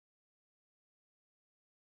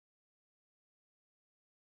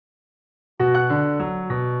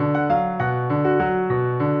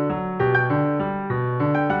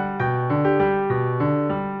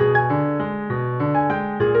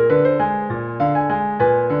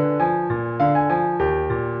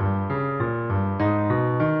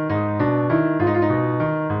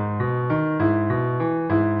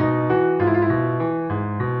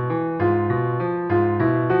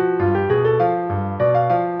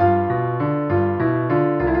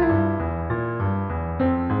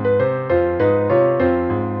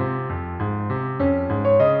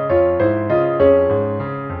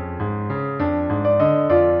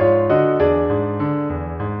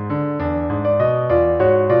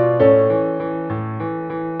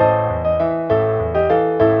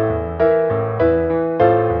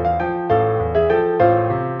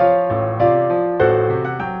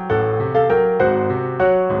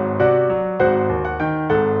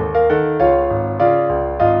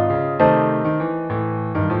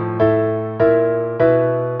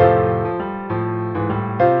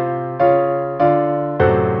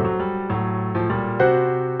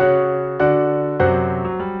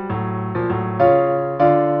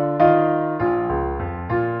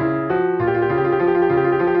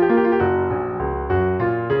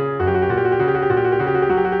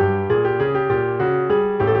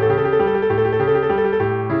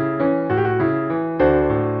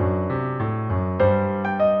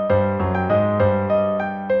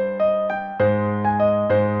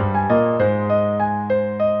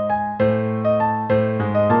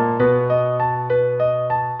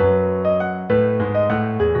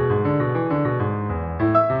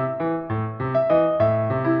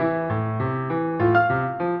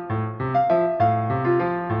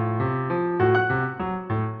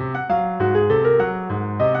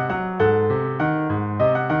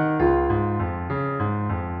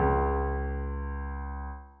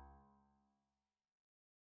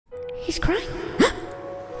He's crying.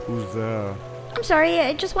 Who's there? I'm sorry,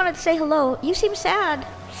 I just wanted to say hello. You seem sad.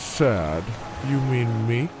 Sad? You mean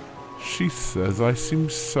me? She says I seem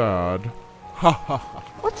sad. Ha ha ha.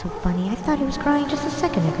 What's so funny? I thought he was crying just a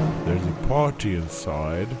second ago. There's a party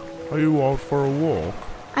inside. Are you out for a walk?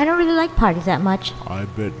 I don't really like parties that much. I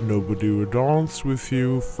bet nobody would dance with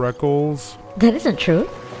you, Freckles. That isn't true.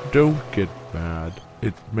 Don't get mad.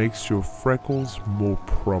 It makes your freckles more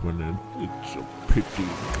prominent. It's a pity.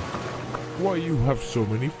 Why you have so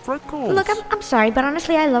many freckles? Look, I'm sorry, but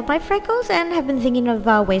honestly, I love my freckles and have been thinking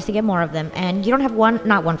of ways to get more of them. And you don't have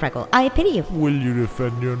not one freckle. I pity you. Will you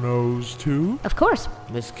defend your nose, too? Of course.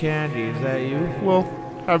 Miss Candy, is that you? Well,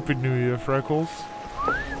 Happy New Year, Freckles.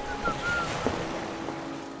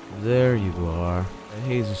 There you are. The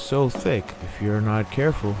haze is so thick, if you're not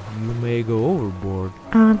careful, you may go overboard.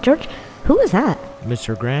 George, who is that?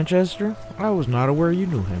 Mr. Grantchester? I was not aware you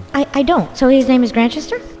knew him. I don't. So his name is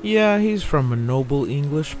Grantchester? Yeah, he's from a noble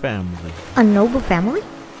English family. A noble family?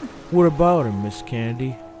 What about him, Miss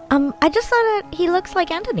Candy? I just thought he looks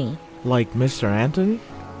like Anthony. Like Mr. Anthony?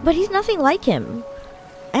 But he's nothing like him.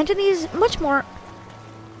 Anthony is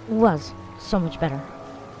was so much better.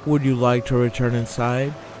 Would you like to return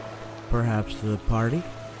inside? Perhaps to the party?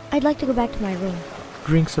 I'd like to go back to my room.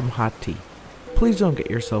 Drink some hot tea. Please don't get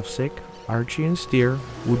yourself sick. Archie and Steer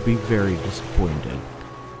would be very disappointed.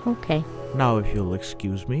 Okay. Now, if you'll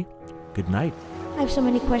excuse me, good night. I have so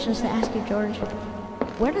many questions to ask you, George.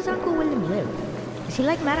 Where does Uncle William live? Is he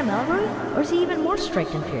like Madame Elroy, or is he even more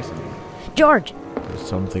strict and fearsome? George! Is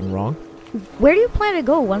something wrong? Where do you plan to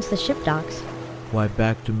go once the ship docks? Why,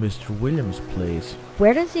 back to Mr. Williams' place.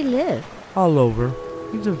 Where does he live? All over.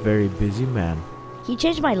 He's a very busy man. He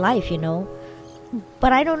changed my life, you know.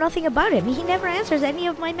 But I know nothing about him. He never answers any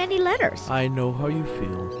of my many letters. I know how you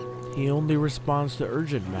feel. He only responds to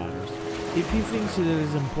urgent matters. If he thinks it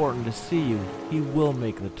is important to see you, he will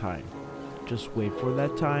make the time. Just wait for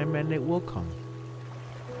that time and it will come.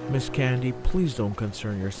 Miss Candy, please don't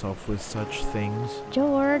concern yourself with such things.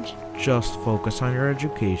 George. Just focus on your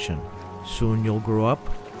education. Soon you'll grow up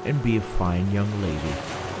and be a fine young lady.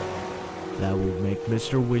 That will make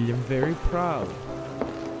Mr. William very proud.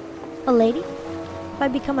 A lady? If I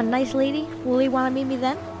become a nice lady, will he want to meet me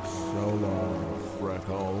then? So long,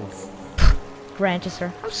 Freckles.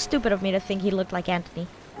 Grantchester, how stupid of me to think he looked like Anthony.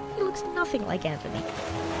 He looks nothing like Anthony.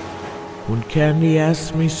 When Candy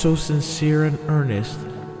asks me so sincere and earnest,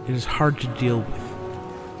 it is hard to deal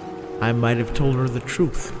with. I might have told her the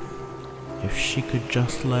truth. If she could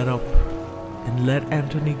just let up and let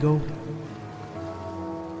Anthony go.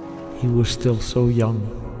 He was still so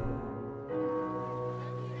young.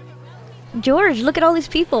 George, look at all these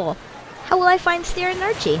people. How will I find Steer and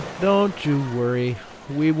Archie? Don't you worry.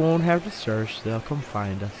 We won't have to search. They'll come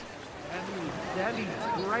find us. Daddy,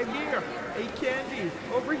 right here. Hey, Candy,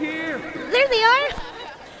 over here. There they are.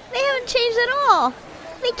 They haven't changed at all.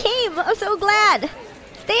 They came. I'm so glad.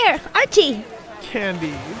 Steer, Archie.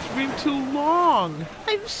 Candy, it's been too long.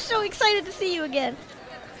 I'm so excited to see you again.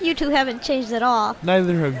 You two haven't changed at all.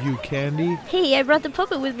 Neither have you, Candy. Hey, I brought the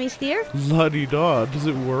puppet with me, Steer. La-di-da, does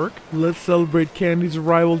it work? Let's celebrate Candy's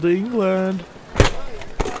arrival to England.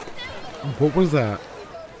 What was that?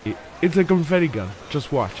 It's a confetti gun.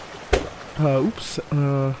 Just watch. Oops.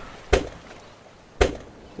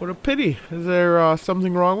 What a pity. Is there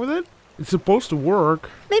something wrong with it? It's supposed to work.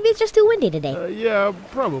 Maybe it's just too windy today. Yeah,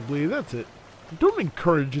 probably. That's it. Don't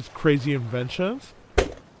encourage his crazy inventions.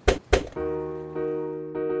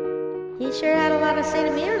 He sure had a lot to say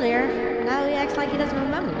to me earlier. Now he acts like he doesn't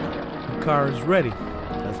remember me. The car is ready.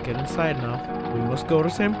 Let's get inside now. We must go to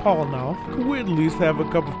St. Paul now. Could we at least have a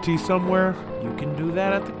cup of tea somewhere? You can do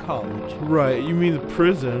that at the college. Right, you mean the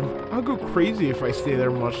prison? I'll go crazy if I stay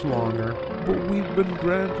there much longer. But we've been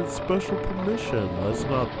granted special permission. Let's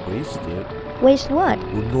not waste it. Waste what?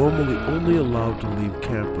 We're normally only allowed to leave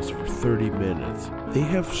campus for 30 minutes. They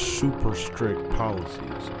have super strict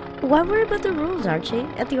policies. Why worry about the rules, Archie?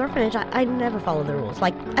 At the orphanage, I never follow the rules.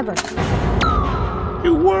 Like, ever.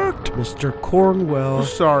 It worked! Mr. Cornwell.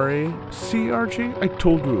 Sorry. See, Archie? I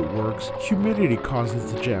told you it works. Humidity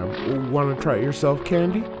causes the jam. Want to try it yourself,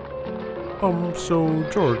 Candy? So,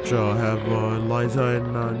 George, have Eliza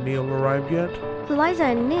and Neil arrived yet? Eliza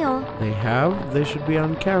and Neil? They have? They should be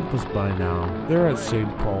on campus by now. They're at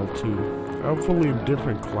St. Paul, too. Hopefully in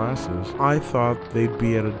different classes. I thought they'd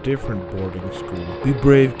be at a different boarding school. Be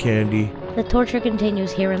brave, Candy. The torture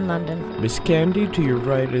continues here in London. Miss Candy, to your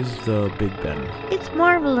right is the Big Ben. It's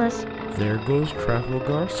marvelous. There goes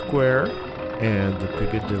Trafalgar Square and the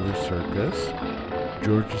Piccadilly Circus.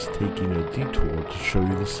 George is taking a detour to show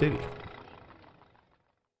you the city.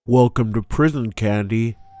 Welcome to prison,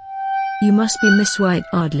 Candy. You must be Miss White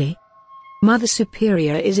Ardley. Mother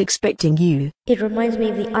Superior is expecting you. It reminds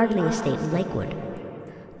me of the Ardley estate in Lakewood.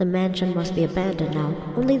 The mansion must be abandoned now.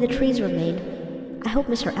 Only the trees remain. I hope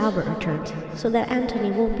Mr. Albert returns, so that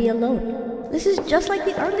Anthony won't be alone. This is just like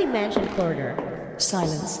the Ardley mansion corridor.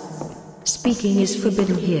 Silence. Speaking is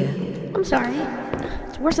forbidden here. I'm sorry.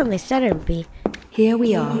 It's worse than they said it would be. Here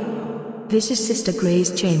we are. This is Sister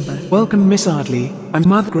Gray's chamber. Welcome, Miss Ardley. I'm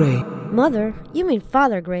Mother Gray. Mother? You mean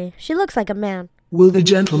Father Gray. She looks like a man. Will the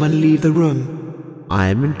gentleman leave the room? I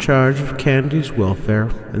am in charge of Candy's welfare,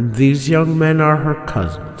 and these young men are her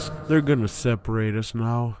cousins. They're gonna separate us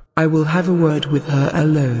now. I will have a word with her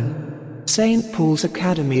alone. St. Paul's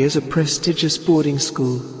Academy is a prestigious boarding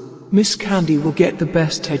school. Miss Candy will get the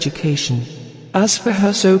best education. As for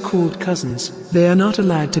her so-called cousins, they are not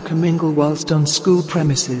allowed to commingle whilst on school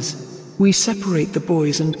premises. We separate the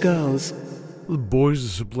boys and girls. The boys'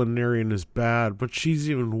 disciplinarian is bad, but she's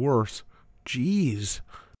even worse. Jeez.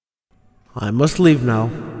 I must leave now.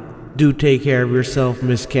 Do take care of yourself,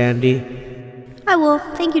 Miss Candy. I will.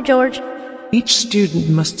 Thank you, George. Each student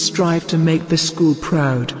must strive to make the school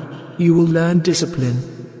proud. You will learn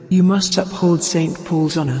discipline. You must uphold St.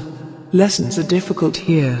 Paul's honor. Lessons are difficult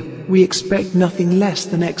here. We expect nothing less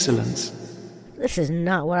than excellence. This is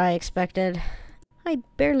not what I expected. I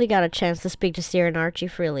barely got a chance to speak to Sierra and Archie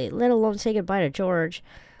freely, let alone say goodbye to George.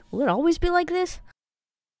 Will it always be like this?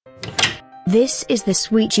 This is the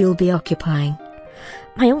suite you'll be occupying.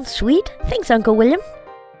 My own suite? Thanks, Uncle William.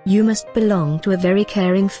 You must belong to a very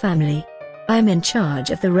caring family. I'm in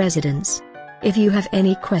charge of the residence. If you have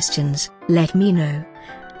any questions, let me know.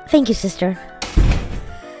 Thank you, sister.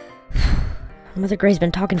 Mother Gray's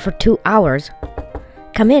been talking for 2 hours.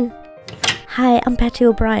 Come in. Hi, I'm Patty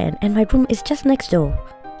O'Brien, and my room is just next door.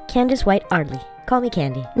 Candace White Ardley. Call me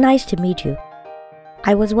Candy. Nice to meet you.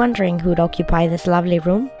 I was wondering who'd occupy this lovely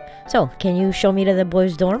room. So, can you show me to the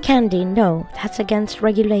boys' dorm? Candy, no, that's against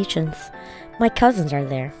regulations. My cousins are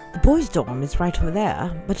there. The boys' dorm is right over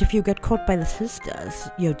there, but if you get caught by the sisters,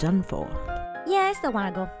 you're done for. Yeah, I still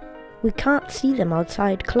want to go. We can't see them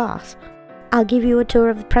outside class. I'll give you a tour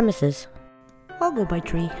of the premises. I'll go by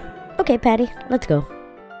tree. Okay, Patty, let's go.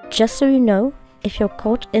 Just so you know, if you're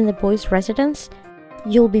caught in the boys' residence,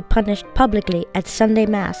 you'll be punished publicly at Sunday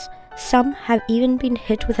Mass. Some have even been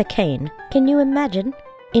hit with a cane. Can you imagine?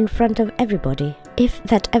 In front of everybody. If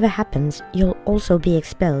that ever happens, you'll also be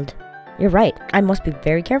expelled. You're right, I must be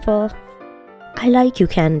very careful. I like you,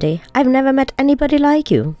 Candy. I've never met anybody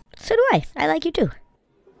like you. So do I. I like you too.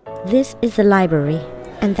 This is the library,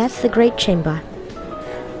 and that's the great chamber.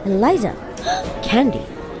 Eliza. Candy.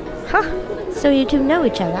 Huh. So you two know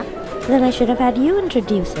each other? Then I should have had you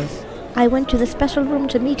introduce us. I went to the special room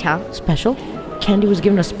to meet her. Special? Candy was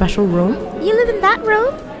given a special room? You live in that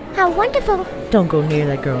room? How wonderful. Don't go near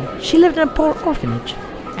that girl. She lived in a poor orphanage.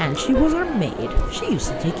 And she was our maid. She used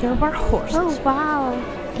to take care of our horses. Oh, wow.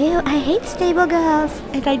 Ew, I hate stable girls.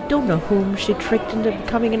 And I don't know whom she tricked into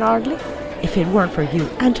becoming an Ardley. If it weren't for you,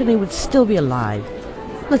 Anthony would still be alive.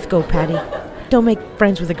 Let's go, Patty. Don't make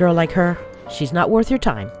friends with a girl like her. She's not worth your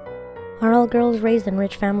time. Are all girls raised in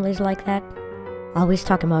rich families like that? Always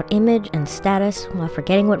talking about image and status while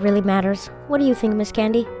forgetting what really matters. What do you think, Miss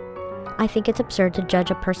Candy? I think it's absurd to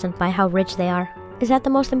judge a person by how rich they are. Is that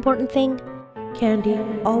the most important thing? Candy,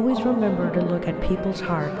 always remember to look at people's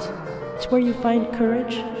hearts. It's where you find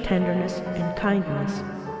courage, tenderness, and kindness.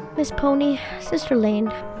 Miss Pony, Sister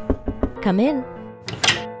Lane. Come in.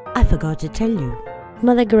 I forgot to tell you.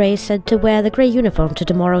 Mother Gray said to wear the gray uniform to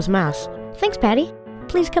tomorrow's Mass. Thanks, Patty.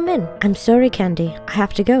 Please come in. I'm sorry, Candy. I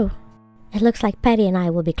have to go. It looks like Patty and I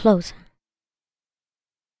will be close.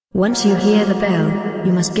 Once you hear the bell,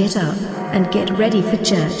 you must get up and get ready for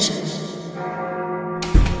church.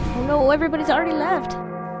 Oh no, everybody's already left.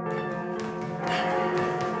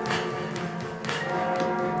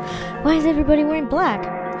 Why is everybody wearing black?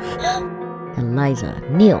 Eliza,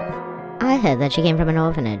 kneel. I heard that she came from an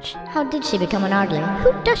orphanage. How did she become an Ardley?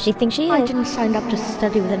 Who does she think she is? I didn't sign up to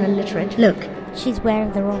study with an illiterate. Look. She's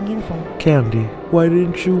wearing the wrong uniform. Candy, why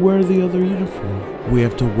didn't you wear the other uniform? We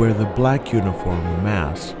have to wear the black uniform in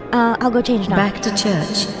Mass. I'll go change now. Back to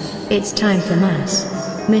church. It's time for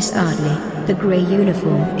Mass. Miss Ardley, the grey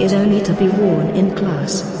uniform is only to be worn in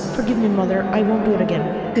class. Forgive me, Mother. I won't do it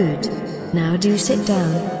again. Good. Now do sit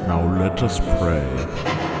down. Now let us pray.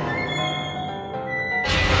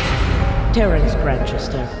 Terence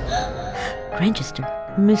Grantchester. Grantchester?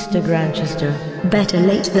 Mr. Grantchester. Better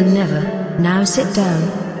late than never. Now sit down.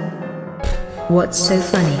 What's so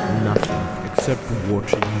funny? Nothing, except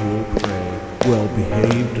watching you all pray. Well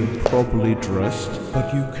behaved and properly dressed,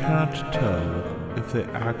 but you can't tell. if they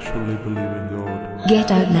actually believe in God.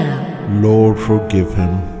 Get out now. Lord, forgive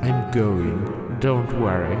him. I'm going. Don't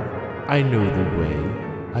worry. I know the way.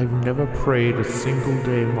 I've never prayed a single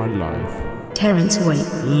day in my life. Terence, wait.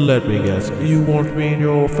 Let me guess, you want me in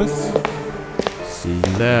your office? See you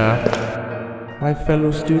there. My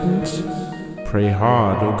fellow students, pray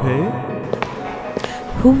hard, okay?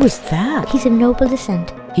 Who was that? He's of noble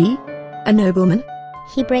descent. He? A nobleman?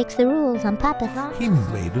 He breaks the rules on purpose. He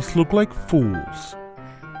made us look like fools.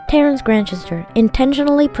 Terence Granchester,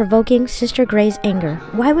 intentionally provoking Sister Gray's anger.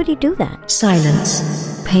 Why would he do that?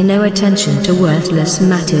 Silence. Pay no attention to worthless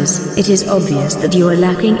matters. It is obvious that you are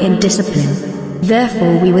lacking in discipline.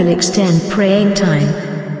 Therefore, we will extend praying time.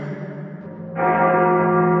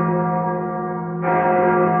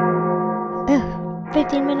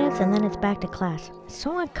 15 minutes and then it's back to class.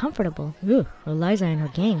 So uncomfortable. Ugh, Eliza and her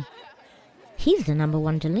gang. He's the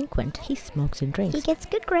 #1 delinquent. He smokes and drinks. He gets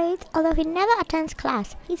good grades, although he never attends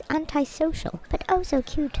class. He's antisocial, but oh so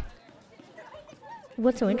cute.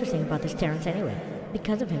 What's so interesting about this Terence anyway?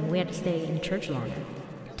 Because of him, we had to stay in church longer.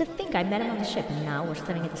 To think I met him on the ship and now we're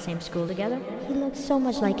studying at the same school together? He looked so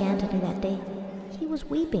much like Anthony that day. He was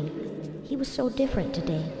weeping. He was so different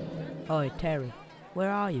today. Oi, Terry, where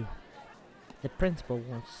are you? The principal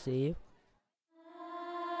wants to see you.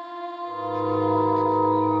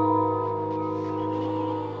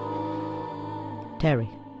 Terry,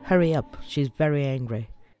 hurry up. She's very angry.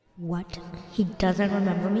 What? He doesn't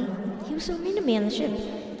remember me? He was so mean to me on the ship.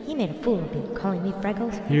 He made a fool of me, calling me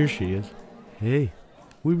Freckles. Here she is. Hey,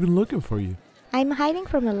 we've been looking for you. I'm hiding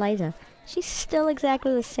from Eliza. She's still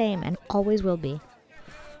exactly the same and always will be.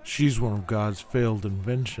 She's one of God's failed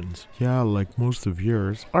inventions. Yeah, like most of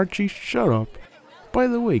yours. Archie, shut up. By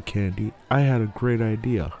the way, Candy, I had a great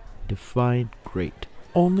idea. Define great.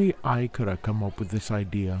 Only I could have come up with this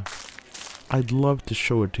idea. I'd love to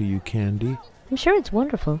show it to you, Candy. I'm sure it's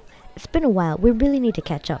wonderful. It's been a while. We really need to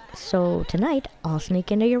catch up. So tonight, I'll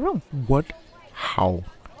sneak into your room. What? How?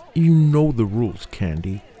 You know the rules,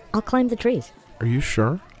 Candy. I'll climb the trees. Are you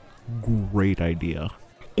sure? Great idea.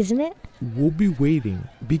 Isn't it? We'll be waiting.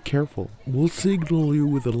 Be careful. We'll signal you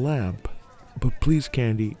with a lamp. But please,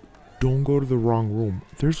 Candy, don't go to the wrong room.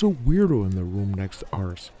 There's a weirdo in the room next to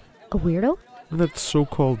ours. A weirdo? That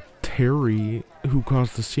so-called Terry who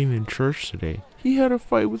caused the scene in church today. He had a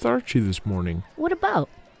fight with Archie this morning. What about?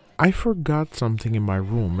 I forgot something in my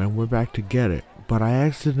room and went back to get it, but I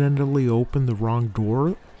accidentally opened the wrong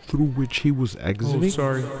door through which he was exiting. Oh,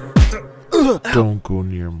 sorry. Don't go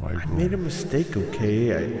near my room. I made a mistake,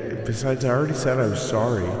 okay? Besides, I already said I was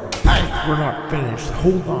sorry. We're not finished.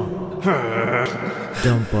 Hold on.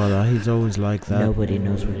 Don't bother, he's always like that. Nobody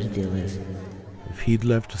knows what his deal is. If he'd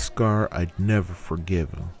left a scar, I'd never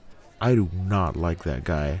forgive him. I do not like that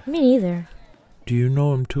guy. Me neither. Do you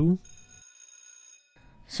know him too?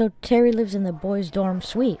 So Terry lives in the boys' dorm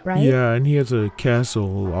suite, right? Yeah, and he has a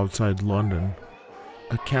castle outside London.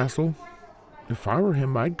 A castle? If I were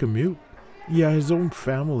him, I'd commute. Yeah, his own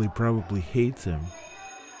family probably hates him.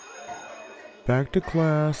 Back to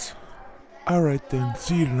class. Alright then,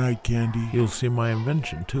 see you tonight, Candy. You'll see my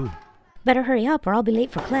invention too. Better hurry up or I'll be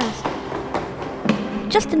late for class.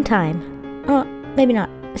 Just in time. Oh, maybe not.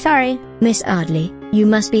 Sorry. Miss Ardley, you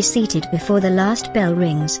must be seated before the last bell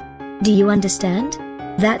rings. Do you understand?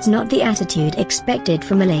 That's not the attitude expected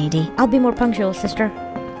from a lady. I'll be more punctual, sister.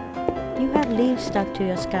 You have leaves stuck to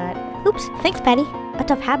your skirt. Oops, thanks, Patty. A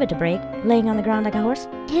tough habit to break, laying on the ground like a horse.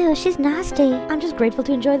 Ew, she's nasty. I'm just grateful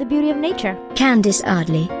to enjoy the beauty of nature. Candice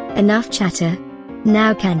Ardley, enough chatter.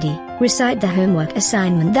 Now Candy, recite the homework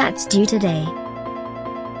assignment that's due today.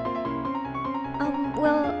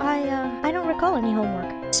 Well, I don't recall any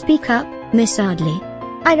homework. Speak up, Miss Ardley.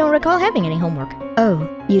 I don't recall having any homework. Oh,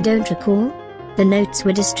 you don't recall? The notes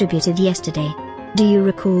were distributed yesterday. Do you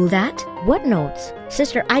recall that? What notes?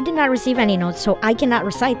 Sister, I did not receive any notes, so I cannot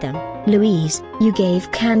recite them. Louise, you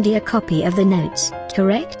gave Candy a copy of the notes,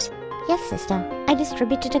 correct? Yes, sister. I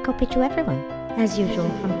distributed a copy to everyone. As usual,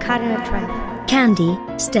 I'm caught in a trap. Candy,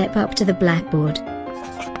 step up to the blackboard.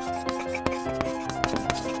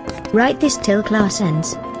 Write this till class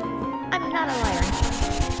ends. I'm not a liar.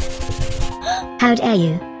 How dare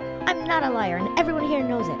you? I'm not a liar, and everyone here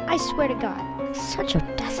knows it. I swear to God. Such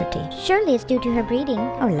audacity. Surely it's due to her breeding,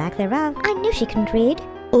 or lack thereof. I knew she couldn't read.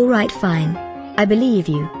 Alright, fine. I believe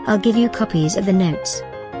you. I'll give you copies of the notes.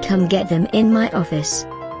 Come get them in my office.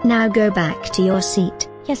 Now go back to your seat.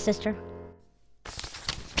 Yes, sister.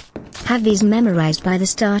 Have these memorized by the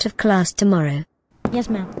start of class tomorrow. Yes,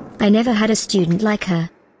 ma'am. I never had a student like her.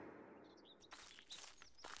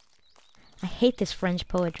 I hate this French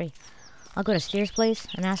poetry. I'll go to Steer's place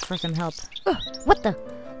and ask for some help. Ugh, what the?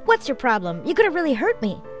 What's your problem? You could have really hurt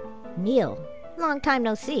me. Neil, long time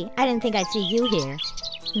no see. I didn't think I'd see you here.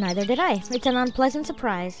 Neither did I. It's an unpleasant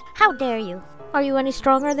surprise. How dare you? Are you any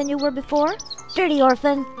stronger than you were before? Dirty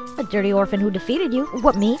orphan. A dirty orphan who defeated you?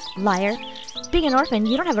 What, me? Liar. Being an orphan,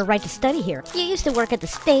 you don't have a right to study here. You used to work at the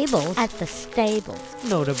stables. At the stables.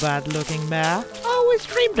 Not a bad-looking mare. Always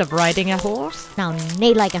dreamed of riding a horse. Now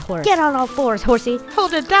neigh like a horse. Get on all fours, horsey.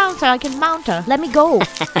 Hold it down so I can mount her. Let me go.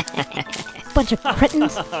 Bunch of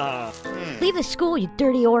cretins. Leave the school, you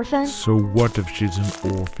dirty orphan. So what if she's an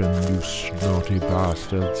orphan, you snotty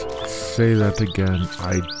bastards? Say that again,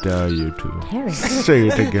 I dare you to. Harry. Say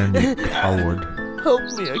it again, you coward. Help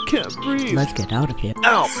me, I can't breathe. Let's get out of here.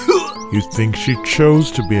 Ow! You think she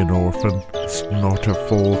chose to be an orphan? It's not her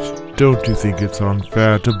fault. Don't you think it's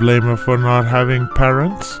unfair to blame her for not having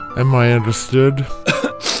parents? Am I understood?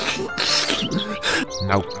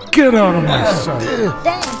 Now get out of my sight!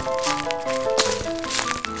 Damn.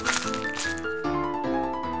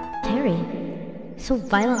 Terry so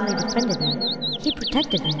violently defended me. He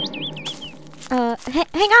protected me.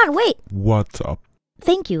 Hang on, wait! What's up?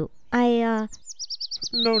 Thank you.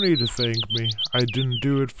 No need to thank me. I didn't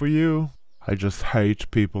do it for you. I just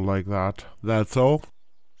hate people like that. That's all.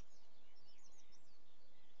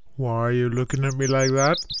 Why are you looking at me like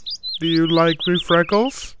that? Do you like me,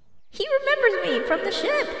 Freckles? He remembers me from the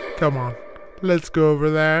ship. Come on, let's go over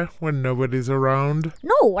there when nobody's around.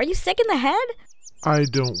 No, are you sick in the head? I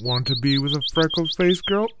don't want to be with a freckle-faced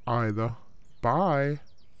girl either. Bye.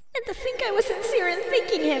 And to think I was sincere in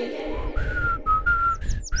thanking him.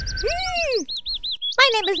 My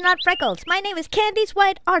name is not Freckles. My name is Candice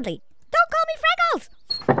White Ardley. Don't call me Freckles!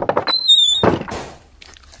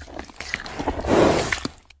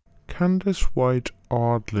 Candice White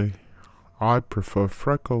Ardley. I prefer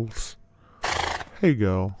Freckles. Hey,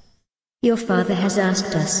 girl. Your father has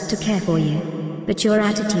asked us to care for you, but your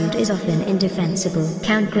attitude is often indefensible.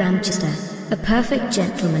 Count Granchester, a perfect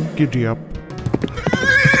gentleman. Giddy up.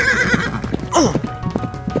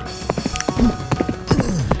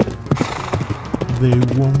 They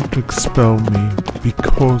won't expel me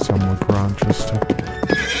because I'm a Granchester.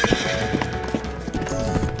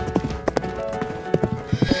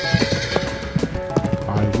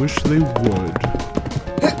 I wish they would.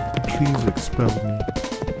 Please expel me.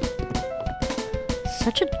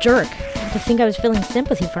 Such a jerk. To think I was feeling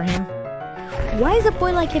sympathy for him. Why is a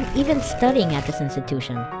boy like him even studying at this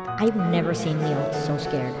institution? I've never seen Neil so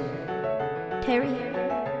scared. Terry,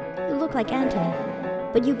 you look like Anthony,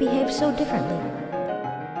 but you behave so differently.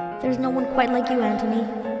 There's no one quite like you, Anthony.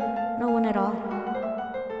 No one at all.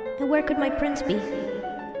 And where could my prince be?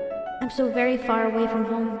 I'm so very far away from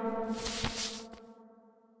home.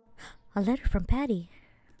 A letter from Patty.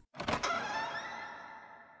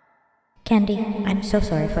 Candy, I'm so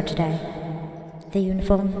sorry for today. The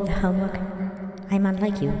uniform, the homework. I'm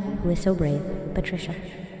unlike you, who is so brave. Patricia.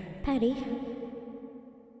 Patty,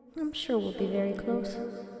 I'm sure we'll be very close.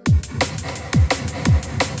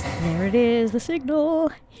 There it is, the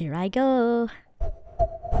signal. Here I go.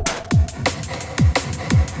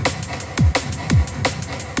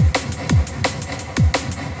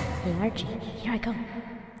 Hey Archie, here I come.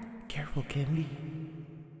 Careful, Candy.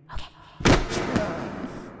 Okay.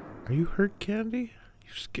 Are you hurt, Candy?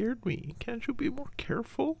 You scared me. Can't you be more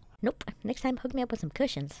careful? Nope. Next time, hook me up with some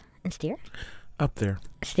cushions. And steer? Up there.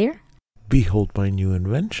 Steer? Behold my new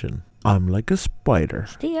invention. I'm like a spider.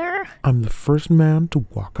 Steer? I'm the first man to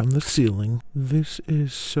walk on the ceiling. This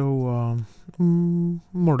is so,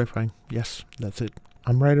 mortifying. Yes, that's it.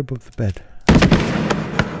 I'm right above the bed.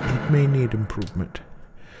 It may need improvement.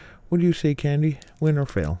 What do you say, Candy? Win or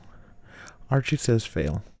fail? Archie says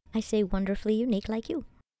fail. I say wonderfully unique like you.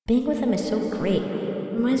 Being with him is so great.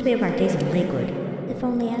 Reminds me of our days in Lakewood. If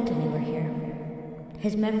only Anthony were here.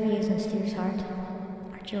 His memory is in Steve's heart.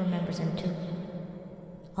 Archie remembers him too.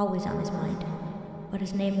 Always on his mind. But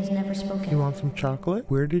his name is never spoken. You want some chocolate?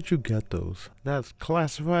 Where did you get those? That's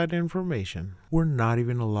classified information. We're not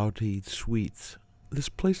even allowed to eat sweets. This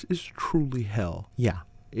place is truly hell. Yeah,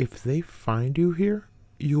 if they find you here,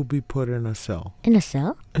 you'll be put in a cell. In a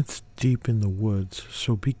cell? It's deep in the woods,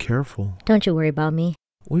 so be careful. Don't you worry about me.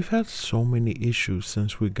 We've had so many issues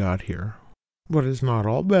since we got here. But it's not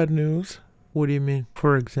all bad news. What do you mean?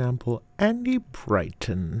 For example, Annie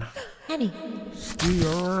Brighton. Annie.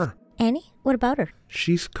 Steer. Annie? What about her?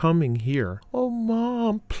 She's coming here. Oh,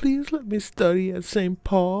 Mom, please let me study at St.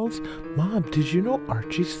 Paul's. Mom, did you know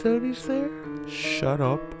Archie studies there? Shut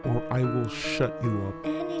up, or I will shut you up.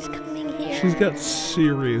 Annie's coming here. She's got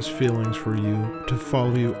serious feelings for you to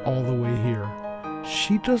follow you all the way here.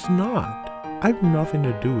 She does not. I've nothing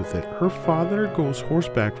to do with it. Her father goes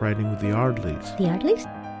horseback riding with the Ardleys. The Ardleys?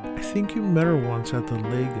 I think you met her once at the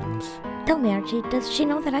Lagans. Tell me, Archie, does she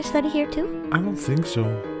know that I study here too? I don't think so.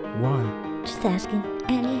 Why? Just asking.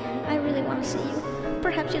 Annie, I really want to see you.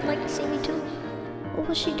 Perhaps you'd like to see me too. What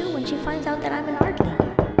will she do when she finds out that I'm an Ardley?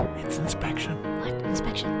 It's inspection. What?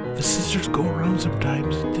 Inspection? The sisters go around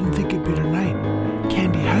sometimes. Didn't think it'd be tonight.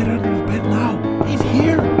 Candy, hide under the bed now. In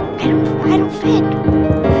here. I don't fit.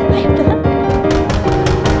 I have to help.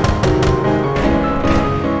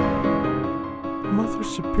 Mother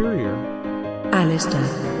Superior. Alistair,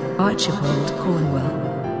 Archibald Cornwell,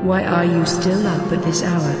 why are you still up at this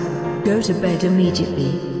hour? Go to bed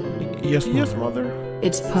immediately. Yes, Mother. Yes, Mother.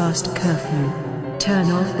 It's past curfew. Turn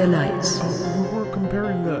off the lights. We were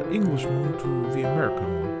comparing the English moon to the American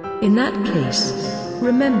one. In that case,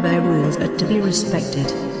 remember rules are to be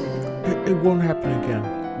respected. It won't happen again.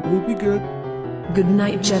 We'll be good. Good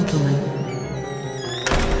night, gentlemen.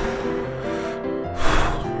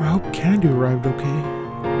 I hope Candy arrived okay.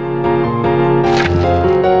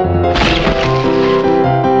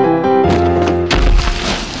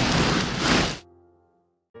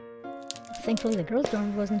 Thankfully the girls'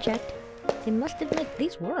 dorm wasn't checked. They must admit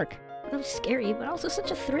these work. That was scary, but also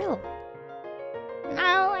such a thrill.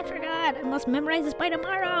 No, I forgot. I must memorize this by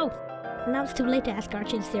tomorrow. Now it's too late to ask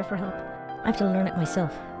Archie and Steer for help. I have to learn it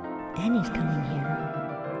myself. Annie's coming here.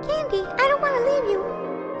 Candy, I don't want to leave you.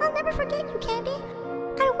 I'll never forget you, Candy.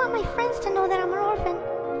 I don't want my friends to know that I'm an orphan.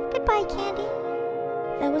 Goodbye, Candy.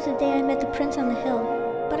 That was the day I met the prince on the hill.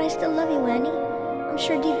 But I still love you, Annie. I'm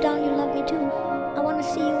sure deep down you love me too. I want to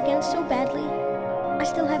see you again so badly. I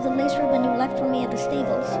still have the lace ribbon you left for me at the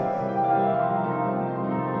stables.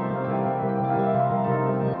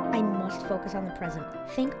 I must focus on the present.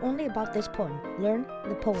 Think only about this poem. Learn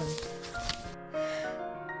the poem.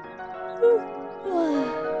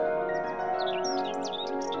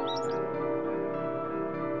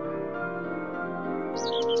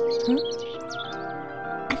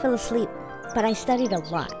 I fell asleep, but I studied a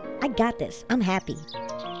lot. I got this. I'm happy.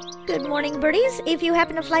 Good morning, birdies. If you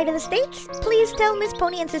happen to fly to the States, please tell Miss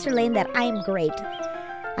Pony and Sister Lane that I am great.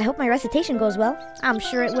 I hope my recitation goes well. I'm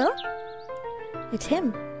sure it will. It's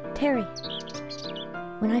him, Terry.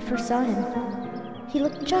 When I first saw him, he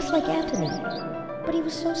looked just like Anthony, but he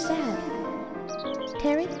was so sad.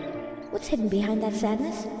 Terry, what's hidden behind that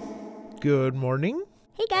sadness? Good morning.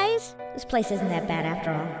 Hey guys, this place isn't that bad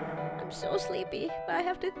after all. I'm so sleepy, but I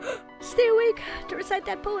have to stay awake to recite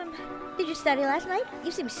that poem. Did you study last night?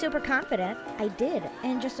 You seem super confident. I did,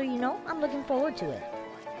 and just so you know, I'm looking forward to it.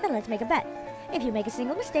 Then let's make a bet. If you make a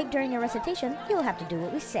single mistake during your recitation, you'll have to do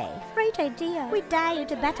what we say. Great idea. We dare you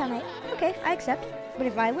to bet on it. Okay, I accept. But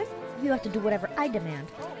if I win, you have to do whatever I demand.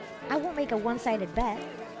 I won't make a one-sided bet.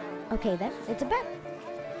 Okay then, it's a bet.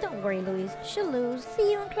 Don't worry, Louise. She'll lose.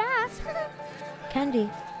 See you in class. Candy,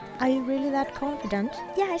 are you really that confident?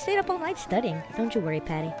 Yeah, I stayed up all night studying. Don't you worry,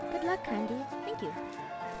 Patty. Good luck, Candy. Thank you.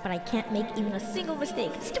 But I can't make even a single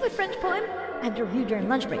mistake. Stupid French poem. I have to review during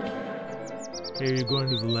lunch break. Hey, are you going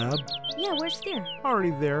to the lab? Yeah, where's Steer? Already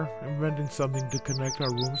there, inventing something to connect our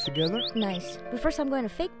rooms together. Nice. But first I'm going to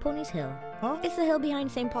Fake Pony's Hill. Huh? It's the hill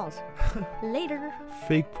behind St. Paul's. Later.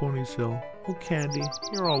 Fake Pony's Hill. Oh, Candy,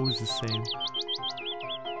 you're always the same.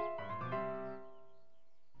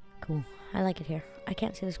 Cool. I like it here. I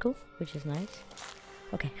can't see the school, which is nice.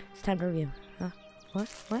 Okay, it's time to review. What?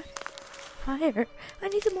 Fire! I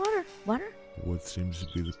need some water. Water? What seems to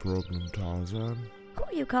be the problem, Tarzan? Who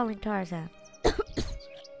are you calling Tarzan?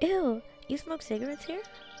 Ew, you smoke cigarettes here?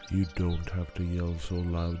 You don't have to yell so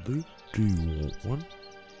loudly. Do you want one?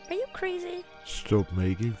 Are you crazy? Stop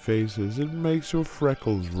making faces. It makes your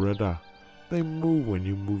freckles redder. They move when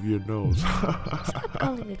you move your nose. Stop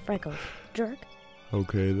calling me Freckles, jerk.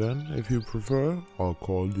 Okay then, if you prefer, I'll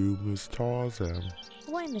call you Miss Tarzan.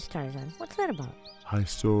 Why Miss Tarzan? What's that about? I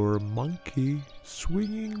saw a monkey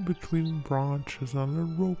swinging between branches on a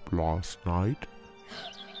rope last night.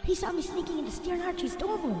 He saw me sneaking into Steer and Archie's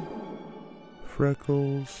dorm room.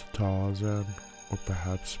 Freckles, Tarzan, or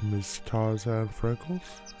perhaps Miss Tarzan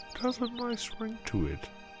Freckles? It has a nice ring to it.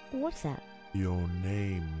 What's that? Your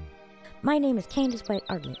name. My name is Candace White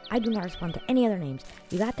Ardley. I do not respond to any other names.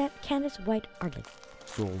 You got that? Candace White Ardley.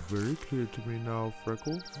 It's all very clear to me now,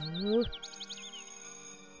 Freckles. Ooh.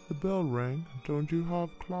 The bell rang. Don't you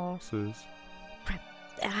have classes? Crap.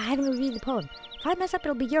 I haven't reviewed the poem. If I mess up,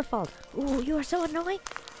 it'll be your fault. Ooh, you are so annoying.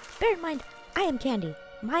 Bear in mind, I am Candy.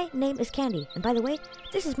 My name is Candy. And by the way,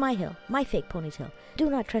 this is my hill, my Fake Pony's Hill. Do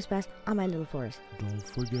not trespass on my little forest. Don't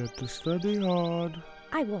forget to study hard.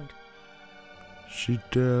 I won't. She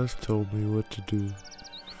dares tell me what to do.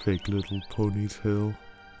 Fake little Pony's Hill.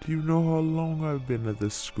 Do you know how long I've been at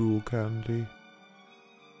this school, Candy?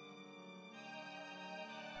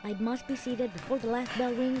 I must be seated before the last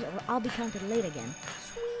bell rings or I'll be counted late again.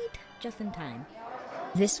 Sweet, just in time.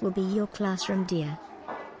 This will be your classroom, dear.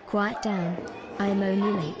 Quiet down. I am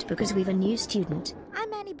only late because we've a new student.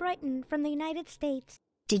 I'm Annie Brighton from the United States.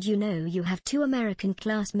 Did you know you have 2 American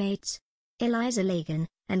classmates? Eliza Lagan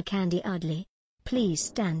and Candy Ardley. Please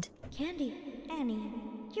stand. Candy, Annie,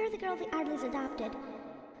 you're the girl the Ardleys adopted.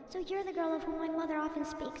 So you're the girl of whom my mother often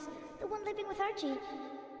speaks, the one living with Archie.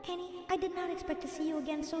 Annie, I did not expect to see you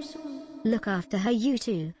again so soon. Look after her, you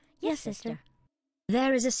two. Yes, sister.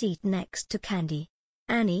 There is a seat next to Candy.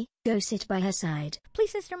 Annie, go sit by her side.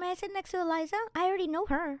 Please, sister, may I sit next to Eliza? I already know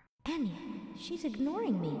her. Annie, she's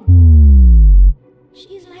ignoring me.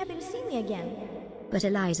 She isn't happy to see me again. But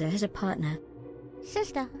Eliza has a partner.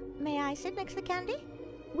 Sister, may I sit next to Candy?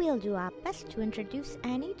 We'll do our best to introduce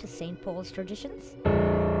Annie to St. Paul's traditions.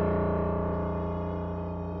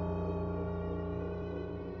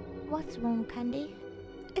 What's wrong, Candy?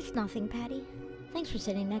 It's nothing, Patty. Thanks for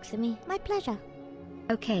sitting next to me. My pleasure.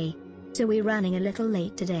 Okay, so we're running a little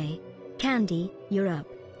late today. Candy, you're up.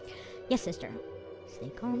 Yes, sister. Stay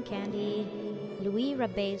calm, Candy. Louis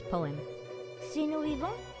Rabelais' poem. Si nous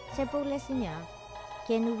vivons, c'est pour le Seigneur.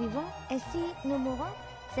 Que nous vivons, et si nous mourons,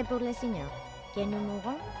 c'est pour le Seigneur. Que nous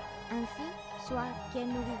mourons, ainsi soit que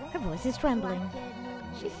nous vivons. Her voice is trembling.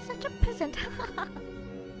 She's such a peasant.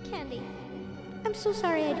 Candy. I'm so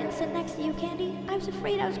sorry I didn't sit next to you, Candy. I was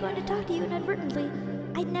afraid I was going to talk to you inadvertently.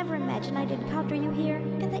 I'd never imagined I'd encounter you here,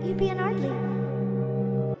 and that you'd be an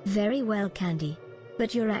Ardley. Very well, Candy.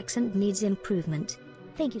 But your accent needs improvement.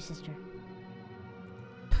 Thank you, sister.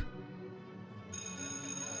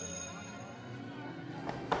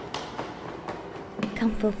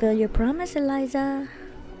 Come fulfill your promise, Eliza.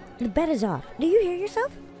 The bet is off. Do you hear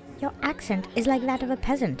yourself? Your accent is like that of a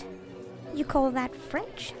peasant. You call that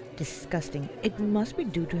French? Disgusting. It must be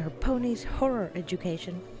due to her pony's horror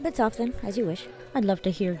education. Bits off then, as you wish. I'd love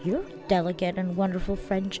to hear your delicate and wonderful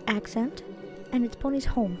French accent. And it's Pony's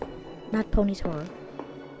home, not Pony's horror.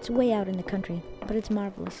 It's way out in the country, but it's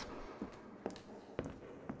marvelous.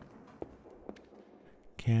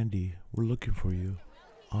 Candy, we're looking for you.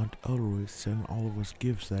 Aunt Elroy sent all of us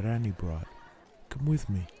gifts that Annie brought. Come with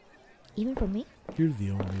me. Even for me? You're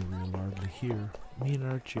the only real Ardley here. Me and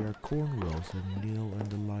Archie are Cornwells and Neil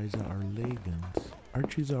and Eliza are Lagans.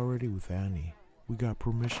 Archie's already with Annie. We got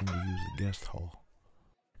permission to use the guest hall.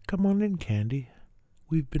 Come on in, Candy.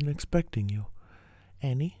 We've been expecting you.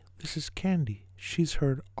 Annie, this is Candy. She's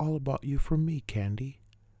heard all about you from me, Candy.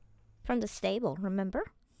 From the stable, remember?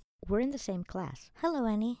 We're in the same class. Hello,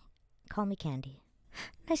 Annie. Call me Candy.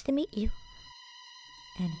 Nice to meet you.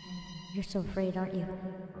 Annie, you're so afraid, aren't you?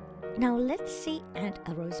 Now let's see Aunt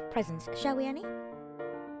Elroy's presents, shall we, Annie?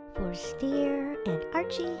 For Steer and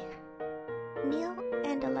Archie, Neil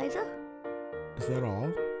and Eliza. Is that all?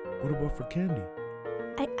 What about for Candy?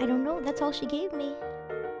 I don't know, that's all she gave me.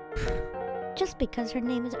 Just because her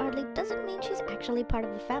name is Ardley doesn't mean she's actually part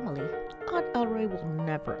of the family. Aunt Elroy will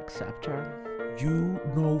never accept her. You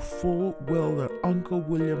know full well that Uncle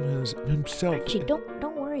William has himself... Archie,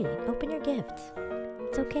 don't worry. Open your gifts.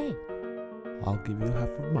 It's okay. I'll give you half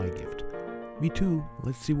of my gift. Me too.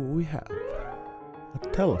 Let's see what we have. A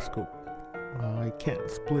telescope. I can't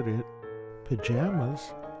split it.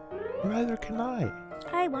 Pajamas. Neither can I.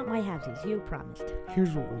 I want my halvesies, you promised.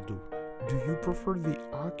 Here's what we'll do. Do you prefer the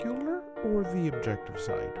ocular or the objective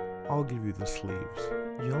side? I'll give you the sleeves.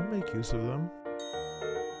 You'll make use of them.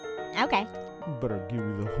 Okay. But I'll give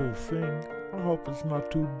you the whole thing. I hope it's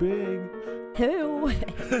not too big. Who?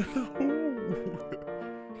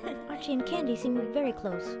 Archie and Candy seem very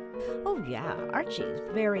close. Oh yeah, Archie's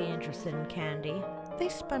very interested in Candy. They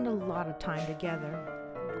spend a lot of time together.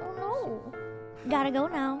 Oh no. Gotta go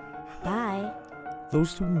now. Bye.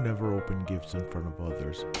 Those two never open gifts in front of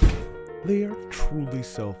others. They are truly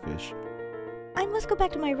selfish. I must go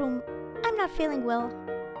back to my room. I'm not feeling well.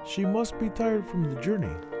 She must be tired from the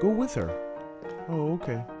journey. Go with her. Oh,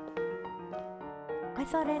 okay. I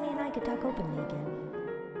thought Annie and I could talk openly again.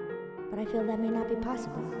 But I feel that may not be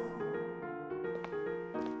possible.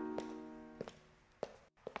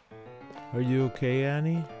 Are you okay,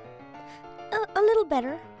 Annie? A little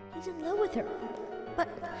better. He's in love with her.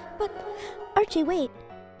 But, Archie, wait.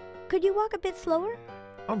 Could you walk a bit slower?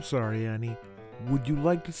 I'm sorry, Annie. Would you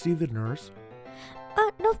like to see the nurse?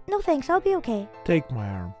 No thanks. I'll be okay. Take my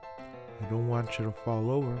arm. I don't want you to fall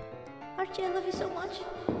over. Archie, I love you so much.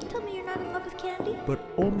 Tell me you're not in love with Candy. But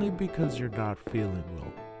only because you're not feeling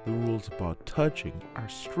well. The rules about touching are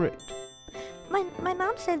strict. My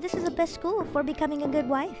mom said this is the best school for becoming a good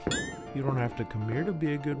wife. You don't have to come here to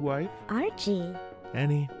be a good wife. Archie.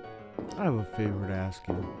 Annie, I have a favor to ask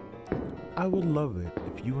you. I would love it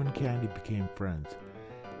if you and Candy became friends.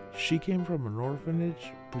 She came from an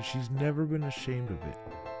orphanage, but she's never been ashamed of it.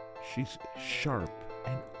 She's sharp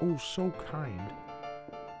and oh so kind.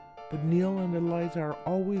 But Neil and Eliza are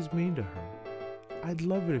always mean to her. I'd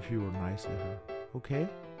love it if you were nice to her, okay?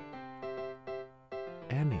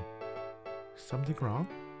 Annie, something wrong?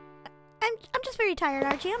 I'm just very tired,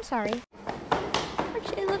 Archie. I'm sorry.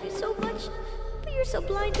 Archie, I love you so much, but you're so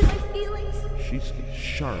blind to my feelings. She's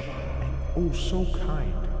sharp and oh so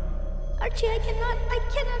kind. Archie, I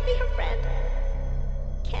cannot be her friend.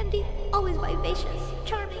 Candy, always vivacious,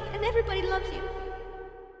 charming, and everybody loves you.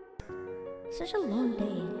 Such a long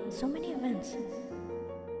day, so many events.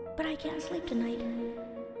 But I can't sleep tonight.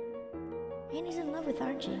 Annie's in love with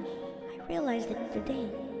Archie. I realized it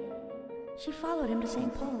today. She followed him to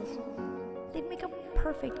St. Paul's. They'd make a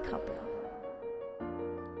perfect couple.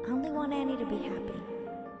 I only want Annie to be happy.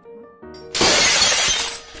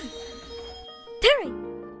 Terry!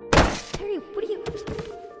 Terry, what are you...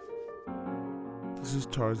 This is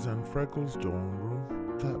Tarzan Freckles' dorm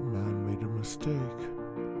room. That man made a mistake.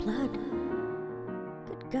 Blood.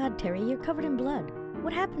 Good God, Terry, you're covered in blood.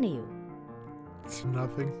 What happened to you? It's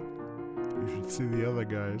nothing. You should see the other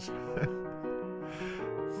guys.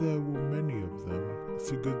 There were many of them. It's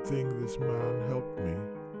a good thing this man helped me.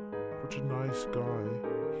 What a nice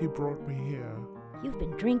guy. He brought me here. You've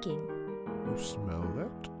been drinking. You smell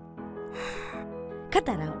that? Cut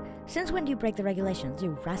that out. Since when do you break the regulations,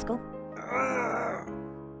 you rascal?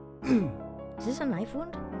 Is this a knife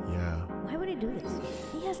wound? Yeah, Why would he do this?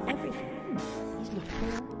 He has everything. He's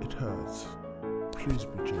Lupita. it hurts. Please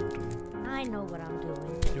be gentle. I know what I'm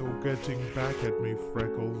doing. You're getting back at me,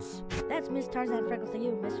 Freckles. That's Miss Tarzan Freckles to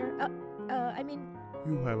you, mister.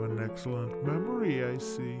 You have an excellent memory, I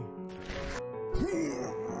see.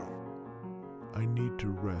 I need to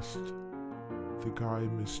rest. The guy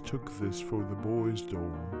mistook this for the boys'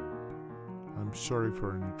 dorm. I'm sorry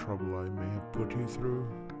for any trouble I may have put you through.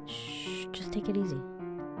 Shh, just take it easy.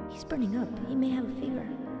 He's burning up. He may have a fever.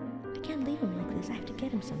 I can't leave him like this. I have to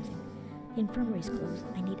get him something. The infirmary's closed.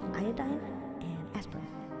 I need iodine and aspirin.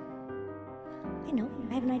 I know.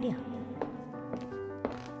 I have an idea.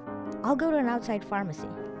 I'll go to an outside pharmacy.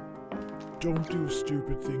 Don't do a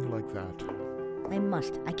stupid thing like that. I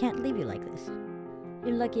must. I can't leave you like this.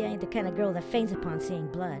 You're lucky I ain't the kind of girl that faints upon seeing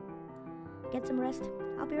blood. Get some rest.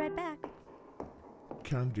 I'll be right back.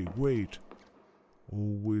 Candy, wait.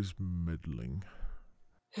 Always meddling.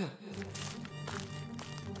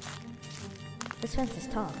 This fence is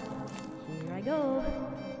tall. Here I go.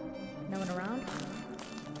 No one around?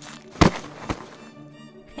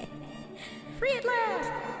 Free at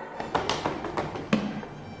last!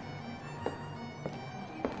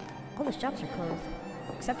 All the shops are closed,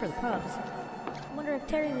 except for the pubs. I wonder if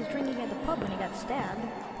Terry was drinking at the pub when he got stabbed.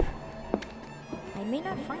 I may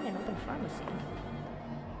not find an open pharmacy.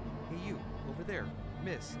 Hey you, over there,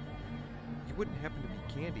 miss. You wouldn't happen to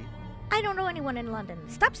be Candy? I don't know anyone in London.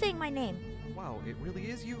 Stop saying my name. Wow, it really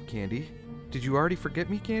is you, Candy. Did you already forget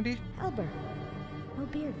me, Candy? Albert. No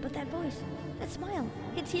beard, but that voice. That smile.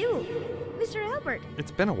 It's you. Mr. Albert.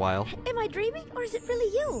 It's been a while. Am I dreaming, or is it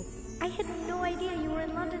really you? I had no idea you were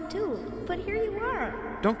in London too, but here you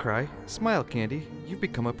are. Don't cry. Smile, Candy. You've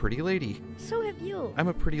become a pretty lady. So have you. I'm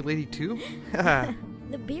a pretty lady too? Haha.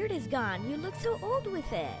 The beard is gone. You look so old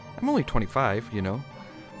with it. I'm only 25, you know.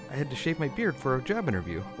 I had to shave my beard for a job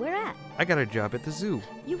interview. Where at? I got a job at the zoo.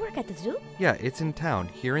 You work at the zoo? Yeah, it's in town,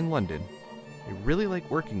 here in London. I really like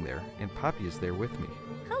working there, and Poppy is there with me.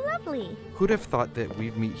 How lovely. Who'd have thought that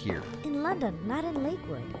we'd meet here? In London, not in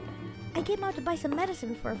Lakewood. I came out to buy some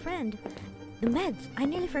medicine for a friend. The meds. I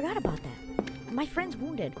nearly forgot about that. My friend's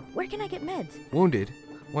wounded. Where can I get meds? Wounded?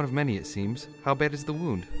 One of many, it seems. How bad is the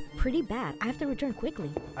wound? Pretty bad. I have to return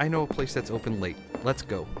quickly. I know a place that's open late. Let's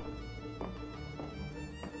go.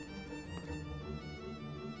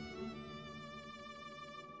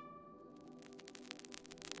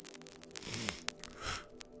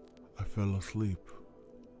 I fell asleep.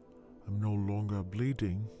 I'm no longer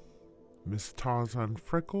bleeding. Miss Tarzan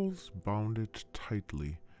Freckles bound it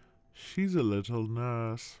tightly. She's a little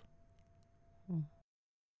nurse.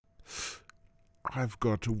 I've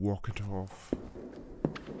got to walk it off.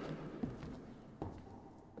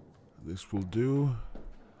 This will do.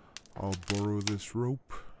 I'll borrow this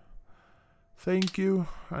rope. Thank you,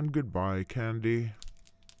 and goodbye, Candy.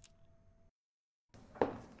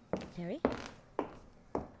 Terry?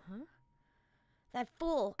 Huh? That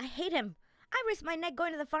fool. I hate him. I risked my neck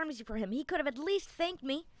going to the pharmacy for him. He could have at least thanked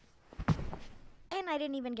me. And I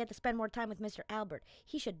didn't even get to spend more time with Mr. Albert.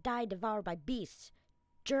 He should die devoured by beasts.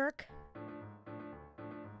 Jerk.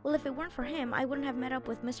 Well, if it weren't for him, I wouldn't have met up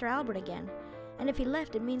with Mr. Albert again. And if he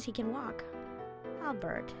left, it means he can walk.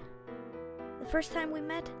 Albert. The first time we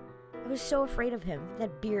met, I was so afraid of him.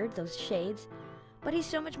 That beard, those shades. But he's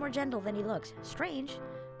so much more gentle than he looks. Strange,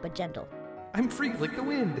 but gentle. I'm free like the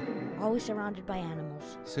wind. Always surrounded by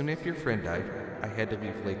animals. Soon after your friend died, I had to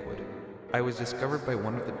leave Lakewood. I was discovered by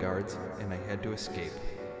one of the guards, and I had to escape.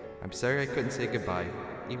 I'm sorry I couldn't say goodbye.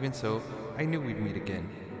 Even so, I knew we'd meet again.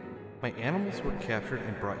 My animals were captured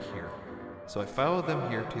and brought here, so I followed them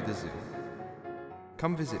here to the zoo.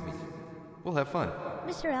 Come visit me. We'll have fun.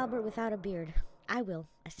 Mr. Albert without a beard. I will,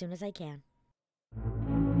 as soon as I can.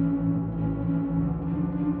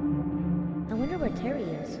 I wonder where Terry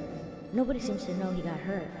is. Nobody seems to know he got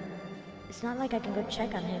hurt. It's not like I can go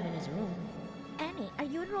check on him in his room. Annie, are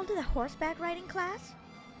you enrolled in the horseback riding class?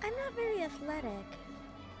 I'm not very athletic.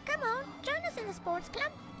 Come on, join us in the sports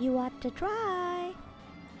club. You ought to try.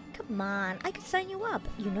 Come on, I could sign you up.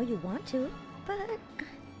 You know you want to. But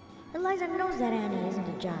Eliza knows that Annie isn't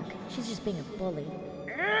a jock. She's just being a bully.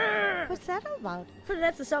 What's that all about?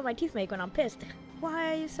 That's the sound my teeth make when I'm pissed.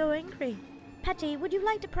 Why are you so angry? Patty, would you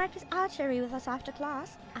like to practice archery with us after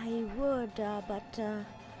class? I would, but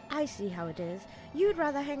I see how it is. You'd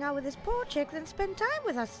rather hang out with this poor chick than spend time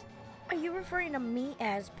with us. Are you referring to me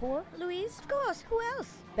as poor, Louise? Of course, who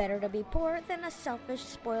else? Better to be poor than a selfish,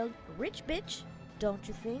 spoiled, rich bitch, don't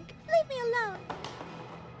you think? Leave me alone!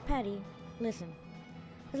 Patty, listen.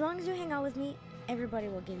 As long as you hang out with me, everybody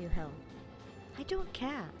will give you hell. I don't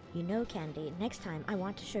care. You know, Candy, next time I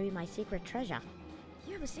want to show you my secret treasure.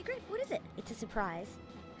 You have a secret? What is it? It's a surprise.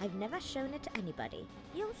 I've never shown it to anybody.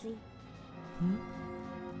 You'll see.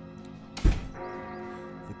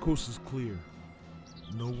 The coast is clear.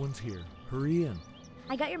 No one's here. Hurry in.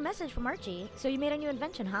 I got your message from Archie, so you made a new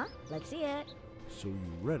invention, huh? Let's see it. So you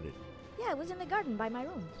read it. Yeah, it was in the garden by my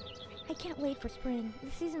room. I can't wait for spring.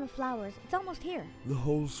 The season of flowers. It's almost here. The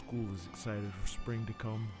whole school is excited for spring to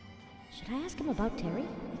come. Should I ask him about Terry?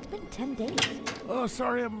 It's been 10 days. Oh,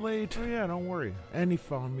 sorry I'm late. Oh yeah, don't worry. Annie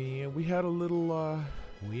found me and we had a little,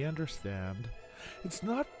 we understand. It's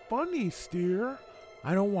not funny, Steer.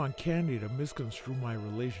 I don't want Candy to misconstrue my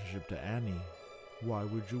relationship to Annie. Why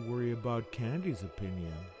would you worry about Candy's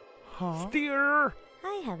opinion? Huh? Steer!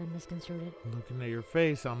 I haven't misconstrued it. Looking at your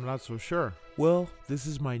face, I'm not so sure. Well, this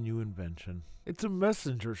is my new invention. It's a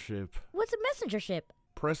messenger ship. What's a messenger ship?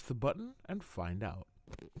 Press the button and find out.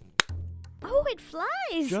 Oh, it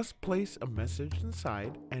flies! Just place a message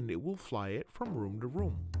inside and it will fly it from room to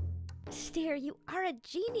room. Steer, you are a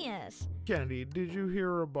genius. Candy, did you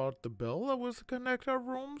hear about the bell that was to connect our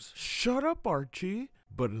rooms? Shut up, Archie.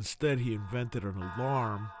 But instead he invented an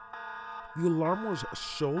alarm. The alarm was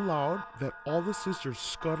so loud that all the sisters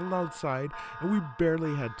scuttled outside and we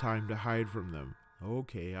barely had time to hide from them.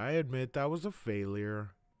 Okay, I admit that was a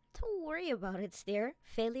failure. Don't worry about it, Steer.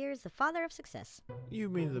 Failure is the father of success. You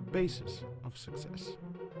mean the basis of success.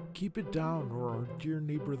 Keep it down or our dear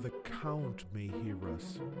neighbor the Count may hear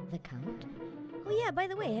us. The Count? Oh yeah, by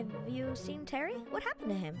the way, have you seen Terry? What happened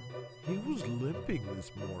to him? He was limping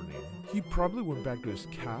this morning. He probably went back to his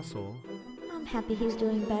castle. I'm happy he's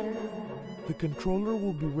doing better. The controller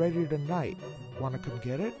will be ready tonight. Wanna come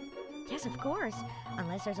get it? Yes, of course.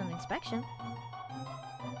 Unless there's an inspection.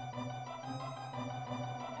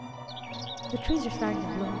 The trees are starting to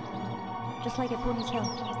bloom. Just like at Pony's Hill.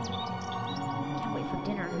 Can't wait for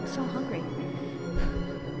dinner. I'm so hungry.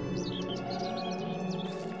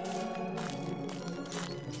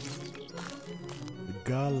 The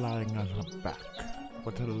girl lying on her back.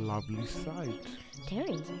 What a lovely sight.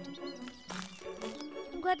 Terry.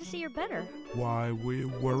 I'm glad to see you're better. Why were you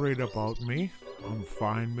worried about me? I'm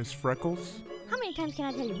fine, Miss Freckles. How many times can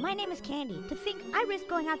I tell you? My name is Candy. To think I risked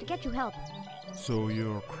going out to get you help. So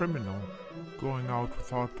you're a criminal. Going out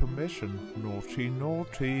without permission. Naughty,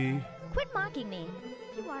 naughty. Quit mocking me.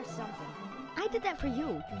 You are something. I did that for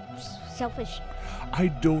you, you selfish... I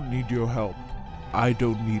don't need your help. I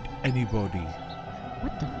don't need anybody.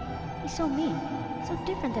 What the? He's so mean. So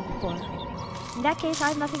different than before. In that case, I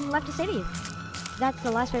have nothing left to say to you. That's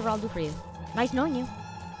the last favor I'll do for you. Nice knowing you.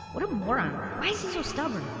 What a moron. Why is he so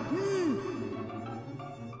stubborn?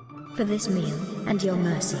 For this meal, and your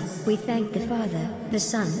mercy, we thank the Father, the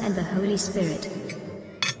Son, and the Holy Spirit.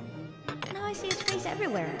 Now I see his face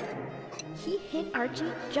everywhere. He hit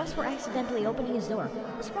Archie just for accidentally opening his door.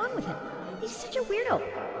 What's wrong with him? He's such a weirdo.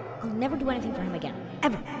 I'll never do anything for him again.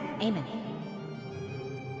 Ever. Amen.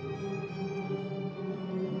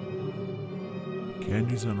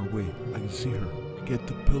 Candy's on her way. I can see her. Get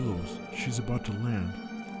the pillows. She's about to land.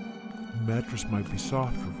 The mattress might be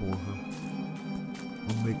softer for her.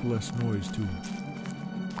 I'll make less noise too.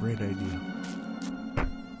 Great idea.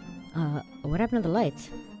 What happened to the lights?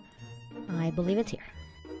 I believe it's here.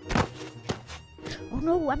 Oh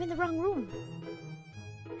no, I'm in the wrong room.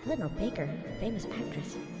 Eleanor Baker, famous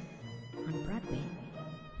actress. On Broadway.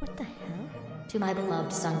 What the hell? To my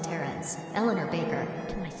beloved son Terrence, Eleanor Baker.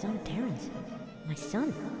 To my son Terrence. My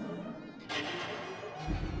son.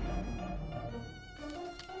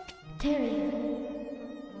 Terry.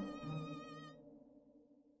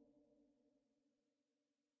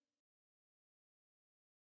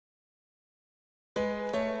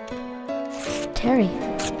 Terry.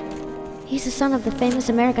 He's the son of the famous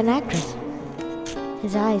American actress.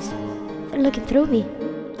 His eyes, they're looking through me.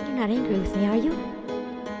 You're not angry with me, are you?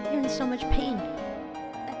 You're in so much pain.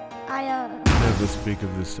 Never speak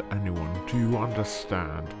of this to anyone. Do you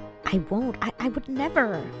understand? I won't. I would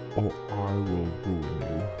never. Or I will ruin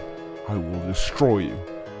you. I will destroy you.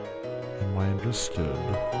 Am I understood?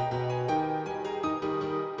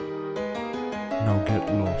 Now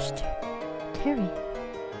get lost. Terry.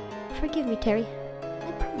 Forgive me, Terry.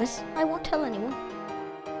 I promise I won't tell anyone.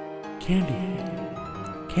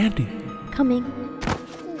 Candy. Candy. Coming.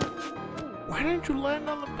 Why didn't you land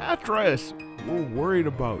on the mattress? We're worried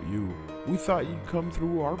about you. We thought you'd come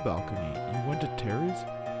through our balcony. You went to Terry's?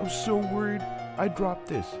 I was so worried. I dropped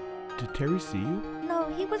this. Did Terry see you? No,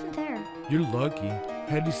 he wasn't there. You're lucky.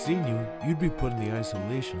 Had he seen you, you'd be put in the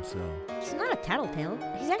isolation cell. He's not a tattletale.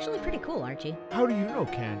 He's actually pretty cool, Archie. How do you know,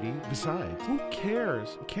 Candy? Besides, who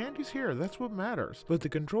cares? Candy's here, that's what matters. But the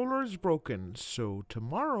controller is broken, so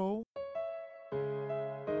tomorrow...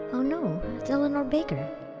 Oh no, it's Eleanor Baker.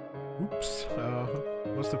 Oops,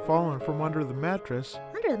 must have fallen from under the mattress.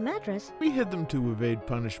 Under the mattress? We hid them to evade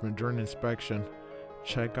punishment during inspection.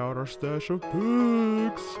 Check out our stash of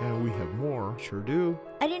pics. And we have more, sure do.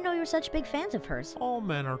 I didn't know you were such big fans of hers. All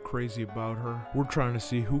men are crazy about her. We're trying to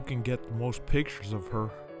see who can get the most pictures of her.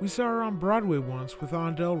 We saw her on Broadway once with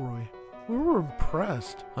Aunt Elroy. We were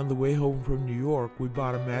impressed. On the way home from New York, we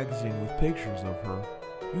bought a magazine with pictures of her.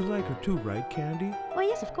 You like her too, right, Candy? Oh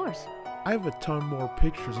yes, of course. I have a ton more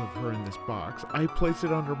pictures of her in this box. I place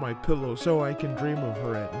it under my pillow so I can dream of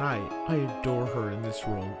her at night. I adore her in this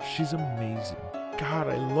role. She's amazing. God,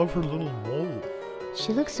 I love her little mole.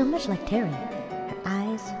 She looks so much like Terry. Her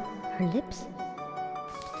eyes, her lips.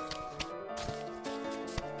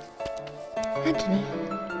 Anthony,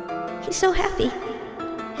 he's so happy.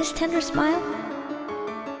 His tender smile.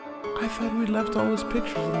 I thought we left all his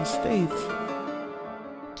pictures in the States.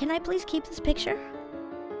 Can I please keep this picture?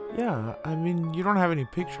 Yeah, I mean, you don't have any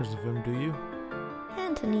pictures of him, do you?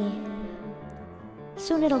 Anthony.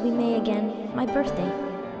 Soon it'll be May again, my birthday.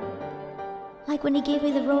 Like when he gave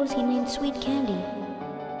me the rose he named Sweet Candy.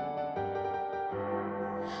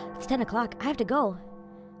 It's 10 o'clock. I have to go.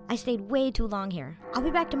 I stayed way too long here. I'll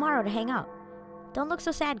be back tomorrow to hang out. Don't look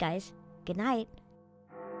so sad, guys. Good night.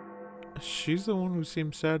 She's the one who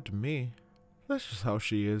seems sad to me. That's just how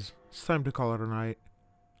she is. It's time to call it a night.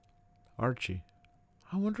 Archie.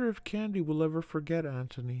 I wonder if Candy will ever forget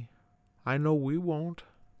Anthony. I know we won't.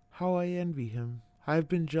 How I envy him. I've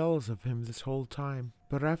been jealous of him this whole time.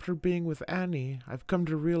 But after being with Annie, I've come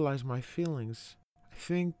to realize my feelings. I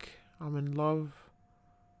think I'm in love.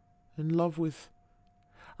 In love with...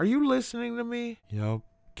 Are you listening to me? Yup.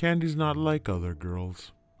 Candy's not like other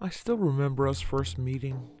girls. I still remember us first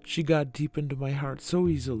meeting. She got deep into my heart so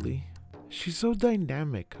easily. She's so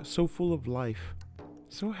dynamic, so full of life,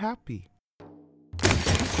 so happy.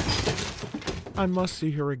 I must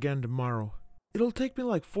see her again tomorrow. It'll take me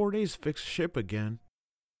like 4 days to fix ship again.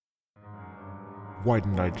 Why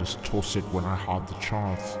didn't I just toss it when I had the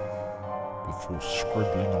chance? Before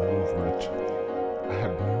scribbling all over it. I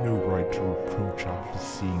had no right to reproach after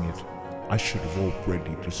seeing it. I should have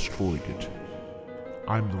already destroyed it.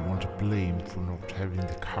 I'm the one to blame for not having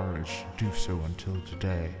the courage to do so until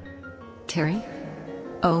today. Terry?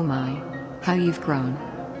 Oh my, how you've grown.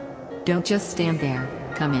 Don't just stand there,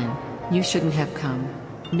 come in. You shouldn't have come.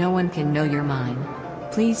 No one can know you're mine.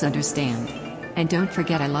 Please understand. And don't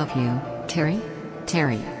forget I love you, Terry?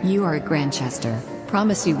 Terry, you are a Grantchester.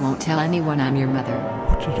 Promise you won't tell anyone I'm your mother.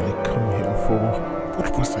 What did I come here for?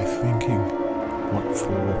 What was I thinking? What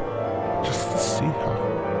for? Just to see her.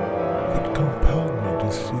 What compelled me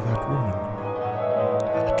to see that woman?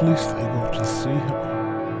 At least I got to see her.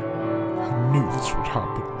 I knew this would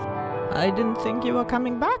happen. I didn't think you were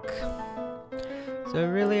coming back. So you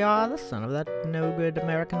really are the son of that no-good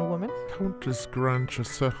American woman? Countess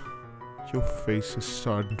Grantchester, your face is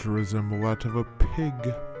starting to resemble that of a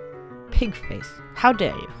pig. Pig face. How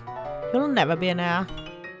dare you? You'll never be an heir.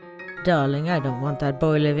 Darling, I don't want that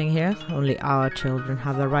boy living here. Only our children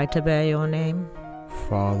have the right to bear your name.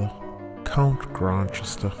 Father, Count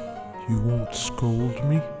Grantchester, you won't scold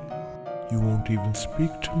me? You won't even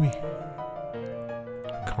speak to me.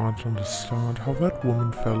 I can't understand how that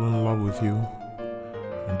woman fell in love with you.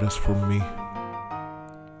 And as for me,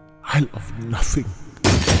 I love nothing.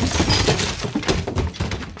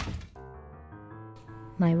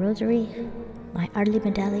 My rosary, my Ardley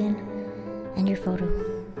medallion, and your photo.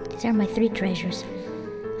 These are my 3 treasures.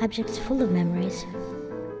 Objects full of memories.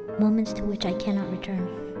 Moments to which I cannot return.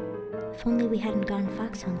 If only we hadn't gone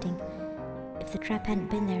fox hunting. If the trap hadn't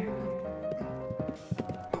been there.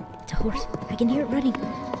 It's a horse. I can hear it running.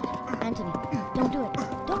 Anthony, don't do it.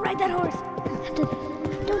 Don't ride that horse. Anthony,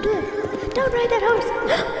 don't do it. Don't ride that horse.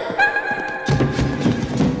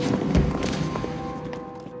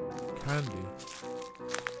 Candy.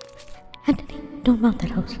 Anthony, don't mount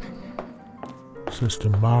that horse. Sister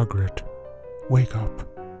Margaret, wake up.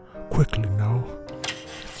 Quickly now.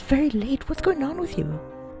 It's very late. What's going on with you?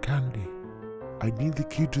 Candy, I need the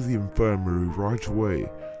key to the infirmary right away.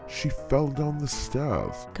 She fell down the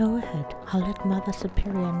stairs. Go ahead. I'll let Mother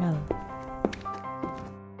Superior know.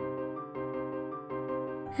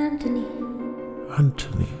 Anthony.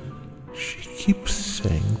 Anthony. She keeps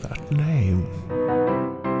saying that name.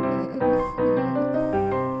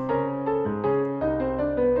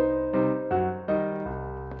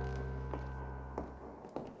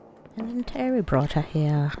 And then Terry brought her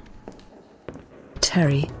here.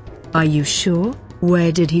 Terry, are you sure?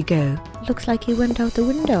 Where did he go? Looks like he went out the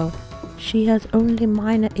window. She has only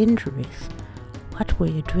minor injuries. What were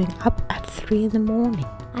you doing up at 3 in the morning?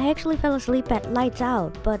 I actually fell asleep at lights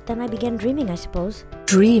out, but then I began dreaming, I suppose.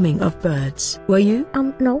 Dreaming of birds, were you?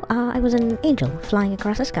 No, I was an angel flying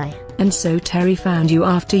across the sky. And so Terry found you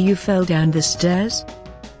after you fell down the stairs?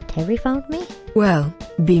 Terry found me? Well,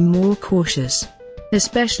 be more cautious.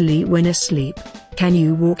 Especially when asleep. Can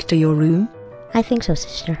you walk to your room? I think so,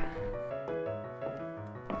 sister.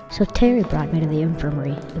 So Terry brought me to the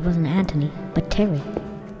infirmary. It wasn't Anthony, but Terry.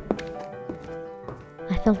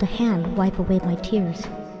 I felt a hand wipe away my tears.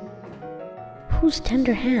 Whose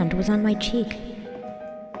tender hand was on my cheek?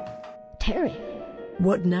 Terry.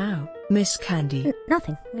 What now, Miss Candy?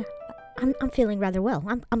 Nothing. I'm feeling rather well.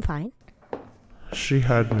 I'm fine. She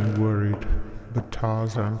had me worried, but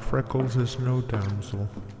Tarzan Freckles is no damsel.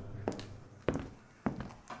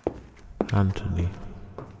 Anthony.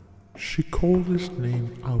 She called his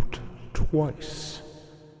name out twice.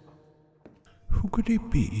 Who could he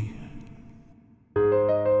be?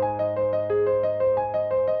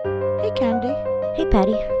 Hey, Candy. Hey,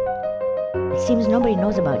 Patty. It seems nobody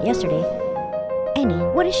knows about yesterday. Annie,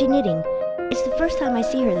 what is she knitting? It's the first time I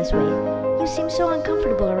see her this way. You seem so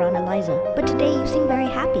uncomfortable around Eliza, but today you seem very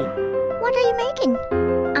happy. What are you making?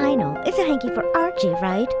 I know, it's a hanky for Archie,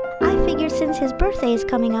 right? I figured since his birthday is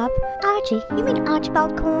coming up. Archie? You mean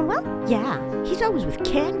Archibald Cornwell? Yeah, he's always with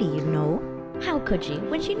Candy, you know. How could she,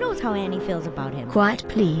 when she knows how Annie feels about him? Quiet,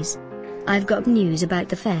 please. I've got news about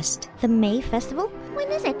the fest. The May Festival?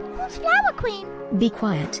 When is it? Who's Flower Queen? Be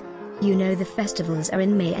quiet. You know the festivals are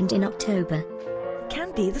in May and in October.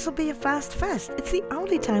 Candy, this'll be a fast fest. It's the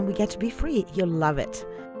only time we get to be free. You'll love it.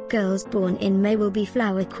 Girls born in May will be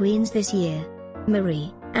Flower Queens this year.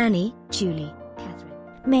 Marie, Annie, Julie, Catherine.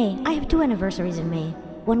 May. I have 2 anniversaries in May.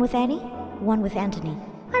 One with Annie, one with Anthony.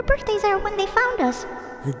 Our birthdays are when they found us.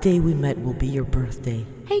 The day we met will be your birthday.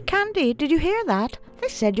 Hey, Candy, did you hear that? They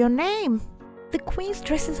said your name. The Queen's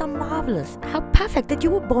dresses are marvelous. How perfect that you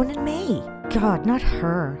were born in May. God, not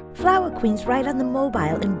her. Flower Queens ride on the mobile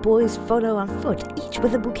and boys photo on foot, each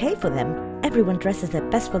with a bouquet for them. Everyone dresses their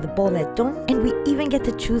best for the ball at dawn, and we even get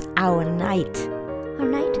to choose our night. Our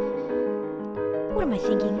night? What am I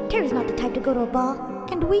thinking? Terry's not the type to go to a ball.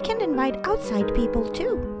 And we can invite outside people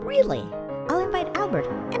too. Really? I'll invite Albert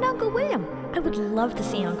and Uncle William. I would love to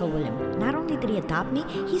see Uncle William. Not only did he adopt me,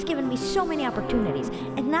 he's given me so many opportunities,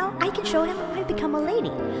 and now I can show him I've become a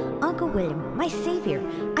lady. Uncle William, my savior.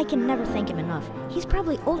 I can never thank him enough. He's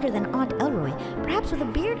probably older than Aunt Elroy, perhaps with a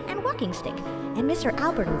beard and walking stick. And Mr.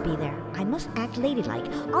 Albert will be there. I must act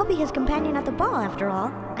ladylike. I'll be his companion at the ball, after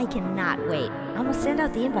all. I cannot wait. I must send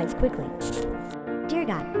out the invites quickly. Dear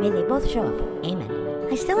God, may they both show up. Amen.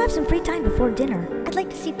 I still have some free time before dinner. I'd like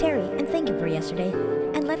to see Terry and thank him for yesterday,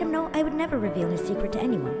 and let him know I would never reveal his secret to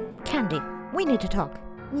anyone. Candy, we need to talk.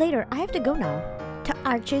 Later, I have to go now. To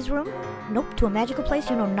Archie's room? Nope, to a magical place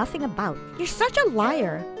you know nothing about. You're such a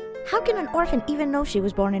liar. How can an orphan even know she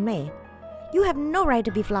was born in May? You have no right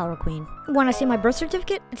to be Flower Queen. Want to see my birth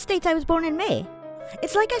certificate? It states I was born in May.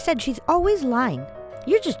 It's like I said, she's always lying.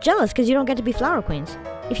 You're just jealous because you don't get to be Flower Queens.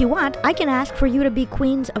 If you want, I can ask for you to be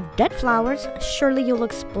queens of dead flowers. Surely you'll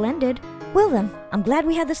look splendid. Well then, I'm glad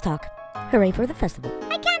we had this talk. Hooray for the festival.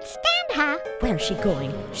 I can't stand Where's she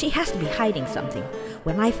going? She has to be hiding something.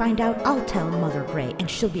 When I find out, I'll tell Mother Gray and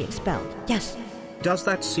she'll be expelled. Yes. Does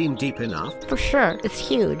that seem deep enough? For sure, it's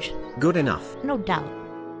huge. Good enough. No doubt.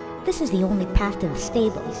 This is the only path to the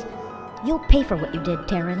stables. You'll pay for what you did,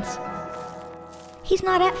 Terrence. He's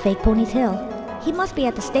not at Fake Pony's Hill. He must be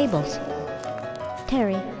at the stables.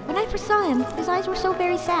 Terry, when I first saw him, his eyes were so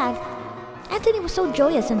very sad. Anthony was so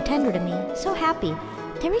joyous and tender to me, so happy.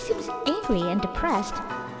 Terry seems angry and depressed.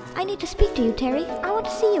 I need to speak to you, Terry. I want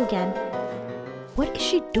to see you again. What is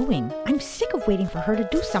she doing? I'm sick of waiting for her to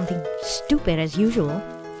do something stupid as usual.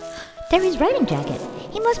 Terry's writing jacket.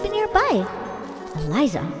 He must be nearby.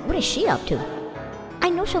 Eliza, what is she up to? I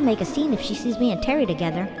know she'll make a scene if she sees me and Terry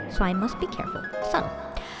together, so I must be careful. So,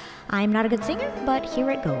 I'm not a good singer, but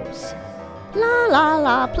here it goes. La la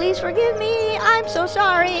la, please forgive me. I'm so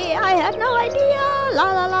sorry. I had no idea.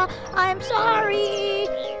 La la la, I'm sorry.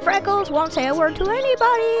 Freckles won't say a word to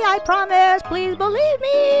anybody. I promise. Please believe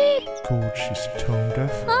me. God, she's tone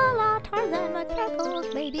deaf. La la, Tarzan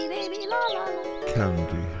McFreckles, baby, baby, la la la.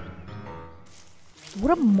 Candy.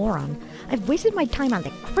 What a moron. I've wasted my time on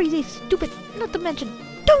that crazy, stupid, not to mention,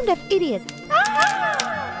 tone-deaf idiot.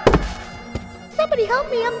 Ah! Somebody help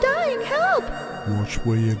me, I'm dying, help! Watch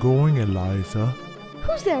where you're going, Eliza.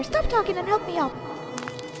 Who's there? Stop talking and help me up.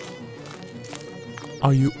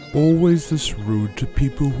 Are you always this rude to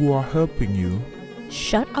people who are helping you?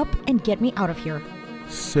 Shut up and get me out of here.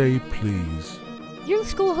 Say please. You're the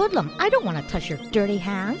school hoodlum. I don't want to touch your dirty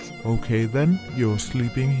hands. Okay then, you're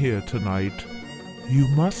sleeping here tonight. You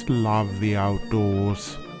must love the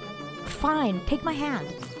outdoors. Fine, take my hand.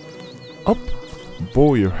 Up.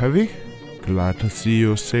 Boy, you're heavy. Glad to see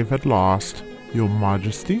you're safe at last, Your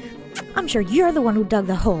Majesty. I'm sure you're the one who dug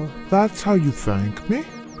the hole. That's how you thank me?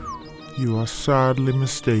 You are sadly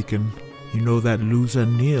mistaken. You know that loser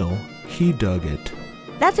Neil, he dug it.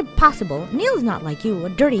 That's impossible. Neil's not like you, a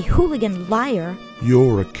dirty hooligan liar.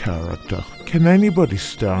 You're a character. Can anybody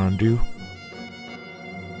stand you?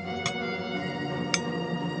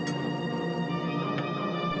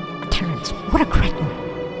 Terrence, what a cretin.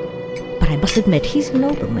 But I must admit, he's a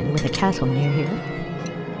nobleman with a castle near here.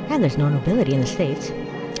 And there's no nobility in the States.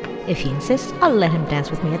 If he insists, I'll let him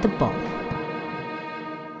dance with me at the ball.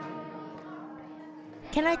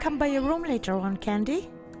 Can I come by your room later on, Candy?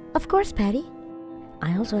 Of course, Patty.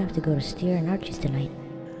 I also have to go to Steer and Archie's tonight.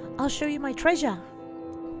 I'll show you my treasure.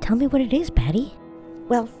 Tell me what it is, Patty.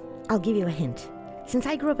 Well, I'll give you a hint. Since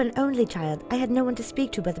I grew up an only child, I had no one to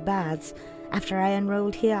speak to but the bads. After I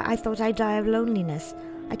enrolled here, I thought I'd die of loneliness.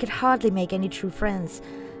 I could hardly make any true friends.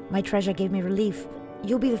 My treasure gave me relief.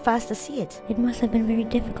 You'll be the first to see it. It must have been very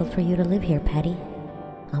difficult for you to live here, Patty.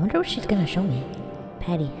 I wonder what she's gonna show me.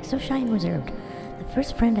 Patty, so shy and reserved. The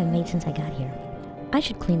first friend I've made since I got here. I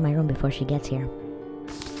should clean my room before she gets here.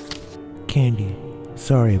 Candy,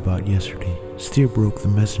 sorry about yesterday. Steer broke the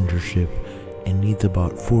messenger ship and needs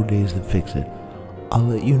about 4 days to fix it. I'll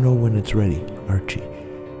let you know when it's ready, Archie.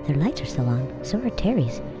 Their lights are still on, so are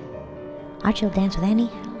Terry's. Archie will dance with Annie.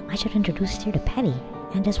 I should introduce Steer to Patty.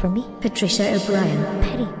 And as for me... Patricia O'Brien.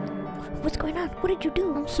 Patty, what's going on? What did you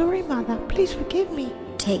do? I'm sorry, Mother. Please forgive me.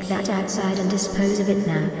 Take that outside and dispose of it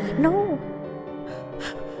now. No.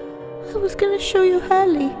 I was gonna show you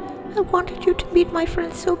Hurley. I wanted you to meet my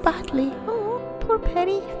friend so badly. Oh, poor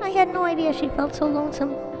Patty. I had no idea she felt so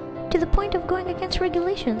lonesome. To the point of going against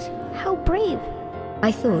regulations. How brave.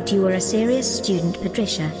 I thought you were a serious student,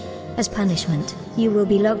 Patricia. As punishment, you will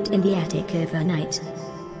be locked in the attic overnight.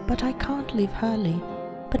 But I can't leave Hurley.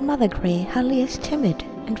 But Mother Gray, Hurley is timid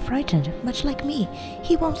and frightened, much like me.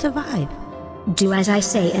 He won't survive. Do as I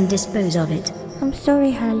say and dispose of it. I'm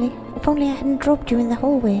sorry, Hurley. If only I hadn't dropped you in the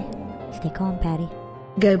hallway. Stay calm, Patty.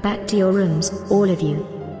 Go back to your rooms, all of you.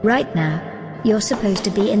 Right now. You're supposed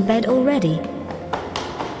to be in bed already.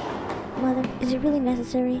 Mother, is it really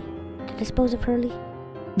necessary to dispose of Hurley?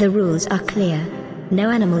 The rules are clear. No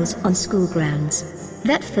animals on school grounds.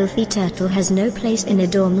 That filthy turtle has no place in a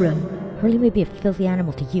dorm room. Hurley may be a filthy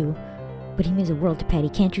animal to you, but he means the world to Patty.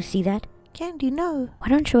 Can't you see that? Candy, no. Why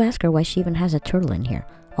don't you ask her why she even has a turtle in here?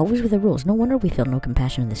 Always with the rules. No wonder we feel no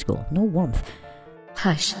compassion in the school. No warmth.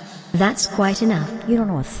 Hush. That's quite enough. You don't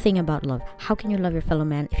know a thing about love. How can you love your fellow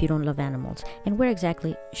man if you don't love animals? And where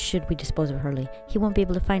exactly should we dispose of Hurley? He won't be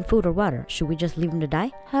able to find food or water. Should we just leave him to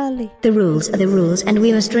die? Hurley. The rules are the rules and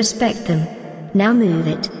we must respect them. Now move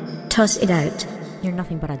it. Toss it out. You're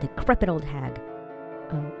nothing but a decrepit old hag.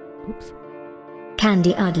 Oops.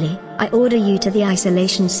 Candy Audley, I order you to the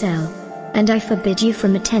isolation cell. And I forbid you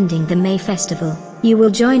from attending the May Festival. You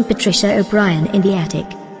will join Patricia O'Brien in the attic.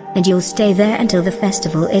 And you'll stay there until the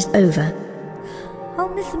festival is over. I'll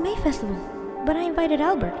miss the May Festival. But I invited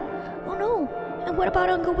Albert. Oh no! And what about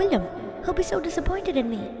Uncle William? He'll be so disappointed in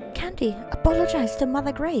me. Candy, apologize to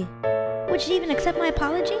Mother Gray. Would she even accept my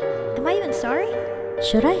apology? Am I even sorry?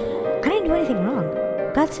 Should I? I didn't do anything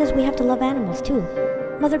wrong. God says we have to love animals too.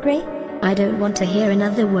 Mother Gray? I don't want to hear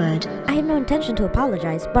another word. I have no intention to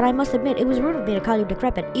apologize, but I must admit it was rude of me to call you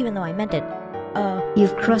decrepit, even though I meant it.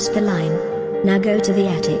 You've crossed the line. Now go to the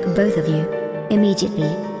attic, both of you. Immediately.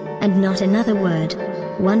 And not another word.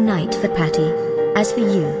 One night for Patty. As for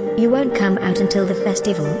you, you won't come out until the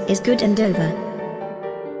festival is good and over.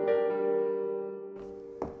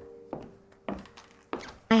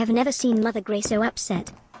 I have never seen Mother Gray so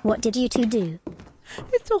upset. What did you two do?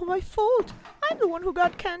 It's all my fault. I'm the one who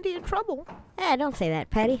got Candy in trouble. Don't say that,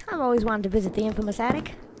 Patty. I've always wanted to visit the infamous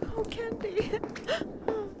attic. Oh, Candy.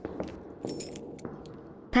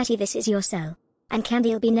 Patty, this is your cell. And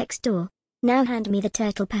Candy'll be next door. Now hand me the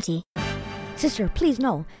turtle, Patty. Sister, please,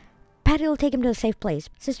 no. Patty will take him to a safe place.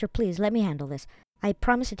 Sister, please, let me handle this. I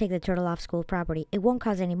promise to take the turtle off school property. It won't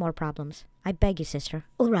cause any more problems. I beg you, sister.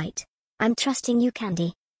 All right. I'm trusting you,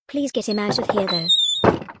 Candy. Please get him out of here,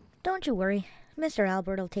 though. Don't you worry. Mr.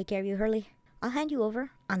 Albert will take care of you, Hurley. I'll hand you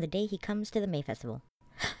over on the day he comes to the May Festival.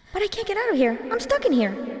 But I can't get out of here. I'm stuck in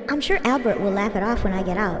here. I'm sure Albert will laugh it off when I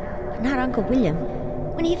get out, but not Uncle William.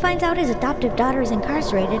 When he finds out his adoptive daughter is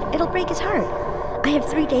incarcerated, it'll break his heart. I have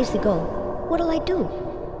 3 days to go. What'll I do?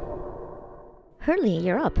 Hurley,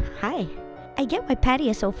 you're up. Hi. I get why Patty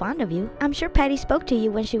is so fond of you. I'm sure Patty spoke to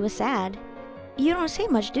you when she was sad. You don't say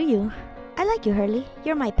much, do you? I like you, Hurley.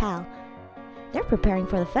 You're my pal. They're preparing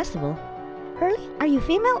for the festival. Hurley, are you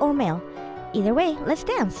female or male? Either way, let's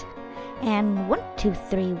dance. And 1, 2,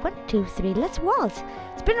 3, 1, 2, 3, let's waltz.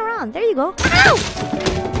 Spin around, there you go. Ow!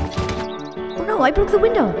 Oh no, I broke the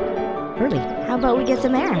window. Hurley, how about we get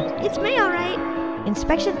some air? It's me, all right.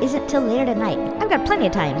 Inspection isn't till later tonight. I've got plenty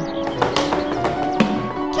of time.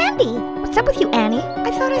 Candy! What's up with you, Annie?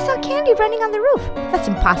 I thought I saw Candy running on the roof. That's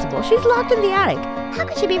impossible. She's locked in the attic. How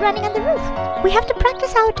could she be running on the roof? We have to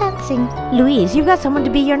practice our dancing. Louise, you've got someone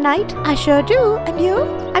to be your knight? I sure do. And you?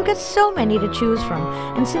 I've got so many to choose from.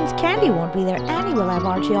 And since Candy won't be there, Annie will have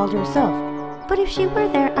Archie all to herself. But if she were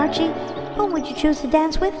there, Archie, whom would you choose to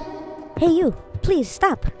dance with? Hey, you. Please,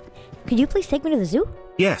 stop. Could you please take me to the zoo?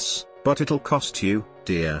 Yes, but it'll cost you,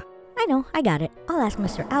 dear. I know, I got it. I'll ask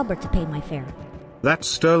Mr. Albert to pay my fare. That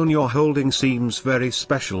stone you're holding seems very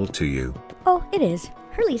special to you. Oh, it is.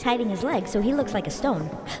 Hurley's hiding his leg so he looks like a stone.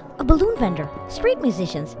 A balloon vendor, street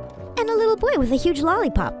musicians, and a little boy with a huge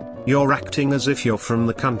lollipop. You're acting as if you're from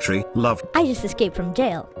the country, love. I just escaped from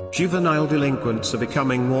jail. Juvenile delinquents are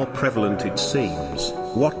becoming more prevalent, it seems.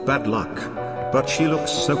 What bad luck. But she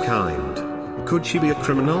looks so kind. Could she be a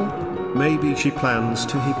criminal? Maybe she plans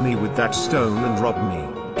to hit me with that stone and rob me.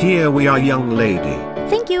 Here we are, young lady.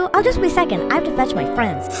 Thank you. I'll just be a second. I have to fetch my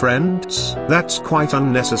friends. Friends? That's quite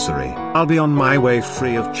unnecessary. I'll be on my way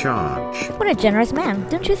free of charge. What a generous man.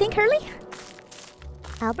 Don't you think, Hurley?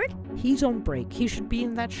 Albert? He's on break. He should be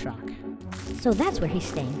in that shack. So that's where he's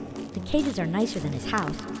staying. The cages are nicer than his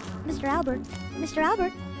house. Mr. Albert? Mr.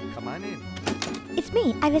 Albert? Come on in. It's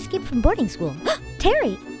me. I've escaped from boarding school.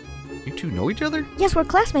 Terry! You two know each other? Yes, we're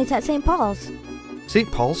classmates at St. Paul's.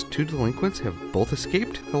 St. Paul's, 2 delinquents have both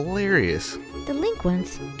escaped? Hilarious.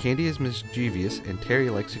 Delinquents? Candy is mischievous and Terry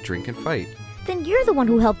likes to drink and fight. Then you're the one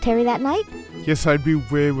who helped Terry that night? Yes, I'd be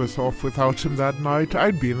way worse off without him that night.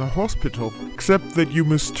 I'd be in the hospital. Except that you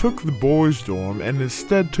mistook the boys' dorm and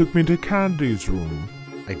instead took me to Candy's room.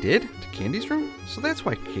 I did? To Candy's room? So that's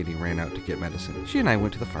why Candy ran out to get medicine. She and I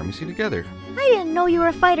went to the pharmacy together. I didn't know you were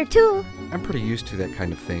a fighter too. I'm pretty used to that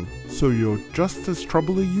kind of thing. So you're just as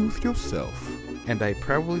troubled a youth yourself. And I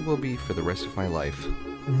probably will be for the rest of my life.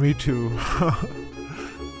 Me too.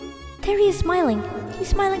 Terry is smiling. He's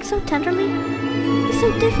smiling so tenderly. He's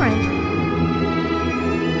so different.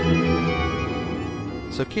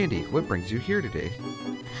 So Candy, what brings you here today?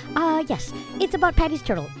 Yes. It's about Patty's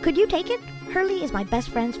turtle. Could you take it? Hurley is my best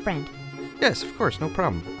friend's friend. Yes, of course, no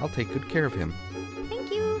problem. I'll take good care of him.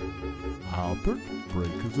 Thank you. Albert,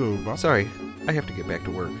 break is over. Sorry, I have to get back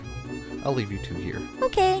to work. I'll leave you two here.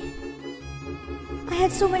 Okay. I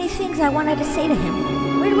had so many things I wanted to say to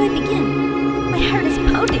him. Where do I begin? My heart is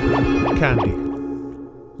pounding. Candy,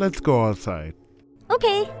 let's go outside.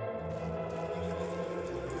 Okay.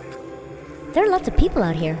 There are lots of people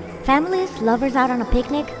out here. Families, lovers out on a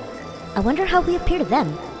picnic. I wonder how we appear to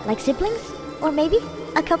them. Like siblings? Or maybe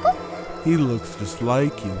a couple? He looks just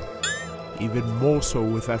like you. Even more so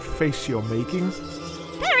with that face you're making.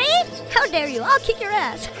 Barry! How dare you? I'll kick your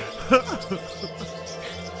ass.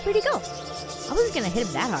 Where'd he go? I wasn't gonna hit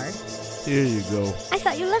him that hard. Here you go. I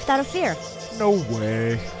thought you left out of fear. No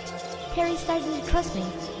way. Terry's starting to trust me.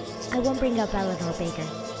 I won't bring up Eleanor Baker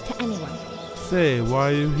to anyone. Say, why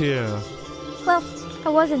are you here? Well, I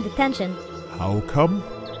was in detention. How come?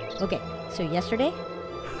 Okay, so yesterday?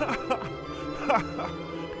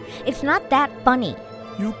 It's not that funny.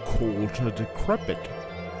 You called her decrepit.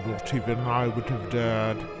 Not even I would have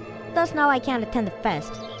dared. Thus now I can't attend the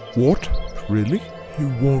fest. What? Really? You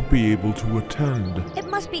won't be able to attend. It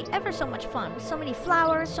must be ever so much fun. So many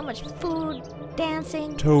flowers, so much food,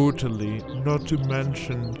 dancing. Totally. Not to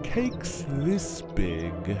mention cakes this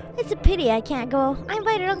big. It's a pity I can't go. I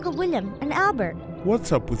invited Uncle William and Albert.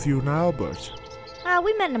 What's up with you and Albert?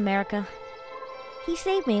 We met in America. He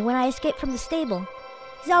saved me when I escaped from the stable.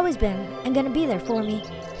 He's always been and gonna be there for me.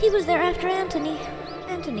 He was there after Anthony.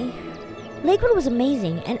 Lakewood was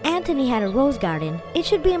amazing, and Anthony had a rose garden. It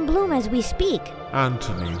should be in bloom as we speak.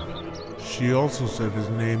 Anthony. She also said his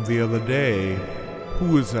name the other day.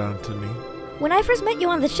 Who is Anthony? When I first met you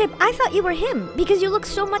on the ship, I thought you were him because you look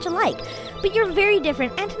so much alike. But you're very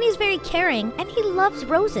different. Anthony's very caring, and he loves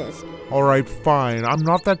roses. Alright, fine. I'm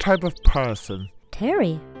not that type of person.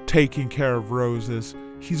 Terry. Taking care of roses.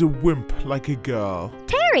 He's a wimp like a girl.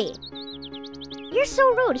 Terry! You're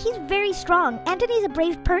so rude. He's very strong. Anthony's a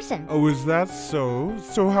brave person. Oh, is that so?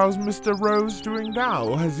 So how's Mr. Rose doing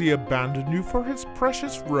now? Has he abandoned you for his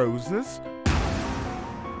precious roses?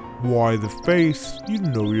 Why the face? You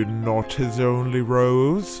know you're not his only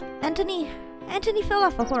rose. Anthony fell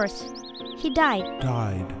off a horse. He died.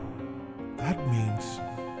 Died? That means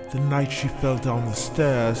the night she fell down the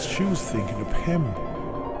stairs, she was thinking of him.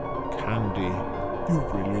 Candy, you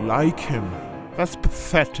really like him. That's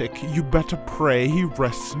pathetic. You better pray he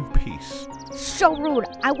rests in peace. So rude.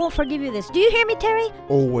 I won't forgive you this. Do you hear me, Terry?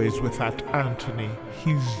 Always with that Anthony.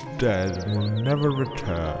 He's dead and will never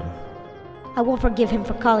return. I won't forgive him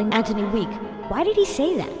for calling Anthony weak. Why did he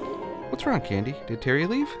say that? What's wrong, Candy? Did Terry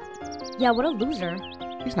leave? Yeah, what a loser.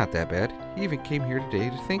 He's not that bad. He even came here today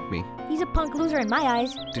to thank me. He's a punk loser in my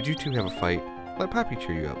eyes. Did you two have a fight? Let Poppy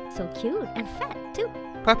cheer you up. So cute and fat, too.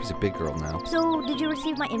 Poppy's a big girl now. So, did you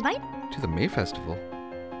receive my invite? To the May Festival?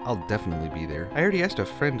 I'll definitely be there. I already asked a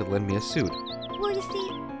friend to lend me a suit. Well, you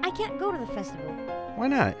see, I can't go to the festival. Why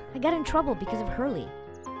not? I got in trouble because of Hurley.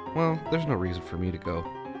 Well, there's no reason for me to go.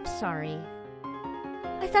 I'm sorry.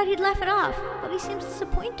 I thought he'd laugh it off, but he seems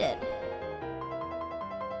disappointed.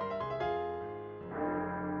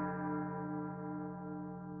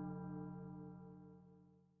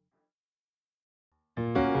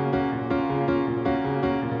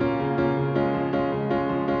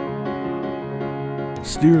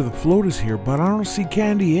 Steer, the float is here, but I don't see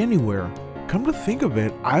Candy anywhere. Come to think of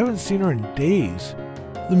it, I haven't seen her in days.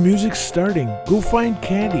 The music's starting. Go find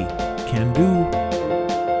Candy. Can do.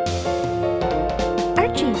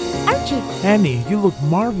 Archie! Annie, you look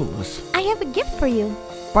marvelous. I have a gift for you.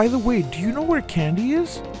 By the way, do you know where Candy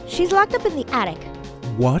is? She's locked up in the attic.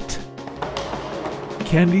 What?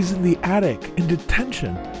 Candy's in the attic, in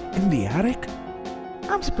detention. In the attic?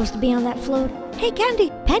 I'm supposed to be on that float. Hey,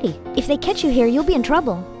 Candy! Patty, if they catch you here, you'll be in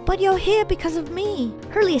trouble. But you're here because of me.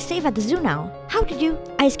 Hurley is safe at the zoo now. How did you?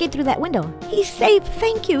 I escaped through that window. He's safe.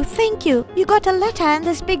 Thank you. You got a letter and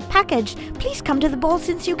this big package. Please come to the ball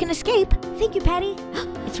since you can escape. Thank you, Patty.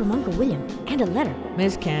 It's from Uncle William. And a letter.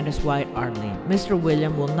 Miss Candace White Artley, Mr.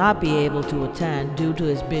 William will not be able to attend due to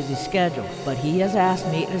his busy schedule, but he has asked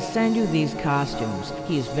me to send you these costumes.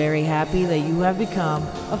 He is very happy that you have become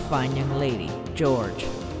a fine young lady. George.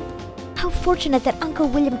 How fortunate that Uncle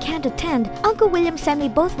William can't attend. Uncle William sent me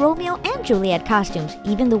both Romeo and Juliet costumes,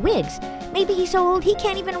 even the wigs. Maybe he's so old he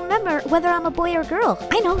can't even remember whether I'm a boy or girl.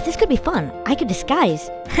 I know, this could be fun. I could disguise.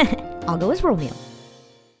 I'll go as Romeo.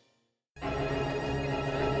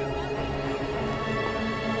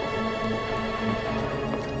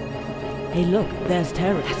 Hey look, there's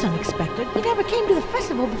Terry. That's unexpected. We never came to the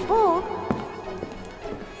festival before.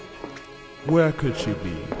 Where could she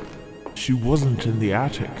be? She wasn't in the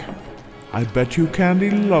attic. I bet you Candy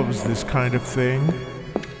loves this kind of thing.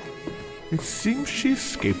 It seems she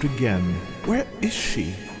escaped again. Where is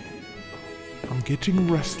she? I'm getting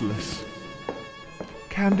restless.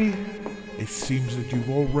 Candy, it seems that you've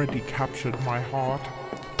already captured my heart.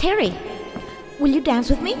 Terry, will you dance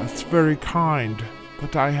with me? That's very kind,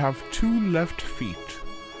 but I have 2 left feet.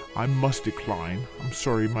 I must decline. I'm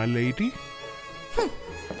sorry, my lady.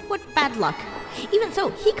 What bad luck. Even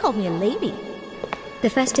so, he called me a lady. The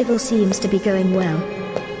festival seems to be going well.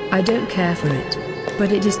 I don't care for it,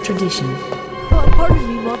 but it is tradition. Pardon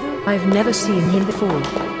me, Mother. I've never seen him before.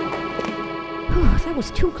 Whew, that was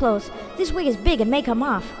too close. This wig is big and may come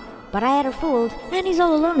off. But I had her fooled, and he's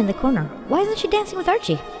all alone in the corner. Why isn't she dancing with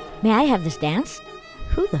Archie? May I have this dance?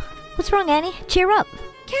 What's wrong, Annie? Cheer up.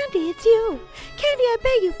 Candy, it's you. Candy, I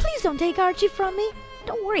beg you, please don't take Archie from me.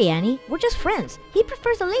 Don't worry, Annie. We're just friends. He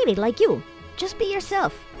prefers a lady like you. Just be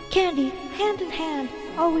yourself. Candy, hand in hand,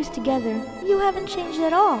 always together. You haven't changed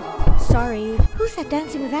at all. Sorry. Who's that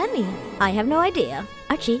dancing with Annie? I have no idea.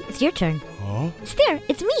 Archie, it's your turn. Huh? Steer,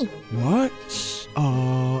 it's me. What? Shh.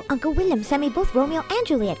 Uncle William sent me both Romeo and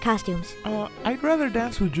Juliet costumes. I'd rather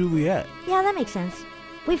dance with Juliet. Yeah, that makes sense.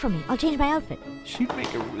 Wait for me, I'll change my outfit. She'd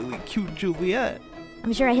make a really cute Juliet.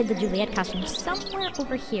 I'm sure I hid the Juliet costume somewhere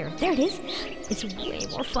over here. There it is. It's way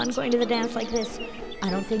more fun going to the dance like this. I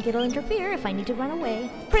don't think it'll interfere if I need to run away.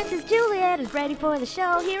 Princess Juliet is ready for the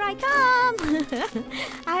show. Here I come.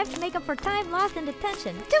 I have to make up for time lost in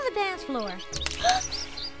detention. To the dance floor.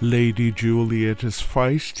 Lady Juliet is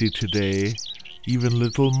feisty today. Even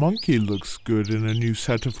little monkey looks good in a new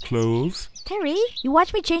set of clothes. Terry, you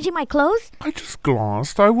watched me changing my clothes? I just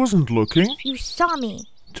glanced. I wasn't looking. You saw me.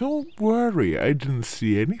 Don't worry, I didn't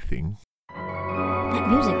see anything. That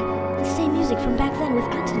music. The same music from back then with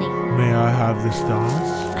Anthony. May I have this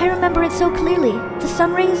dance? I remember it so clearly. The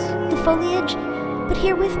sun rays, the foliage. But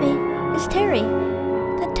here with me is Terry.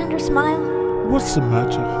 That tender smile. What's the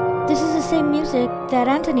matter? This is the same music that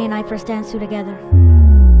Anthony and I first danced to together.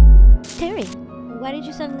 Terry, why did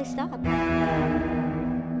you suddenly stop?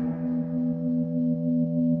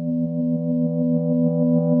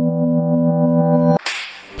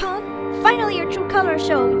 Finally, your true colors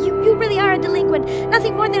show. You really are a delinquent.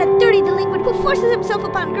 Nothing more than a dirty delinquent who forces himself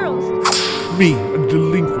upon girls. Me, a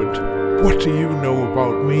delinquent? What do you know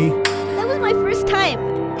about me? That was my first time.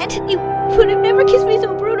 And you would have never kissed me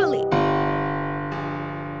so brutally.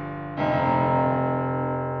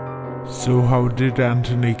 So how did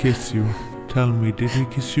Anthony kiss you? Tell me, did he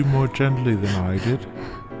kiss you more gently than I did?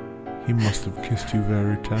 He must have kissed you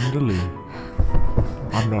very tenderly.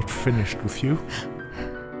 I'm not finished with you.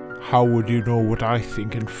 How would you know what I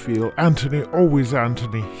think and feel? Anthony, always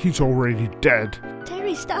Anthony. He's already dead.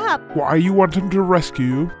 Terry, stop. Why, you want him to rescue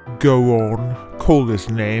you? Go on. Call his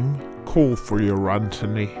name. Call for your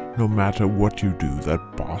Anthony. No matter what you do,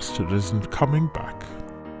 that bastard isn't coming back.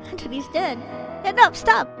 Anthony's dead. Enough,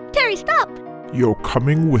 stop. Terry, stop. You're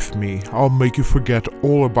coming with me. I'll make you forget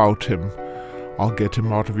all about him. I'll get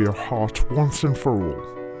him out of your heart once and for all.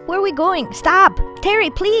 Where are we going? Stop. Terry,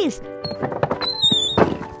 please.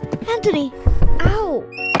 Anthony! Ow!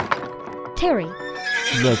 Terry.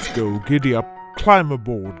 Let's go. Giddy up. Climb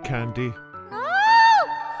aboard, Candy. No!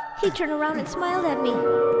 He turned around and smiled at me.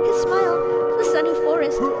 His smile, the sunny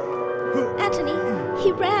forest. Anthony,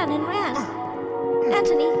 he ran and ran.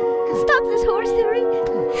 Anthony, stop this horse, Terry.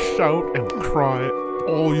 Shout and cry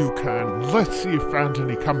all you can. Let's see if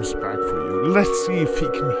Anthony comes back for you. Let's see if he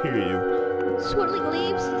can hear you. Swirling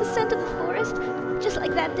leaves, the scent of the forest. Just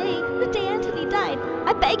like that day, the day Anthony died.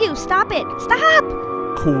 I beg you, stop it! Stop!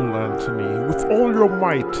 Cool, Anthony, with all your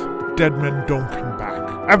might. Dead men don't come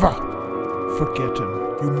back. Ever! Forget him.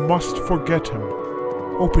 You must forget him.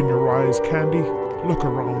 Open your eyes, Candy. Look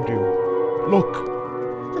around you. Look.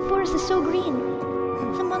 The forest is so green.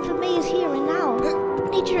 The month of May is here and now.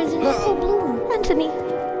 Nature is in full bloom. Anthony,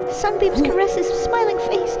 sunbeams caress his smiling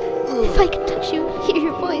face. If I can touch you, hear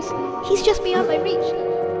your voice, he's just beyond my reach.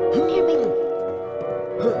 Near me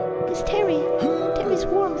is Terry. Terry's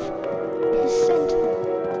warmth. His scent.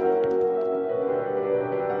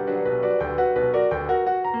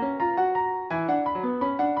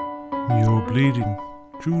 You're bleeding.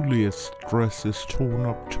 Juliet's dress is torn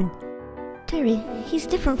up too. Terry, he's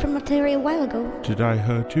different from Terry a while ago. Did I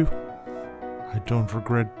hurt you? I don't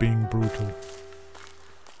regret being brutal.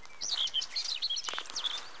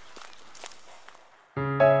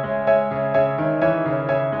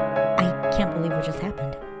 I can't believe what just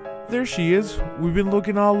happened. There she is. We've been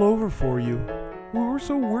looking all over for you. We were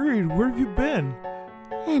so worried. Where have you been?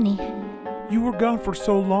 Annie. You were gone for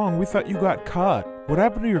so long, we thought you got caught. What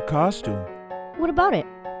happened to your costume? What about it?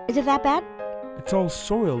 Is it that bad? It's all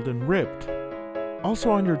soiled and ripped. Also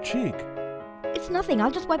on your cheek. It's nothing. I'll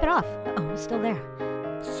just wipe it off. Oh, it's still there.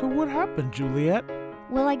 So what happened, Juliet?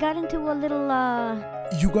 Well, I got into a little,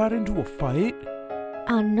 You got into a fight?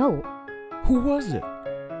 No. Who was it?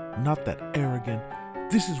 Not that arrogant.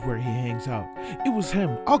 This is where he hangs out. It was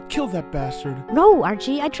him. I'll kill that bastard. No,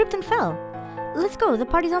 Archie. I tripped and fell. Let's go. The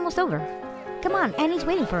party's almost over. Come on. Annie's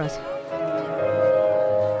waiting for us.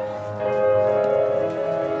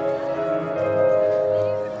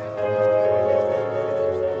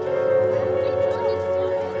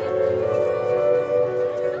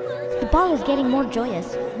 The ball is getting more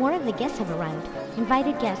joyous. More of the guests have arrived.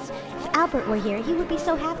 Invited guests. If Albert were here, he would be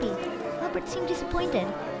so happy. Albert seemed disappointed.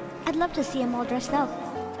 I'd love to see him all dressed up.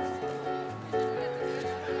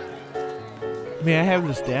 May I have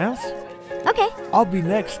this dance? Okay. I'll be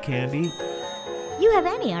next, Candy. You have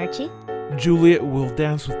Annie, Archie. Juliet will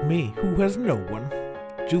dance with me, who has no one.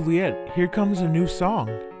 Juliet, here comes a new song.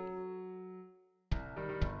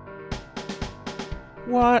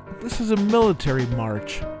 What? This is a military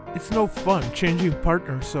march. It's no fun changing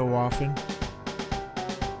partners so often.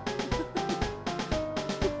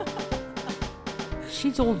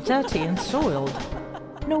 She's all dirty and soiled.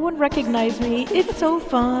 No one recognized me. It's so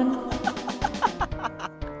fun.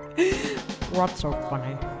 What's so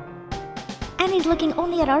funny? Annie's looking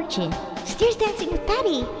only at Archie. Steer's dancing with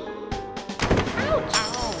Patty.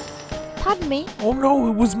 Ouch! Pardon me? Oh no,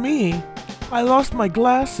 it was me. I lost my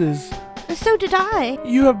glasses. So did I.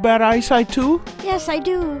 You have bad eyesight too? Yes, I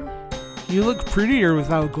do. You look prettier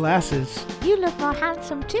without glasses. You look more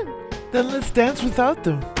handsome too. Then let's dance without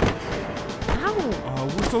them. Ow!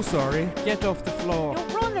 Oh, we're so sorry. Get off the floor.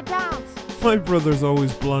 You'll ruin the dance. My brother's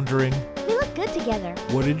always blundering. We look good together.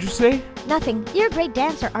 What did you say? Nothing. You're a great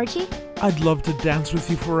dancer, Archie. I'd love to dance with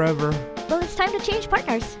you forever. Well, it's time to change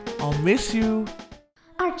partners. I'll miss you.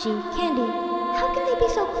 Archie, Candy, how can they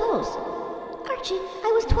be so close? Archie,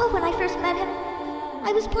 I was 12 when I first met him.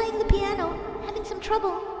 I was playing the piano, having some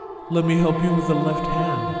trouble. Let me help you with the left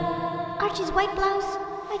hand. Archie's white blouse.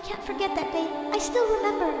 I can't forget that day. I still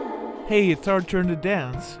remember. Hey, it's our turn to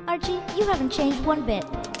dance. Archie, you haven't changed one bit.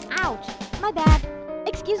 Ouch. My bad.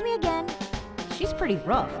 Excuse me again. She's pretty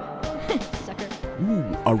rough. Sucker.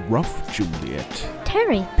 Ooh, a rough Juliet.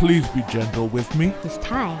 Terry. Please be gentle with me. Miss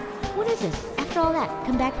Ty. What is this? After all that,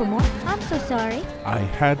 come back for more? I'm so sorry. I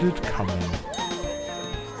had it coming.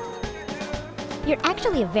 You're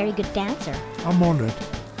actually a very good dancer. I'm on it.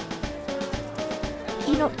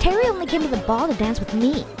 You know, Terry only came to the ball to dance with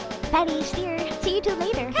me. Patty, Steer, see you two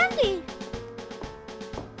later. Candy!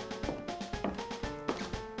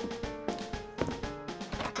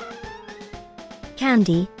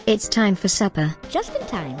 Candy, it's time for supper. Just in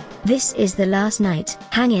time. This is the last night.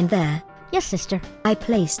 Hang in there. Yes, sister. I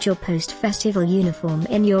placed your post-festival uniform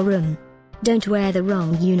in your room. Don't wear the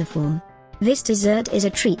wrong uniform. This dessert is a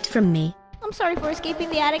treat from me. I'm sorry for escaping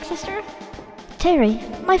the attic, sister. Terry,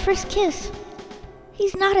 my first kiss.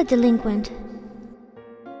 He's not a delinquent.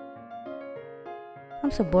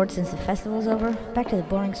 I'm so bored since the festival's over. Back to the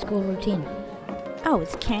boring school routine. Oh,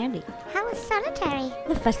 it's Candy. How was solitary?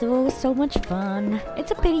 The festival was so much fun.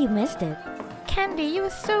 It's a pity you missed it. Candy, you were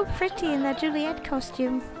so pretty in that Juliet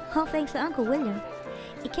costume. All thanks to Uncle William.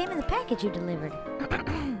 It came in the package you delivered.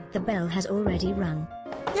 The bell has already rung.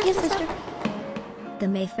 Yes, sister. The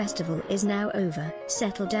May Festival is now over.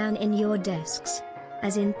 Settle down in your desks.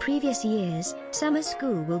 As in previous years, summer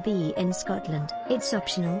school will be in Scotland. It's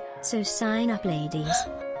optional, so sign up, ladies.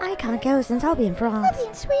 I can't go since I'll be in France. I'll be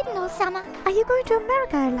in Sweden all summer. Are you going to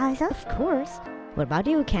America, Eliza? Of course. What about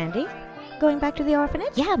you, Candy? Going back to the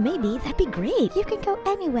orphanage? Yeah, maybe. That'd be great. You can go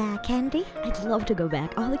anywhere, Candy. I'd love to go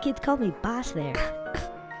back. All the kids call me boss there.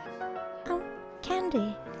 Oh,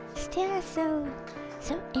 Candy. Steer is so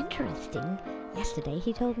interesting. Yesterday,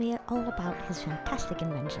 he told me all about his fantastic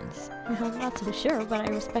inventions. I'm not so sure, but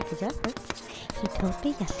I respect his efforts. He told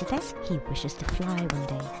me yesterday he wishes to fly one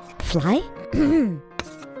day. Fly?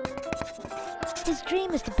 His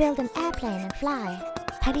dream is to build an airplane and fly.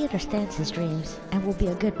 Patty understands his dreams and will be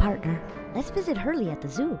a good partner. Let's visit Hurley at the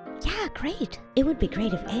zoo. Yeah, great. It would be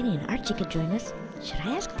great if Annie and Archie could join us. Should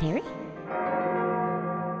I ask Terry?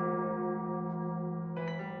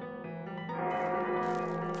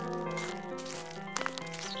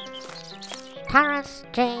 Terrace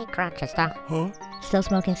J. Granchester. Huh? Still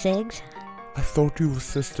smoking cigs? I thought you were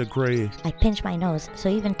Sister Grey. I pinched my nose, so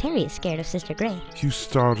even Terry is scared of Sister Grey. You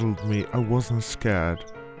startled me. I wasn't scared.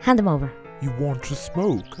 Hand them over. You want to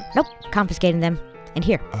smoke? Nope, confiscating them. And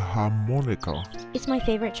here. A harmonica. It's my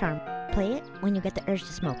favorite charm. Play it when you get the urge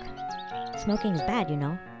to smoke. Smoking is bad, you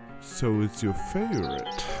know. So it's your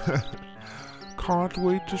favorite. Can't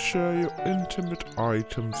wait to share your intimate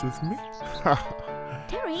items with me.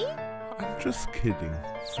 Terry? I'm just kidding.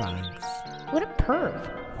 Thanks. What a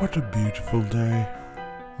perv. What a beautiful day.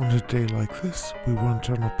 On a day like this, we went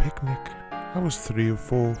on a picnic. I was 3 or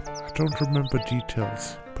 4. I don't remember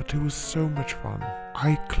details, but it was so much fun.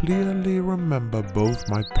 I clearly remember both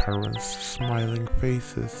my parents' smiling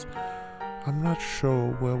faces. I'm not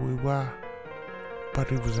sure where we were,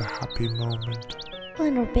 but it was a happy moment.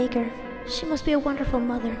 Eleanor Baker. She must be a wonderful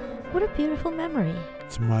mother. What a beautiful memory.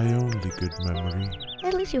 It's my only good memory.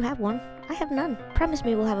 At least you have one. I have none. Promise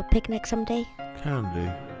me we'll have a picnic someday. Candy.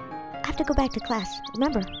 I have to go back to class.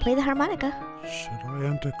 Remember, play the harmonica. Should I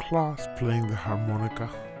enter class playing the harmonica?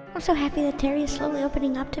 I'm so happy that Terry is slowly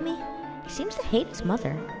opening up to me. He seems to hate his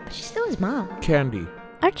mother, but she's still his mom. Candy,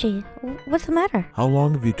 Archie, what's the matter? How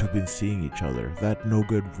long have you two been seeing each other? That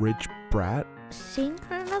no-good rich brat? Seeing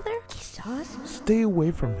one another? He saw us? Stay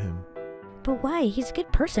away from him. But why? He's a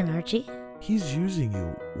good person, Archie. He's using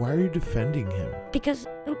you. Why are you defending him? Because,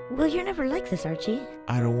 well, you're never like this, Archie.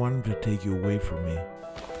 I don't want him to take you away from me.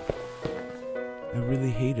 I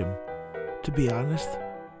really hate him. To be honest,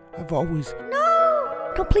 I've always...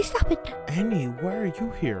 No! Don't, please stop it. Annie, why are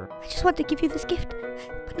you here? I just want to give you this gift.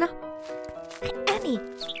 But no. Annie!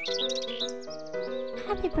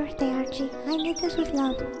 Happy birthday, Archie. I need this with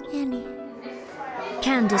love. Annie.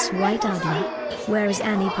 Candace White Ugly. Where is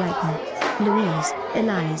Annie Brighton? Louise,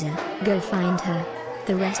 Eliza, go find her.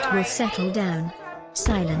 The rest will settle down.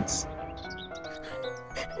 Silence.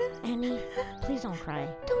 Annie, please don't cry.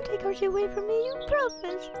 Don't take Archie away from me, you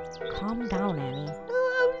promise. Calm down, Annie.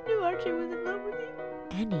 Oh, I knew Archie was in love with you.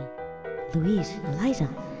 Annie, Louise, Eliza,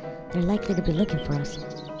 they're likely to be looking for us.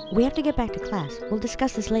 We have to get back to class. We'll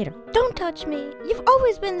discuss this later. Don't touch me. You've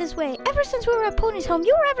always been this way. Ever since we were at Pony's home,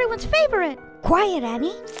 you were everyone's favorite. Quiet,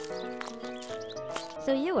 Annie.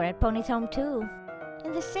 So you were at Pony's home too.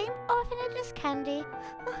 In the same orphanage as Candy.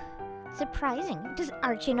 Surprising. Does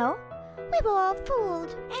Archie know? We were all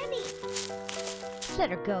fooled. Annie! Let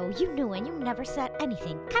her go. You knew and you never said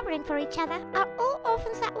anything. Covering for each other. Are all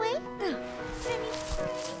orphans that way? Annie's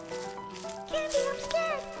crying. Candy, I'm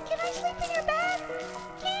scared. Can I sleep in your bed?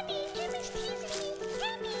 Candy, Jimmy's teasing me.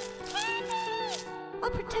 Candy! Candy! I'll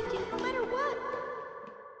protect you no matter what.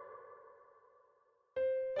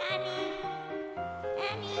 Annie!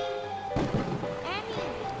 Annie! Annie!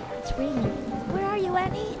 It's raining. Where are you,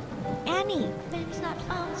 Annie? Annie! Annie's not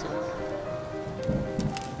found, so...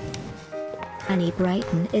 Annie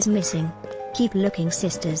Brighton is missing. Keep looking,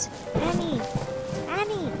 sisters. Annie!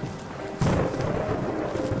 Annie!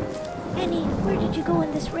 Annie, where did you go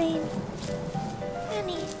in this rain?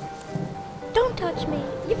 Annie! Don't touch me.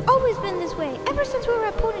 You've always been this way. Ever since we were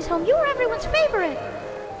at Pony's home, you were everyone's favorite.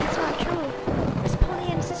 That's not true. Miss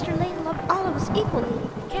Pony and Sister Lane love all of us equally.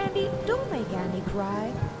 Candy, don't make Annie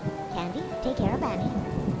cry. Candy, take care of Annie.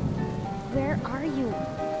 Where are you?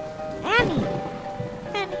 Annie!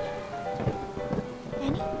 Annie!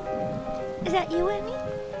 Annie? Is that you, Annie?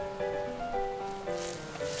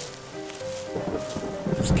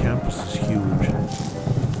 This campus is huge.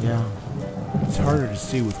 Yeah, it's harder to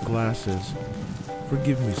see with glasses.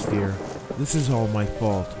 Forgive me, Steer. This is all my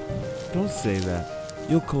fault. Don't say that.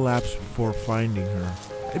 You'll collapse before finding her.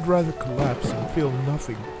 I'd rather collapse and feel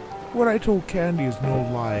nothing. What I told Candy is no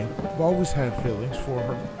lie. I've always had feelings for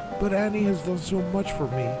her. But Annie has done so much for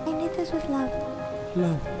me. I need this with love.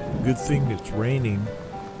 Love. Good thing it's raining.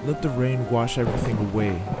 Let the rain wash everything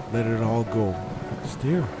away. Let it all go.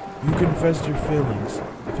 Steer, you confessed your feelings.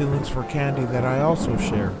 Feelings for Candy that I also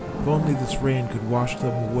share. If only this rain could wash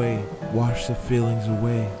them away. Wash the feelings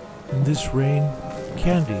away. In this rain,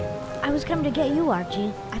 Candy. I was coming to get you,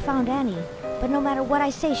 Archie. I found Annie. But no matter what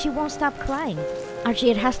I say, she won't stop crying.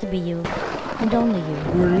 Archie, it has to be you. And only you.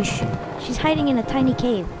 Where is she? She's hiding in a tiny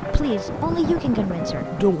cave. Please, only you can convince her.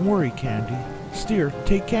 Don't worry, Candy. Steer,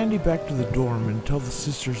 take Candy back to the dorm and tell the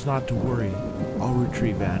sisters not to worry. I'll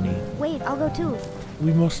retrieve Annie. Wait, I'll go too.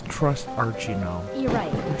 We must trust Archie now. You're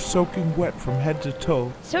right. You're soaking wet from head to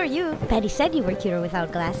toe. So are you. Patty said you were cuter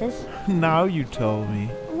without glasses. Now you tell me.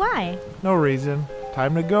 Why? No reason.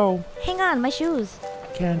 Time to go. Hang on, my shoes.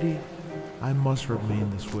 Candy, I must remain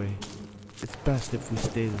this way. It's best if we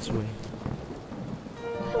stay this way.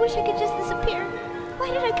 I wish I could just disappear. Why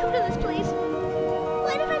did I come to this place?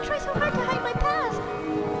 Why did I try so hard to hide my past?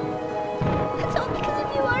 It's all because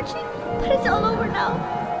of you, Archie. But it's all over now.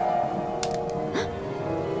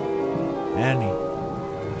 Annie.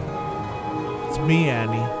 It's me,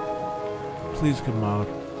 Annie. Please come out.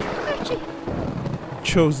 Archie.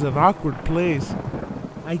 Chose an awkward place.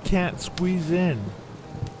 I can't squeeze in.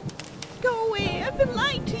 Go away. I've been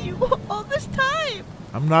lying to you all this time.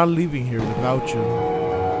 I'm not leaving here without you.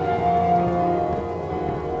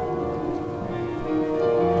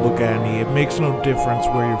 Look, Annie, it makes no difference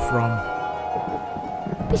where you're from.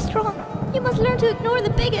 Be strong. You must learn to ignore the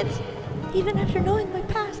bigots. Even after knowing my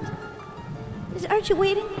past. Is Archie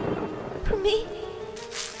waiting for me?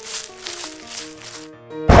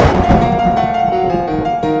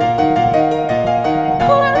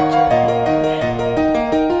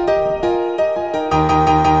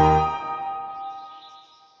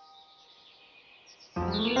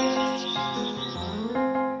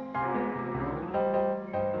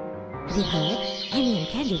 Have you heard? Annie and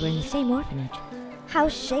Candy were in the same orphanage. How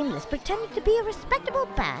shameless, pretending to be a respectable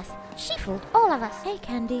Beth. She fooled all of us. Hey,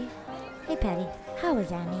 Candy. Hey, Patty. How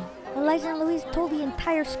is Annie? Eliza and Louise told the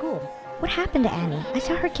entire school. What happened to Annie? I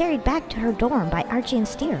saw her carried back to her dorm by Archie and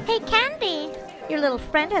Steer. Hey, Candy! Your little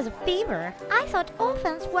friend has a fever. I thought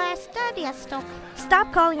orphans were sturdier stock.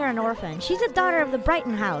 Stop calling her an orphan. She's a daughter of the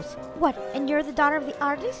Brighton house. What, and you're the daughter of the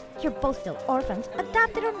Ardleys? You're both still orphans,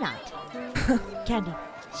 adopted or not. Candy.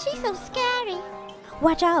 She's so scary.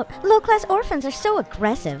 Watch out. Low-class orphans are so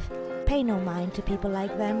aggressive. Pay no mind to people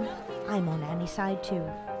like them. I'm on Annie's side too.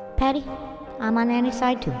 Patty, I'm on Annie's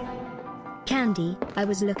side too. Candy, I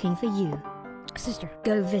was looking for you. Sister.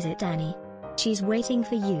 Go visit Annie. She's waiting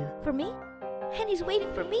for you. For me? Annie's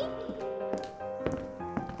waiting for me?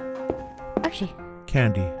 Archie.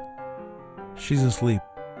 Candy. She's asleep,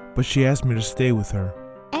 but she asked me to stay with her.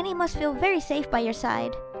 Annie must feel very safe by your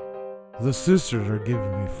side. The sisters are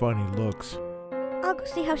giving me funny looks. I'll go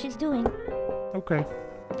see how she's doing. Okay.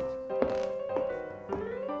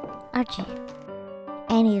 Archie,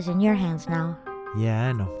 Annie is in your hands now. Yeah,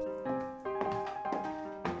 I know.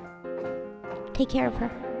 Take care of her.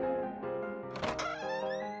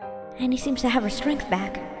 Annie seems to have her strength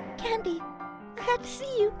back. Candy, I had to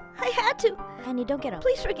see you. I had to. Annie, don't get up.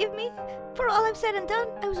 Please forgive me. For all I've said and done,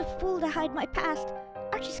 I was a fool to hide my past.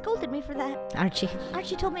 Archie scolded me for that.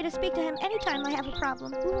 Archie told me to speak to him anytime I have a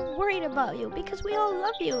problem. We were worried about you because we all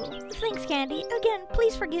love you. Thanks, Candy. Again,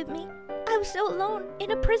 please forgive me. I was so alone in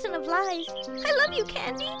a prison of lies. I love you,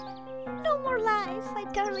 Candy. No more lies. My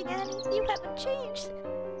darling Annie, you haven't changed.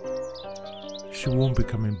 She won't be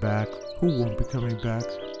coming back. Who won't be coming back?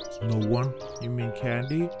 No one? You mean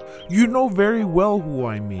Candy? You know very well who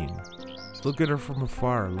I mean. Look at her from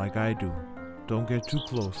afar like I do. Don't get too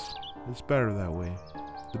close. It's better that way.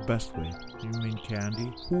 The best way. You mean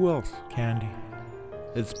Candy? Who else? Candy.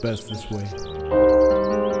 It's best this way.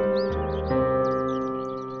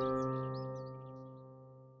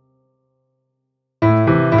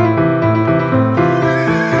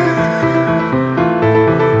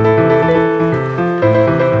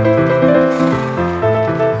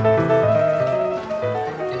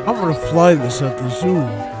 I'm gonna fly this at the zoo.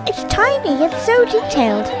 It's tiny. It's so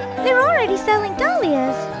detailed. They're already selling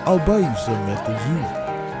dahlias. I'll buy you some at the zoo.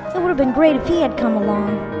 It would have been great if he had come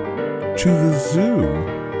along. To the zoo?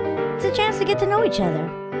 It's a chance to get to know each other.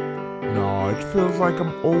 No, it feels like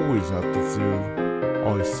I'm always at the zoo.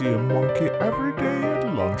 I see a monkey every day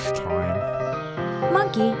at lunchtime.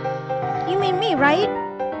 Monkey? You mean me, right?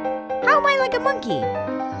 How am I like a monkey?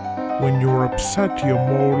 When you're upset, you're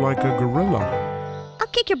more like a gorilla. I'll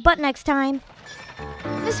kick your butt next time.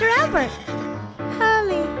 Mr. Albert!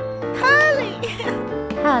 Holly! Holly!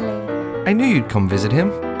 Holly. I knew you'd come visit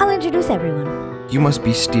him. I'll introduce everyone. You must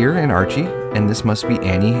be Steer and Archie, and this must be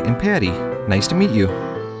Annie and Patty. Nice to meet you.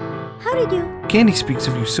 How did you? Candy speaks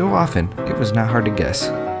of you so often, it was not hard to guess.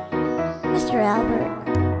 Mr. Albert.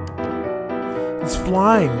 It's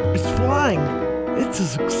flying! It's flying! It's a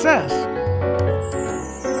success!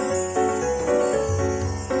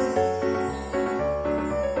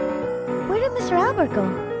 Where did Mr. Albert go?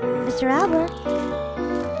 Mr. Albert?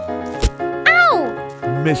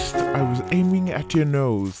 Ow! Missed. I was aiming at your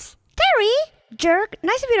nose. Terry! Jerk,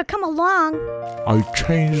 nice of you to come along. I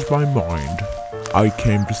changed my mind. I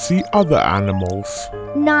came to see other animals.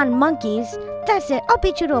 Non-monkeys. That's it, I'll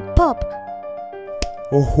beat you to a pulp.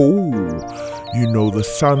 Oh, you know the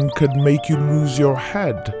sun could make you lose your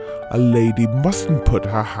head. A lady mustn't put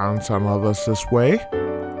her hands on others this way.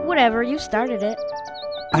 Whatever, you started it.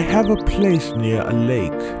 I have a place near a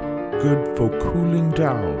lake, good for cooling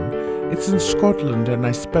down. It's in Scotland and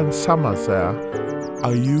I spend summers there.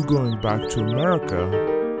 Are you going back to America?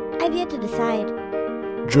 I've yet to decide.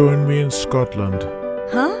 Join me in Scotland.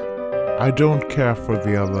 Huh? I don't care for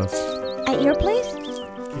the others. At your place?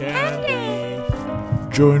 Candy!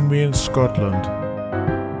 Join me in Scotland.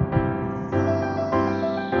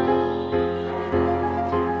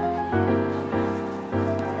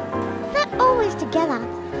 They're always together.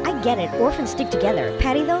 I get it, orphans stick together.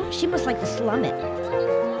 Patty, though, she must like to slum it.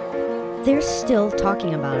 They're still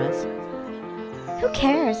talking about us. Who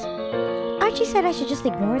cares? Archie said I should just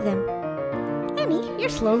ignore them. Annie, you're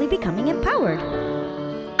slowly becoming empowered.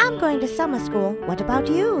 I'm going to summer school. What about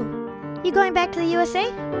you? You going back to the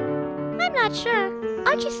USA? I'm not sure.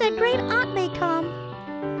 Archie said Great Aunt may come.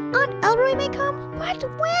 Aunt Elroy may come? What?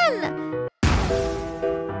 When?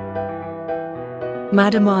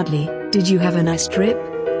 Madam Ardley, did you have a nice trip?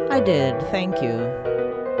 I did, thank you.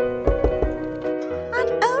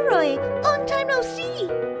 Aunt Elroy, long time no see.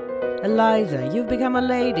 Eliza, you've become a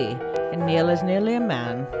lady, and Neil is nearly a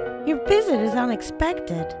man. Your visit is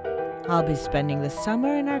unexpected. I'll be spending the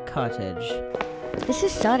summer in our cottage. This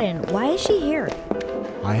is sudden. Why is she here?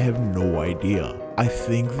 I have no idea. I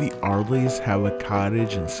think the Ardleys have a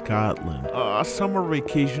cottage in Scotland. Summer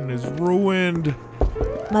vacation is ruined.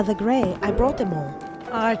 Mother Gray, I brought them all.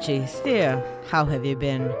 Archie, Steer, how have you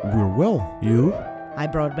been? We're well. You? I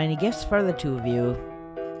brought many gifts for the two of you.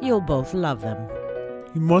 You'll both love them.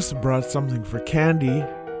 You must have brought something for Candy.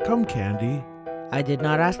 Come, Candy. I did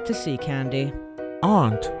not ask to see Candy.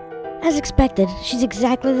 Aunt. As expected, she's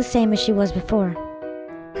exactly the same as she was before.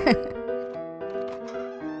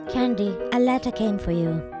 Candy, a letter came for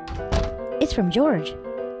you. It's from George.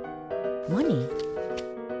 Money.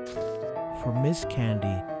 For Miss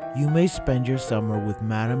Candy, you may spend your summer with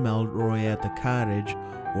Madame Elroy at the cottage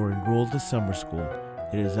or enroll to summer school.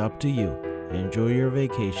 It is up to you. Enjoy your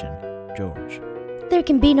vacation, George. There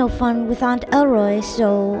can be no fun with Aunt Elroy,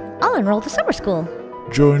 so I'll enroll to summer school.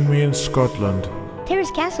 Join me in Scotland.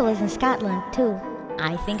 Terry's castle is in Scotland, too.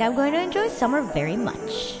 I think I'm going to enjoy summer very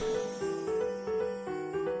much.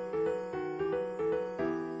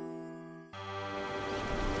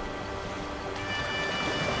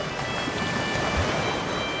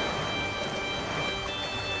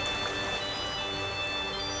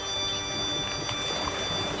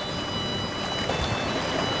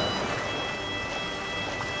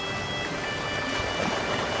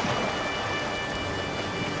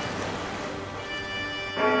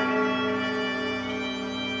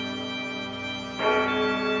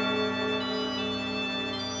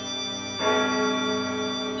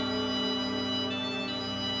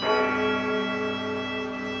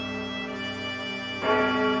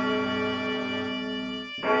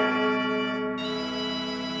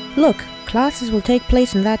 Look, classes will take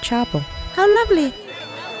place in that chapel. How lovely!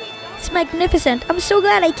 It's magnificent. I'm so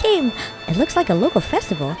glad I came. It looks like a local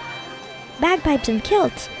festival. Bagpipes and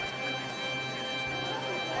kilts.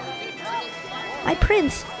 My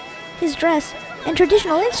prince, his dress, and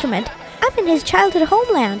traditional instrument. I'm in his childhood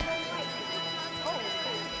homeland.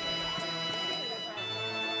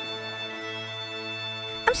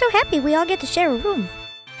 I'm so happy we all get to share a room.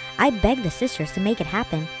 I begged the sisters to make it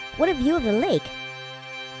happen. What a view of the lake.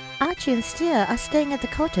 Archie and Steer are staying at the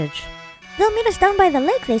cottage. They'll meet us down by the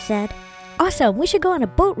lake, they said. Awesome, we should go on a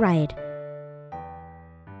boat ride.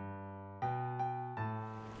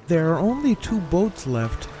 There are only 2 boats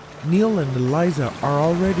left. Neil and Eliza are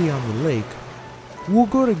already on the lake. We'll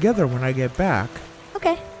go together when I get back.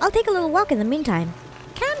 Okay, I'll take a little walk in the meantime.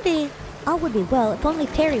 Candy! All would be well if only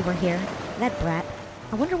Terry were here. That brat.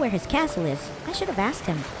 I wonder where his castle is. I should have asked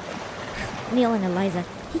him. Neil and Eliza,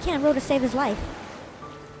 he can't row to save his life.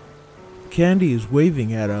 Candy is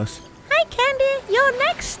waving at us. Hi, Candy. You're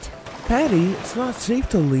next. Patty, it's not safe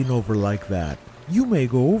to lean over like that. You may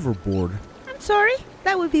go overboard. I'm sorry.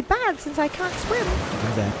 That would be bad since I can't swim.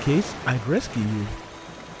 In that case, I'd rescue you.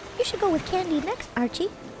 You should go with Candy next, Archie.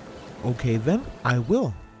 Okay then, I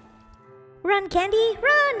will. Run, Candy,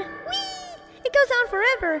 run! Whee! It goes on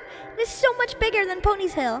forever. It is so much bigger than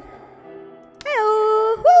Pony's Hill.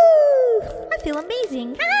 Hey-oh! Woo! I feel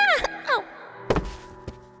amazing. Ah! Oh!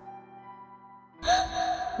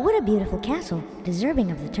 What a beautiful castle, deserving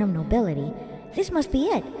of the term nobility. This must be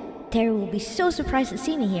it. Terry will be so surprised to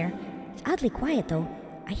see me here. It's oddly quiet, though.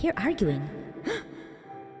 I hear arguing.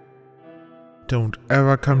 Don't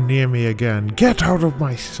ever come near me again. Get out of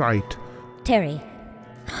my sight. Terry.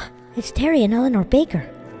 It's Terry and Eleanor Baker.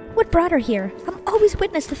 What brought her here? I'm always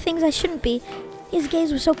witness to things I shouldn't be. His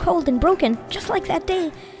gaze was so cold and broken, just like that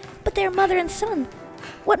day. But they're mother and son.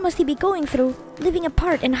 What must he be going through, living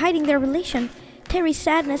apart and hiding their relation? Terry's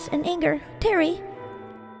sadness and anger. Terry!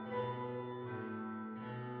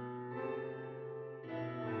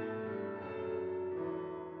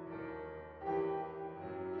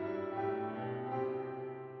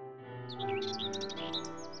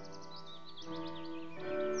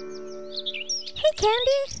 Hey,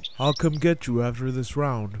 Candy! I'll come get you after this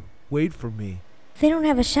round. Wait for me. They don't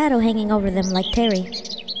have a shadow hanging over them like Terry.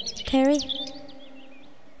 Terry?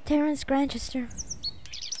 Terence Grantchester.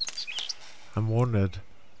 I'm honored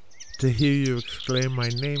to hear you exclaim my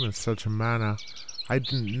name in such a manner. I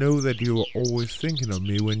didn't know that you were always thinking of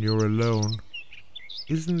me when you're alone.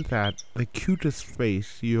 Isn't that the cutest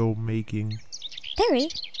face you're making? Terry?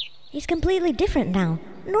 He's completely different now.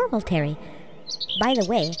 Normal Terry. By the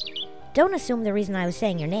way, don't assume the reason I was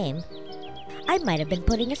saying your name. I might have been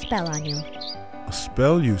putting a spell on you. A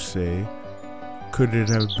spell, you say? Could it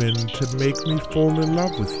have been to make me fall in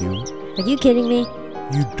love with you? Are you kidding me?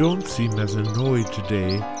 You don't seem as annoyed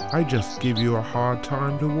today. I just give you a hard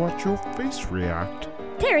time to watch your face react.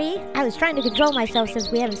 Terry, I was trying to control myself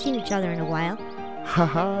since we haven't seen each other in a while.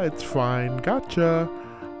 Haha, it's fine. Gotcha.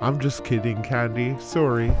 I'm just kidding, Candy.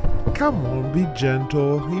 Sorry. Come on, be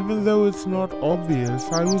gentle. Even though it's not obvious,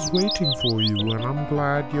 I was waiting for you and I'm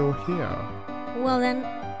glad you're here. Well then,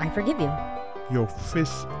 I forgive you. Your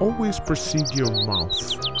fists always precede your mouth.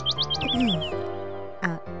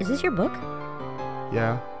 Is this your book?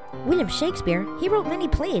 Yeah. William Shakespeare, he wrote many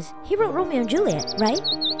plays. He wrote Romeo and Juliet, right?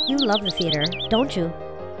 You love the theater, don't you?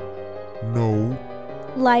 No.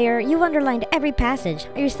 Liar, you've underlined every passage.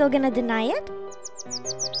 Are you still gonna deny it?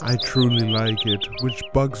 I truly like it, which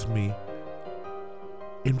bugs me.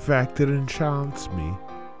 In fact, it enchants me.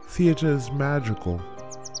 Theater is magical.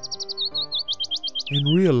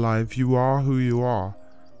 In real life, you are who you are,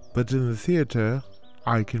 but in the theater,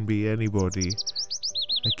 I can be anybody.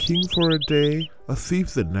 A king for a day, a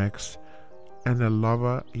thief the next, and a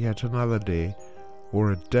lover yet another day,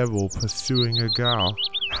 or a devil pursuing a girl.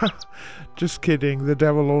 Just kidding, the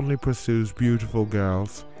devil only pursues beautiful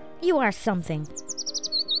girls. You are something.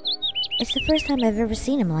 It's the first time I've ever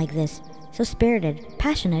seen him like this. So spirited,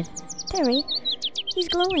 passionate. Terry, he's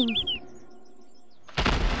glowing.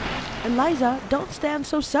 Eliza, don't stand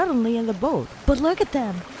so suddenly in the boat. But look at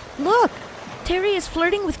them. Look! Terry is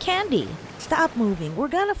flirting with Candy. Stop moving. We're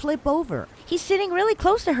gonna flip over. He's sitting really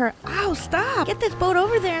close to her. Ow, stop! Get this boat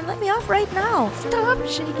over there and let me off right now. Stop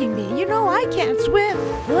shaking me. You know I can't swim.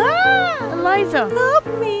 Ah! Eliza, help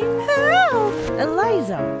me. Help!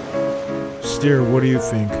 Eliza. Steer, what do you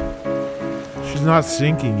think? She's not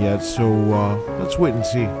sinking yet, so let's wait and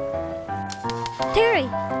see. Terry!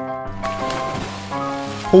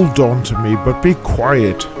 Hold on to me, but be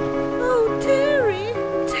quiet. Oh, Terry!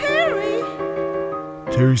 Terry!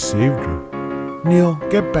 Terry saved her. Neil,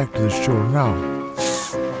 get back to the shore now.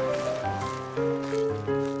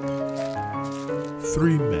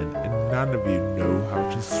 3 men, and none of you know how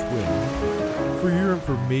to swim. For your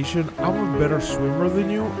information, I'm a better swimmer than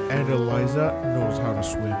you, and Eliza knows how to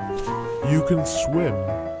swim. You can swim.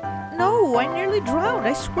 No, I nearly drowned,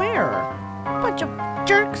 I swear. Bunch of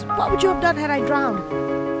jerks. What would you have done had I drowned?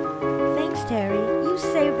 Thanks, Terry. You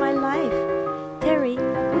saved my life. Terry,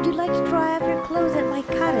 would you like to dry off your clothes at my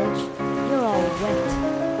cottage? You're all wet.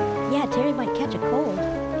 Yeah, Terry might catch a cold.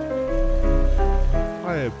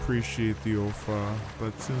 I appreciate the offer,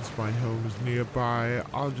 but since my home is nearby,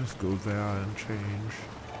 I'll just go there and change.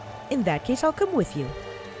 In that case, I'll come with you.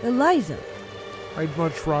 Eliza. I'd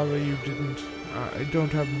much rather you didn't. I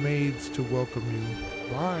don't have maids to welcome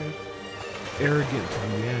you. Bye. Arrogant to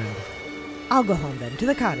the end. I'll go home then, to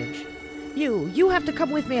the cottage. You have to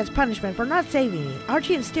come with me as punishment for not saving me.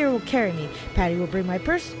 Archie and Steer will carry me. Patty will bring my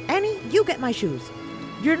purse. Annie, you get my shoes.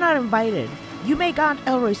 You're not invited. You make Aunt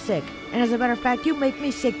Elroy sick. And as a matter of fact, you make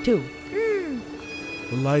me sick too.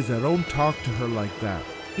 Eliza, don't talk to her like that.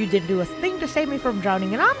 You didn't do a thing to save me from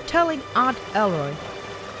drowning, and I'm telling Aunt Elroy.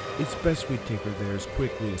 It's best we take her there as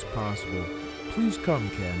quickly as possible. Please come,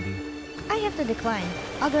 Candy. I have to decline.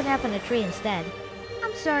 I'll go nap in a tree instead.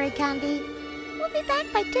 I'm sorry, Candy. We'll be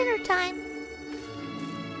back by dinner time.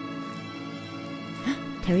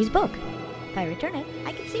 Terry's book. If I return it,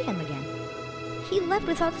 I can see him again. He left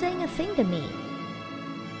without saying a thing to me.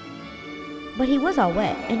 But he was all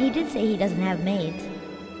wet, and he did say he doesn't have maids.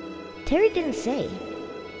 Terry didn't say.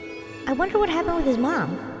 I wonder what happened with his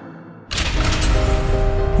mom.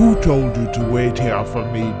 Who told you to wait here for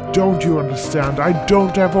me? Don't you understand? I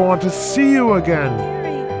don't ever want to see you again.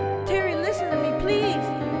 Terry, listen to me, please.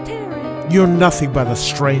 Terry. You're nothing but a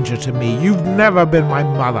stranger to me. You've never been my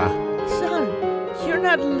mother. Son, you're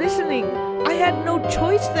not listening. I had no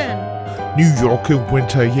choice then. New York in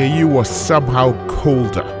winter, yet you were somehow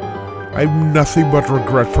colder. I've nothing but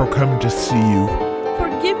regret for coming to see you.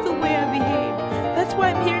 Forgive the way I behaved. That's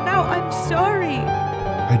why I'm here now. I'm sorry.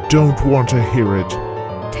 I don't want to hear it.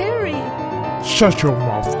 Terry! Shut your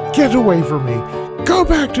mouth. Get away from me. Go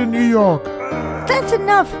back to New York. That's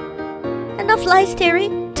enough. Enough lies, Terry.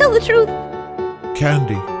 Tell the truth.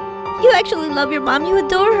 Candy. You actually love your mom. You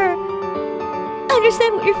adore her. I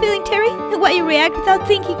understand what you're feeling, Terry, and why you react without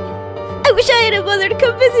thinking. I wish I had a mother to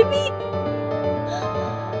come visit me.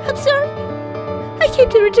 I'm sorry. I came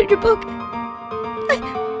to return your book.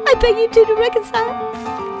 I beg you two to reconcile.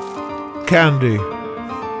 Candy.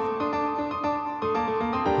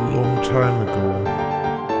 A long time ago,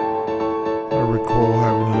 I recall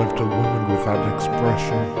having left a woman with that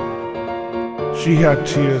expression. She had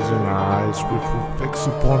tears in her eyes which were fixed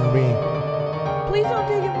upon me. Please don't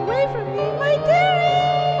take him away from me, my Terry!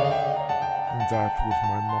 And that was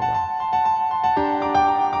my mother.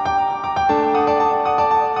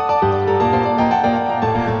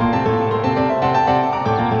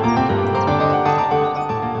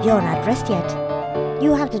 You're not dressed yet.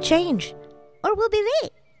 You have to change. Or we'll be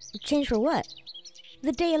late. Change for what?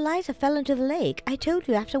 The day Eliza fell into the lake. I told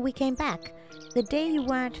you after we came back. The day you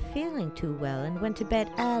weren't feeling too well and went to bed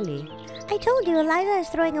early. I told you Eliza is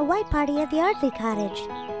throwing a white party at the Ardley cottage.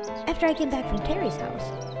 After I came back from Terry's house.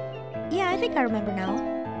 Yeah, I think I remember now.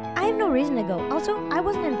 I have no reason to go. Also, I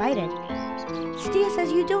wasn't invited. Stia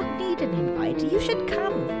says you don't need an invite. You should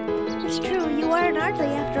come. It's true, you are an Ardley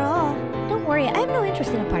after all. Don't worry, I have no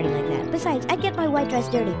interest in a party like that. Besides, I'd get my white dress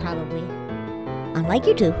dirty probably. Unlike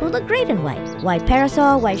you two, who look great in white. White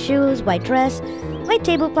parasol, white shoes, white dress, white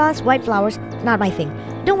tablecloths, white flowers. Not my thing.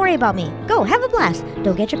 Don't worry about me. Go, have a blast.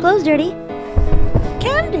 Don't get your clothes dirty.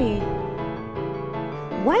 Candy!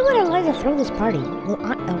 Why would Eliza throw this party? Will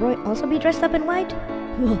Aunt Elroy also be dressed up in white?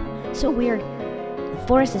 So weird. The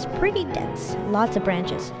forest is pretty dense. Lots of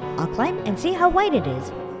branches. I'll climb and see how white it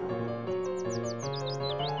is.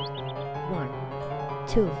 1,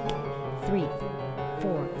 2, 3,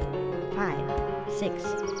 4, 5, 6,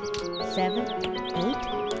 7, 8,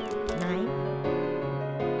 9,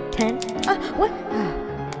 10. What?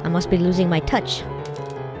 I must be losing my touch.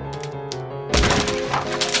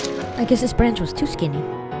 I guess this branch was too skinny.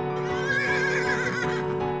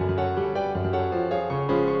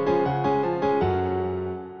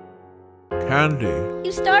 Candy.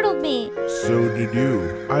 You startled me. So did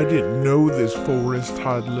you. I didn't know this forest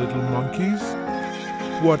had little monkeys.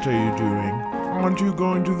 What are you doing? Aren't you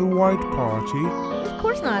going to the white party? Of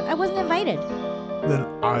course not. I wasn't invited. Then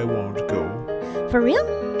I won't go. For real?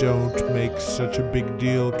 Don't make such a big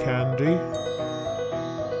deal, Candy.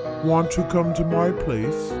 Want to come to my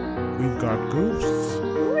place? We've got ghosts.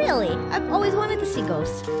 Really? I've always wanted to see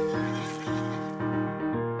ghosts.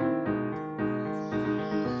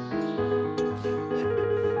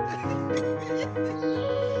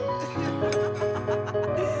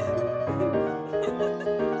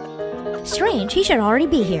 Strange, he should already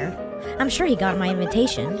be here. I'm sure he got my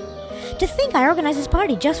invitation. To think I organized this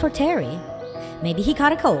party just for Terry. Maybe he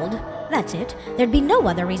caught a cold. That's it. There'd be no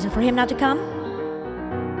other reason for him not to come.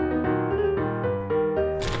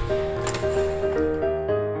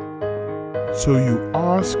 So you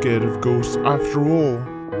are scared of ghosts after all?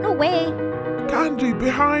 No way. Candy,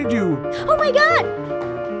 behind you! Oh my god!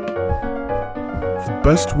 The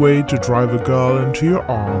best way to drive a girl into your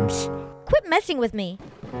arms. Quit messing with me.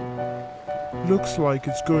 Looks like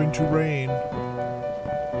it's going to rain.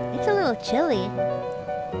 It's a little chilly.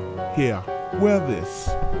 Here, wear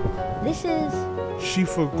this. This is... She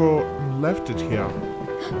forgot and left it here.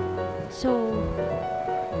 So...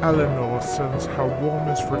 Eleanor sends her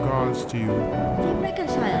warmest regards to you. They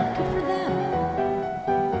reconciled. Good for them.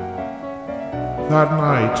 That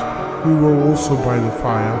night, we were also by the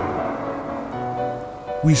fire.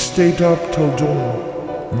 We stayed up till dawn,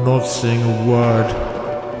 not saying a word,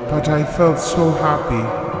 but I felt so happy.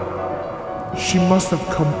 She must have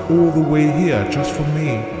come all the way here just for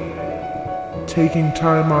me, taking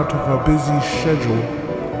time out of her busy schedule.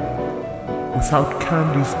 Without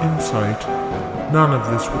Candy's insight, none of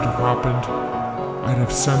this would have happened. I'd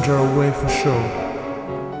have sent her away for sure.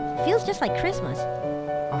 Feels just like Christmas.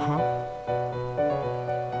 Uh-huh.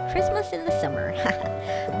 Christmas in the summer.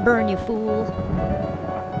 Burn, you fool.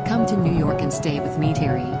 Come to New York and stay with me,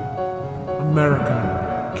 Terry. America,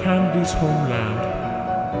 Candy's homeland.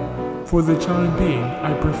 For the time being,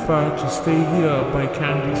 I prefer to stay here by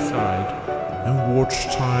Candy's side and watch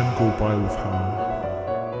time go by with her.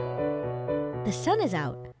 The sun is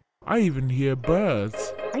out. I even hear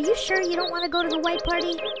birds. Are you sure you don't want to go to the white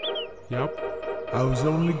party? Yep. I was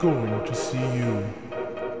only going to see you.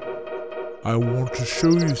 I want to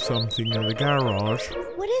show you something in the garage.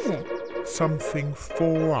 What is it? Something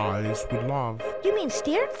Four Eyes would love. You mean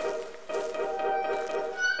Steer?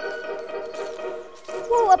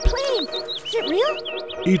 Whoa, a plane! Is it real?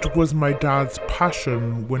 It was my dad's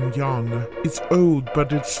passion when young. It's old,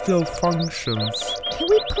 but it still functions. Can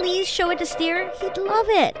we please show it to Steer? He'd love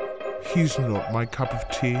it. He's not my cup of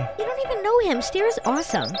tea. You don't even know him. Steer is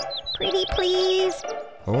awesome. Pretty, please.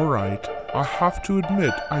 Alright, I have to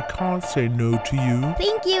admit I can't say no to you.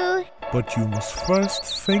 Thank you. But you must first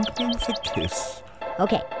thank me with a kiss.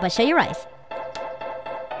 Okay, but show your eyes.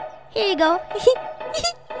 Here you go.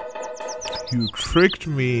 You tricked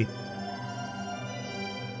me.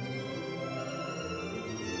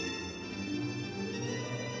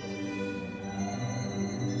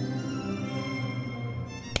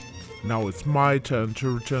 Now it's my turn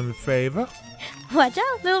to return the favor. Watch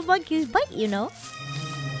out, little monkeys bite, you know.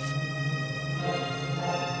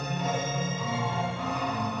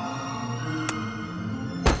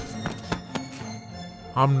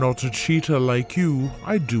 I'm not a cheater like you.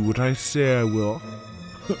 I do what I say I will.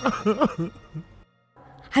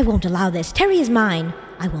 I won't allow this. Terry is mine.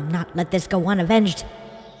 I will not let this go unavenged.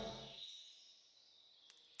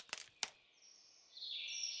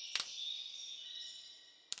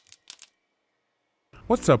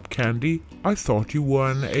 What's up, Candy? I thought you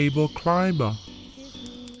were an able climber.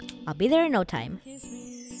 I'll be there in no time.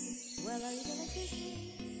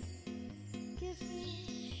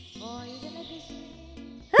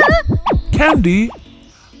 Candy?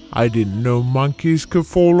 I didn't know monkeys could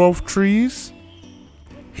fall off trees.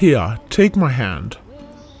 Here, take my hand.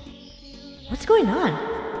 What's going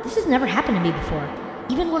on? This has never happened to me before,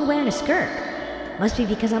 even when wearing a skirt. Must be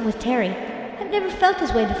because I'm with Terry. I've never felt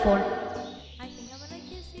this way before.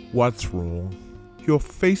 What's wrong? Your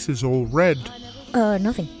face is all red.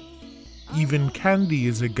 Nothing. Even Candy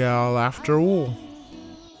is a girl after all.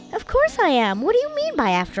 Of course I am. What do you mean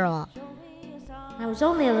by after all? I was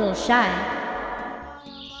only a little shy.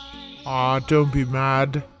 Ah, don't be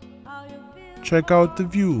mad. Check out the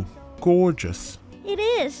view. Gorgeous. It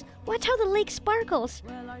is. Watch how the lake sparkles.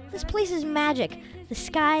 This place is magic. The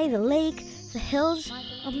sky, the lake, the hills.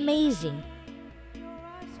 Amazing.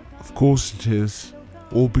 Of course it is.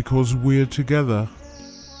 All because we're together.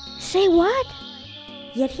 Say what?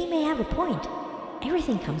 Yet he may have a point.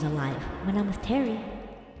 Everything comes alive when I'm with Terry.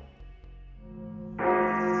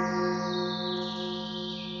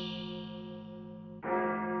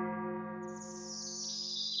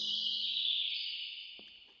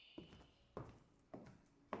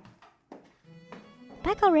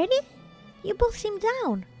 Back already? You both seem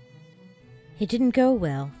down. It didn't go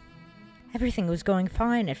well. Everything was going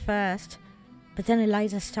fine at first, but then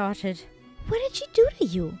Eliza started. What did she do to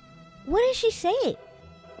you? What did she say?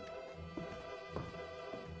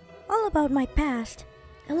 All about my past.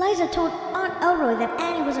 Eliza told Aunt Elroy that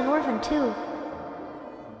Annie was an orphan too.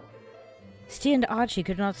 Steve and Archie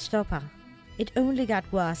could not stop her. It only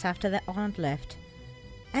got worse after their aunt left.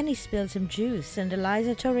 Annie spilled some juice and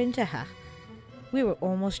Eliza tore into her. We were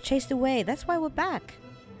almost chased away. That's why we're back.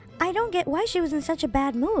 I don't get why she was in such a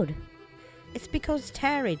bad mood. It's because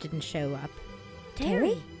Terry didn't show up.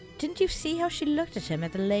 Terry? Didn't you see how she looked at him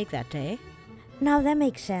at the lake that day? Now that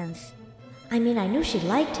makes sense. I mean, I knew she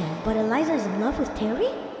liked him, but Eliza's in love with Terry?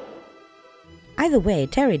 Either way,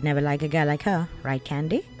 Terry'd never like a girl like her, right,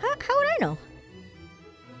 Candy? How would I know?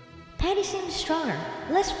 Patty seems stronger,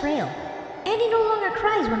 less frail. Annie no longer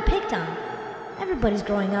cries when picked on. Everybody's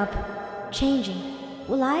growing up. Changing.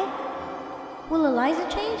 Will I? Will Eliza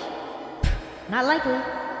change? Not likely.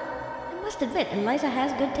 I must admit, Eliza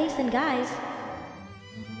has good taste in guys.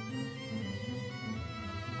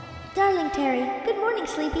 Darling Terry, good morning,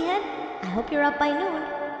 sleepyhead. I hope you're up by noon.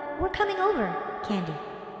 We're coming over, Candy.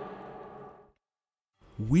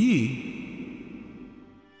 We?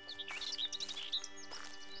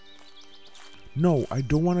 No, I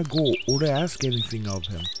don't want to go or to ask anything of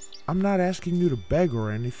him. I'm not asking you to beg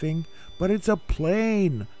or anything, but it's a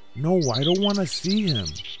plane. No, I don't want to see him.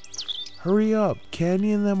 Hurry up.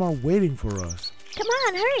 Candy and them are waiting for us. Come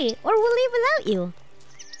on, hurry, or we'll leave without you.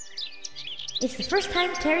 It's the first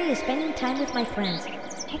time Terry is spending time with my friends.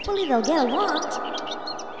 Hopefully they'll get along.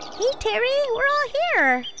 Hey, Terry, we're all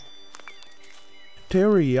here.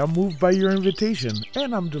 Terry, I'm moved by your invitation,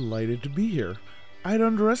 and I'm delighted to be here. I'd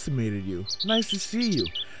underestimated you. Nice to see you.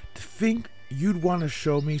 To think you'd want to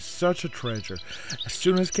show me such a treasure. As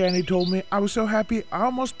soon as Candy told me, I was so happy I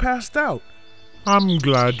almost passed out. I'm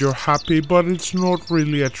glad you're happy, but it's not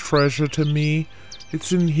really a treasure to me.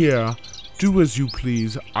 It's in here. Do as you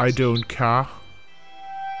please. I don't care.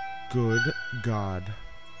 Good God.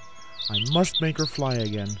 I must make her fly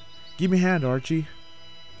again. Give me a hand, Archie.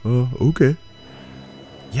 Okay.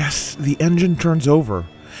 Yes, the engine turns over.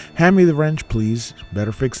 Hand me the wrench, please.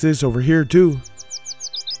 Better fix this over here, too.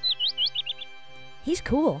 He's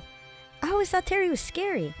cool. I always thought Terry was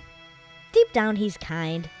scary. Deep down, he's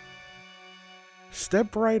kind.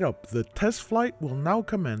 Step right up. The test flight will now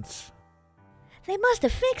commence. They must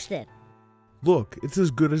have fixed it. Look, it's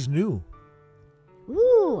as good as new.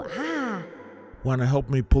 Ooh, ah. Want to help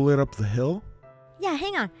me pull it up the hill? Yeah,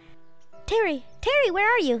 hang on. Terry, where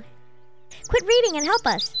are you? Quit reading and help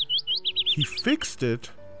us. He fixed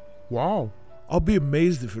it? Wow. I'll be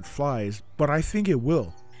amazed if it flies, but I think it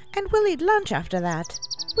will. And we'll eat lunch after that.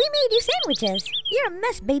 We made you sandwiches. You're a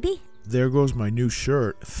mess, baby. There goes my new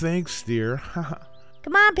shirt. Thanks, dear.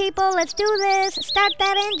 Come on, people, let's do this. Start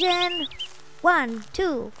that engine. 1,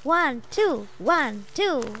 2, 1, 2, 1,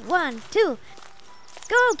 2, 1, 2.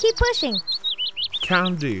 Go, keep pushing.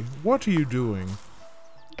 Candy, what are you doing?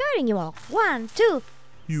 Guarding you all. 1, 2.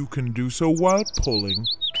 You can do so while pulling.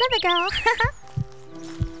 Clever girl.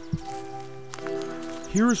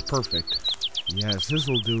 Here is perfect. Yes,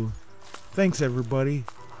 this'll do. Thanks, everybody.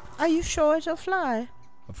 Are you sure it'll fly?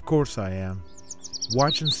 Of course I am.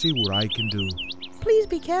 Watch and see what I can do. Please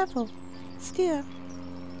be careful. Steer.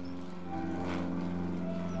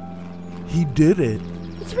 He did it.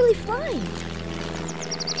 It's really flying.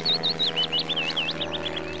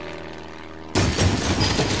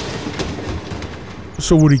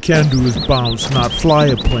 So what he can do is bounce, not fly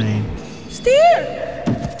a plane. Steer!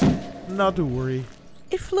 Not to worry.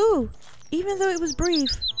 It flew, even though it was brief.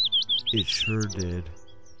 It sure did.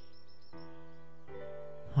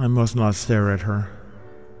 I must not stare at her.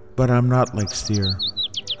 But I'm not like Steer.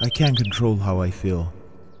 I can't control how I feel.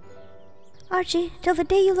 Archie, till the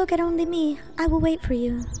day you look at only me, I will wait for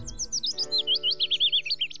you.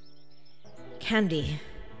 Candy.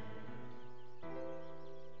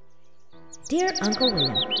 Dear Uncle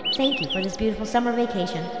William, thank you for this beautiful summer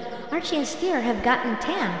vacation. Archie and Steer have gotten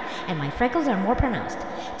tan, and my freckles are more pronounced.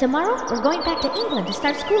 Tomorrow, we're going back to England to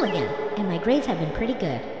start school again, and my grades have been pretty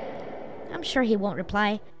good. I'm sure he won't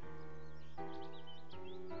reply.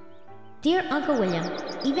 Dear Uncle William,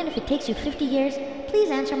 even if it takes you 50 years,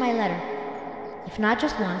 please answer my letter. If not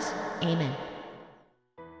just once, amen.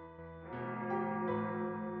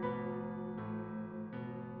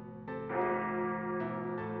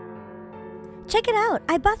 Check it out.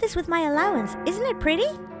 I bought this with my allowance. Isn't it pretty?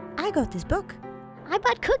 I got this book. I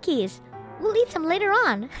bought cookies. We'll eat some later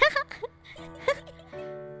on.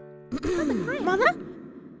 Mother?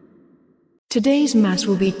 Today's mass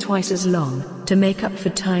will be twice as long, to make up for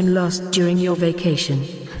time lost during your vacation.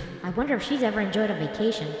 I wonder if she's ever enjoyed a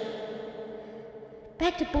vacation.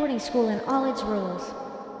 Back to boarding school and all its rules.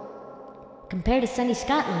 Compared to sunny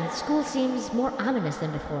Scotland, school seems more ominous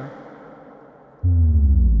than before.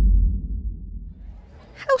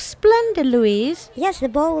 How splendid, Louise. Yes, the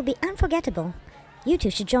ball will be unforgettable. You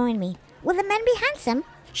two should join me. Will the men be handsome?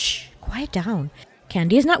 Shh, quiet down.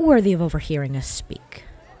 Candy is not worthy of overhearing us speak.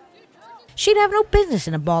 She'd have no business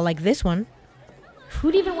in a ball like this one.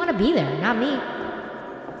 Who'd even want to be there? Not me.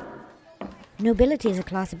 Nobility is a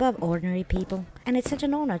class above ordinary people, and it's such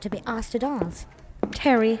an honor to be asked to dance.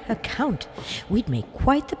 Terry, a count. We'd make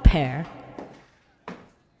quite the pair.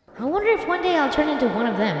 I wonder if one day I'll turn into one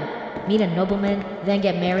of them. Meet a nobleman, then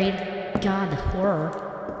get married. God, the horror.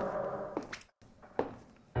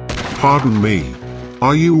 Pardon me.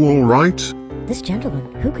 Are you all right? This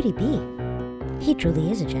gentleman, who could he be? He truly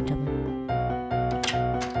is a gentleman.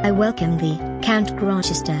 I welcome thee, Count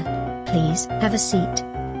Granchester. Please, have a seat.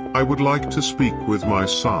 I would like to speak with my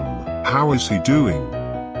son. How is he doing?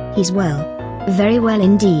 He's well. Very well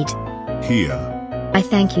indeed. Here. I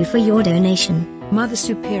thank you for your donation. Mother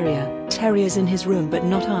Superior, Terry is in his room but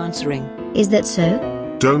not answering. Is that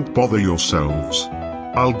so? Don't bother yourselves.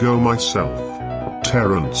 I'll go myself.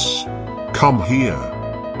 Terence. Come here.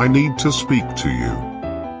 I need to speak to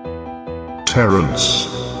you. Terence.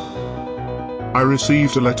 I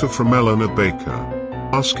received a letter from Eleanor Baker,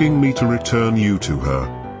 asking me to return you to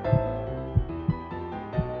her.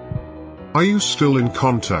 Are you still in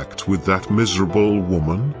contact with that miserable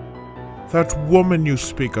woman? That woman you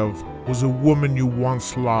speak of was a woman you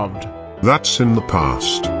once loved. That's in the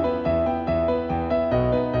past.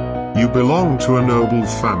 You belong to a noble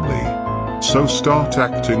family, so start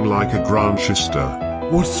acting like a Granchester.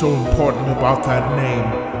 What's so important about that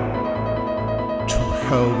name? To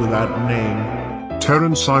hell with that name.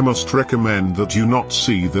 Terence, I must recommend that you not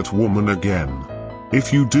see that woman again.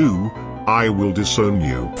 If you do, I will disown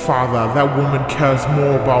you. Father, that woman cares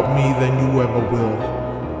more about me than you ever will.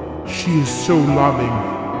 She is so loving.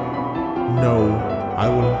 No, I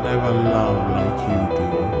will never love like you do.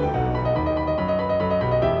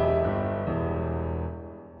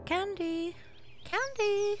 Candy.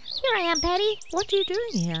 Candy. Here I am, Patty. What are you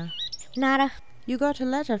doing here? Nada. You got a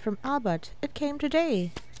letter from Albert. It came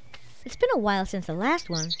today. It's been a while since the last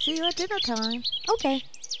one. See you at dinner time. Okay.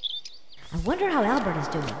 I wonder how Albert is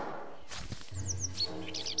doing.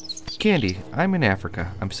 Candy, I'm in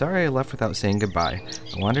Africa. I'm sorry I left without saying goodbye.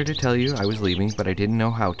 I wanted to tell you I was leaving, but I didn't know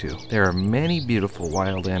how to. There are many beautiful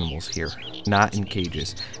wild animals here, not in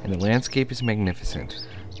cages, and the landscape is magnificent.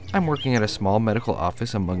 I'm working at a small medical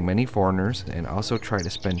office among many foreigners and also try to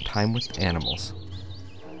spend time with animals.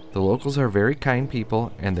 The locals are very kind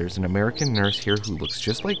people, and there's an American nurse here who looks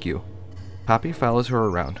just like you. Poppy follows her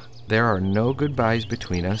around. There are no goodbyes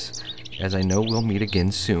between us, as I know we'll meet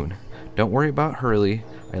again soon. Don't worry about Hurley.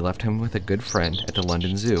 I left him with a good friend at the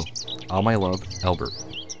London Zoo. All my love, Albert.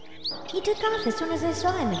 He took off as soon as I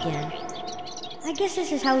saw him again. I guess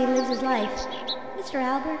this is how he lives his life. Mr.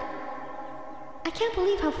 Albert. I can't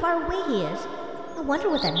believe how far away he is. I wonder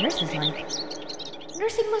what that nurse is like.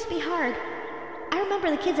 Nursing must be hard. I remember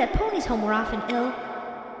the kids at Pony's home were often ill,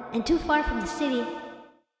 and too far from the city.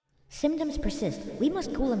 Symptoms persist. We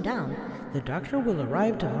must cool him down. The doctor will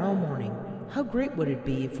arrive tomorrow morning. How great would it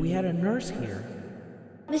be if we had a nurse here?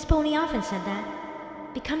 Miss Pony often said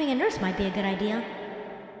that. Becoming a nurse might be a good idea.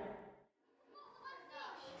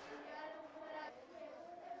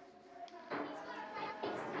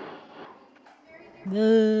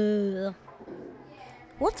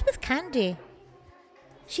 What's with Candy?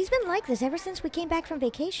 She's been like this ever since we came back from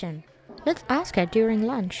vacation. Let's ask her during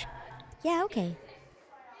lunch. Yeah, okay.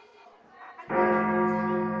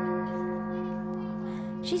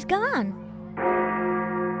 She's gone.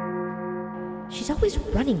 She's always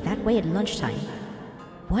running that way at lunchtime.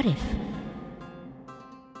 What if?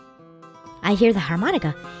 I hear the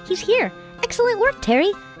harmonica. He's here. Excellent work,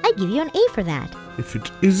 Terry. I give you an A for that. If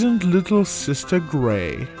it isn't little Sister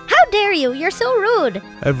Gray. How dare you? You're so rude.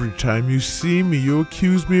 Every time you see me, you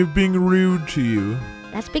accuse me of being rude to you.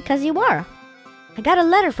 That's because you are. I got a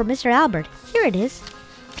letter from Mr. Albert. Here it is.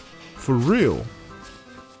 For real?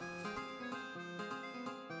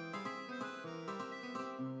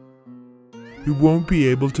 We won't be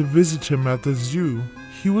able to visit him at the zoo.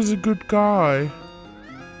 He was a good guy.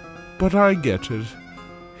 But I get it.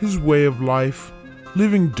 His way of life,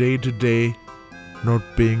 living day to day, not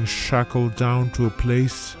being shackled down to a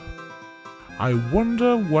place. I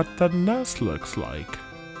wonder what that nurse looks like.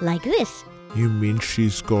 Like this. You mean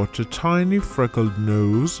she's got a tiny freckled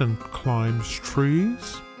nose and climbs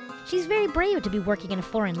trees? She's very brave to be working in a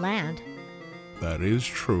foreign land. That is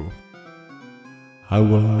true. I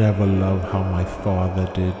will never love how my father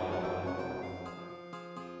did.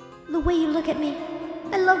 The way you look at me,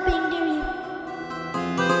 I love being near you.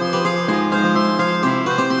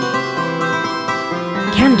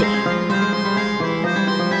 Candy.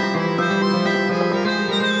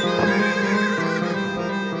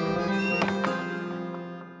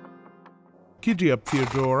 Giddy up,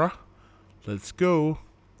 Theodora. Let's go.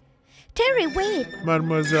 Terry, wait.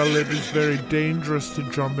 Mademoiselle, it is very dangerous to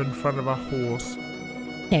jump in front of a horse.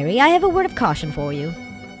 Terry, I have a word of caution for you.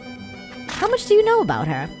 How much do you know about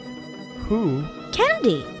her? Who?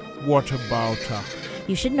 Candy. What about her?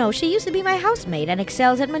 You should know she used to be my housemaid and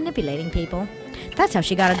excels at manipulating people. That's how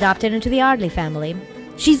she got adopted into the Ardley family.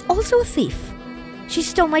 She's also a thief. She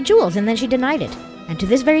stole my jewels and then she denied it. And to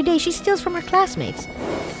this very day she steals from her classmates.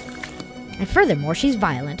 And furthermore, she's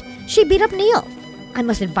violent. She beat up Neil. I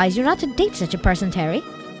must advise you not to date such a person, Terry.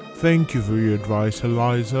 Thank you for your advice,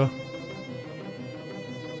 Eliza.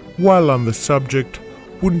 While on the subject,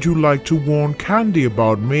 wouldn't you like to warn Candy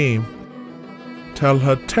about me? Tell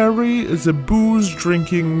her Terry is a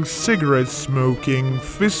booze-drinking, cigarette-smoking,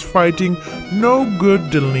 fist-fighting, no-good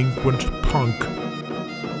delinquent punk.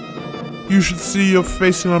 You should see your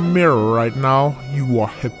face in a mirror right now. You are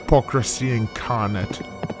hypocrisy incarnate.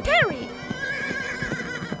 Terry!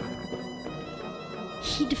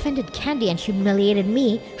 He defended Candy and humiliated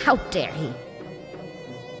me. How dare he?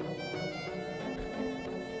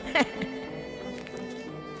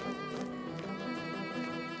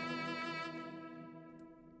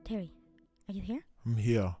 Terry, are you here? I'm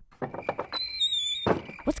here.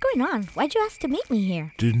 What's going on? Why'd you ask to meet me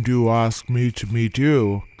here? Didn't you ask me to meet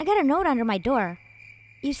you? I got a note under my door.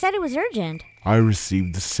 You said it was urgent. I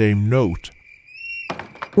received the same note.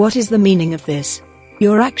 What is the meaning of this?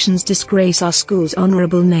 Your actions disgrace our school's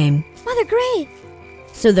honorable name. Mother Gray!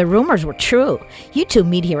 So the rumors were true. You two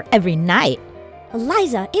meet here every night.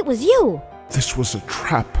 Eliza, it was you! This was a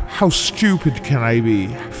trap. How stupid can I be?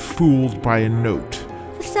 Fooled by a note.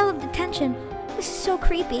 The cell of detention. This is so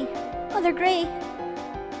creepy. Mother Gray.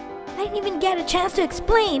 I didn't even get a chance to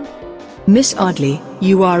explain. Miss Ardley,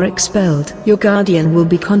 you are expelled. Your guardian will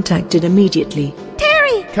be contacted immediately.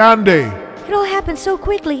 Terry! Candy! It all happened so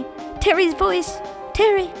quickly. Terry's voice.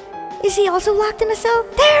 Terry. Is he also locked in a cell?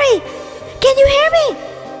 Terry! Can you hear me?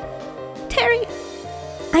 Terry.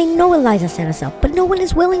 I know Eliza set us up, but no one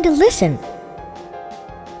is willing to listen.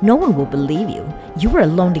 No one will believe you. You were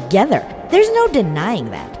alone together. There's no denying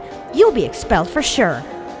that. You'll be expelled for sure.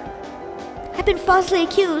 I've been falsely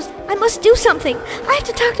accused. I must do something. I have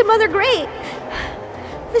to talk to Mother Gray.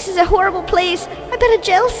 This is a horrible place. I bet a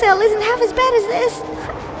jail cell isn't half as bad as this.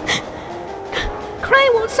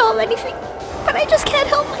 Crying won't solve anything, but I just can't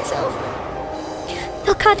help myself.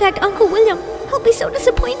 They'll contact Uncle William. He'll be so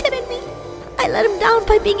disappointed in me. I let him down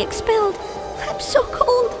by being expelled. I'm so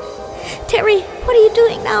cold. Terry, what are you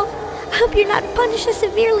doing now? I hope you're not punished as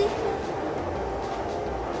severely.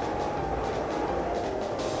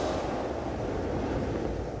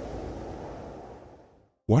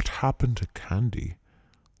 What happened to Candy?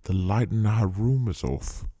 The light in her room is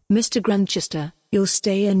off. Mr. Grantchester, you'll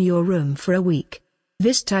stay in your room for a week.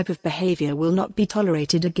 This type of behavior will not be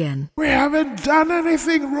tolerated again. We haven't done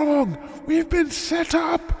anything wrong. We've been set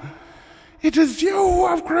up. It is you who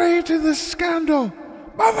have created this scandal.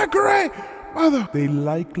 Mother Grey! Mother! They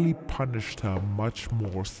likely punished her much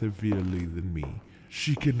more severely than me.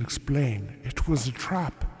 She can explain. It was a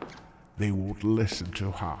trap. They won't listen to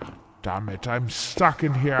her. Damn it, I'm stuck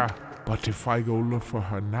in here. But if I go look for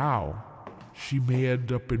her now, she may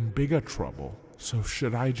end up in bigger trouble. So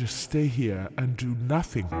should I just stay here and do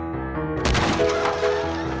nothing?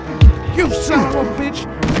 You son of a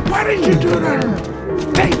bitch! Why did you do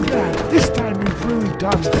that? Take that! This time you've really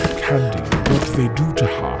done it. Candy, what did they do to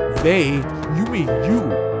her? They? You mean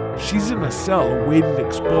you? She's in a cell awaiting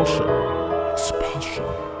expulsion. Expulsion?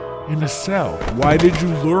 In a cell? Why did you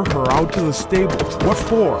lure her out to the stables? What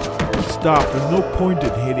for? Stop, there's no point in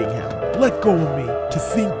hitting him. Let go of me. To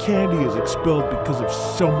think Candy is expelled because of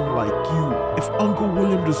someone like you. If Uncle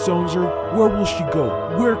William disowns her, where will she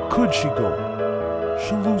go? Where could she go?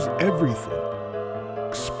 She'll lose everything.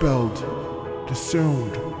 Expelled.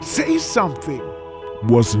 Disowned. Say something!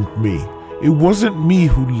 Wasn't me. It wasn't me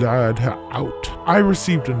who lured her out. I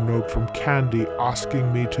received a note from Candy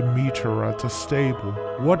asking me to meet her at the stable.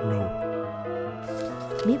 What note?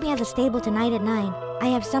 Meet me at the stable tonight at 9. I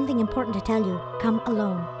have something important to tell you. Come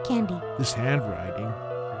alone. Candy. This handwriting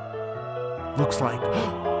looks like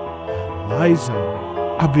Liza.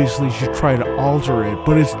 Obviously she tried to alter it,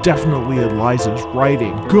 but it's definitely Eliza's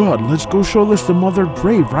writing. Good, let's go show this to Mother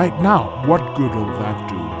Grey right now. What good will that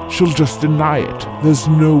do? She'll just deny it. There's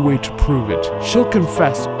no way to prove it. She'll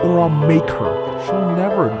confess, or I'll make her. She'll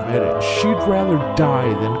never admit it. She'd rather die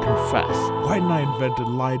than confess. Why didn't I invent a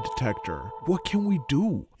lie detector? What can we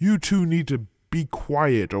do? You two need to be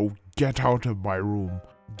quiet or get out of my room.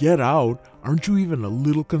 Get out? Aren't you even a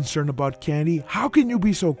little concerned about Candy? How can you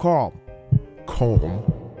be so calm? Calm?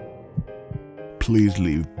 Please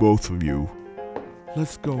leave, both of you.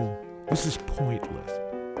 Let's go. This is pointless.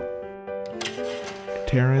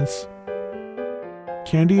 Terrence,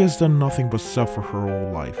 Candy has done nothing but suffer her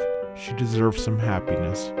whole life. She deserves some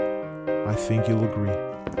happiness. I think you'll agree.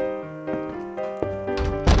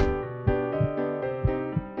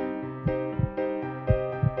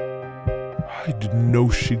 I didn't know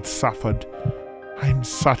she'd suffered. I'm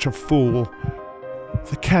such a fool.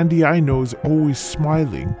 The Candy I know is always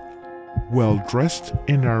smiling, well dressed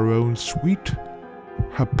in her own suite.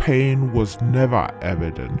 Her pain was never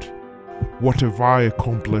evident. What have I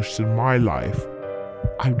accomplished in my life?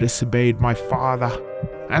 I've disobeyed my father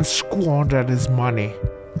and squandered his money.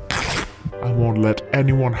 I won't let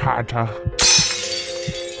anyone hurt her.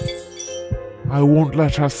 I won't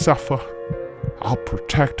let her suffer. I'll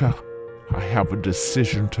protect her. I have a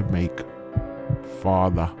decision to make.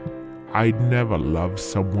 Father, I'd never love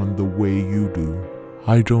someone the way you do.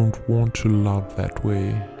 I don't want to love that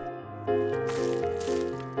way.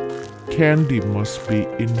 Candy must be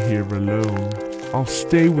in here alone. I'll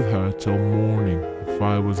stay with her till morning. If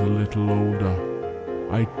I was a little older,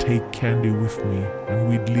 I'd take Candy with me and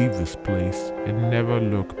we'd leave this place and never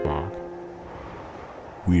look back.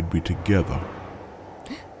 We'd be together.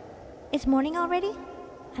 It's morning already?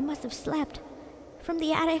 I must have slept. From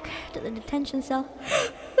the attic to the detention cell.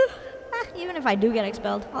 Even if I do get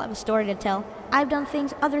expelled, I'll have a story to tell. I've done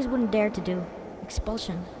things others wouldn't dare to do.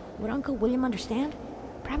 Expulsion. Would Uncle William understand?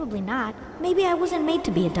 Probably not. Maybe I wasn't made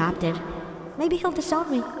to be adopted. Maybe he'll disown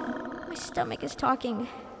me. My stomach is talking.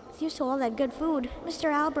 It's used to all that good food.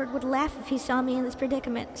 Mr. Albert would laugh if he saw me in this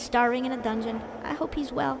predicament, starving in a dungeon. I hope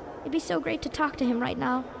he's well. It'd be so great to talk to him right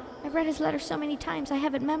now. I've read his letter so many times I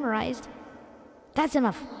have it memorized. That's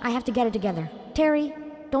enough. I have to get it together. Terry,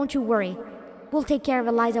 don't you worry. We'll take care of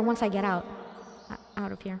Eliza once I get out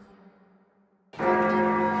of here.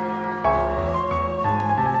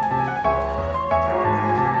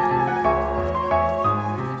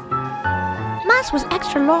 Mass was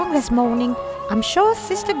extra long this morning. I'm sure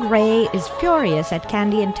Sister Grey is furious at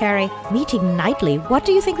Candy and Terry meeting nightly. What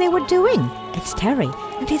do you think they were doing? It's Terry,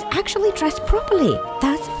 and he's actually dressed properly.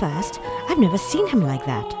 That's a first. I've never seen him like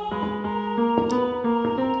that.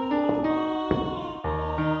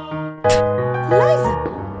 Liza!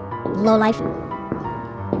 Lowlife.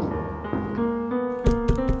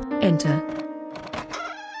 Enter.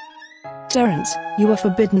 Terence, you are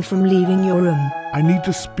forbidden from leaving your room. I need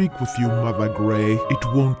to speak with you, Mother Grey. It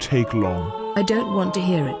won't take long. I don't want to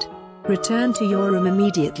hear it. Return to your room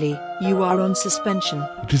immediately. You are on suspension.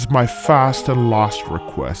 It is my first and last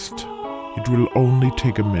request. It will only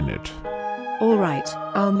take a minute. All right,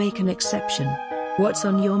 I'll make an exception. What's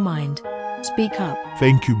on your mind? Speak up.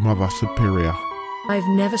 Thank you, Mother Superior. I've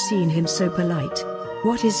never seen him so polite.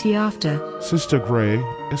 What is he after? Sister Gray,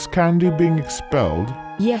 is Candy being expelled?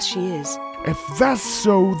 Yes, she is. If that's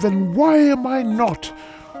so, then why am I not?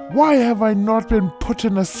 Why have I not been put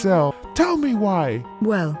in a cell? Tell me why.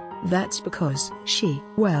 Well, that's because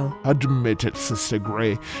Admit it, Sister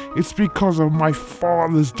Gray. It's because of my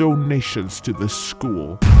father's donations to this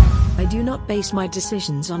school. I do not base my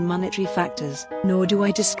decisions on monetary factors, nor do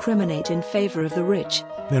I discriminate in favor of the rich.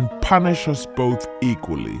 Then punish us both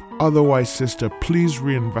equally. Otherwise, sister, please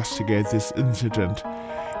reinvestigate this incident.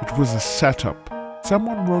 It was a setup.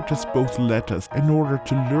 Someone wrote us both letters in order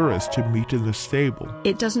to lure us to meet in the stable.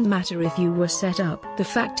 It doesn't matter if you were set up. The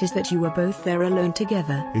fact is that you were both there alone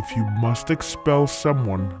together. If you must expel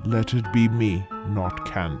someone, let it be me, not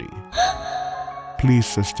Candy. Please,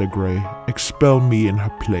 Sister Gray, expel me in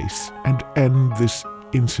her place and end this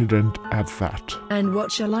incident at that. And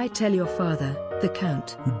what shall I tell your father, the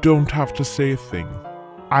Count? You don't have to say a thing.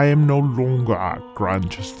 I am no longer at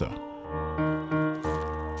Grantchester.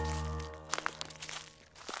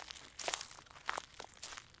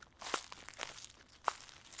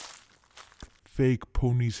 Fake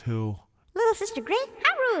Ponies Hill. Little Sister Gray,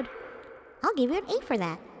 how rude. I'll give you an 8 for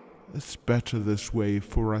that. It's better this way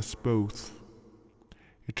for us both.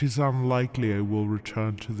 It is unlikely I will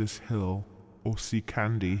return to this hill or see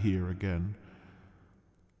Candy here again.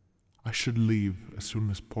 I should leave as soon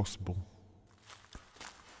as possible.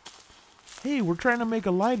 Hey, we're trying to make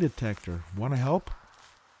a lie detector. Want to help?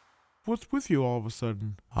 What's with you all of a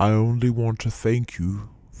sudden? I only want to thank you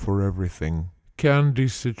for everything.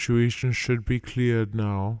 Candy's situation should be cleared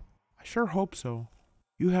now. I sure hope so.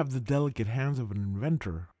 You have the delicate hands of an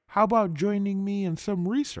inventor. How about joining me in some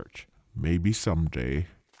research? Maybe someday.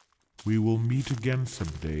 We will meet again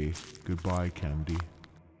someday. Goodbye, Candy.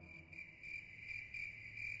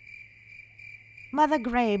 Mother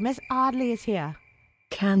Gray, Miss Audley is here.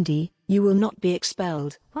 Candy, you will not be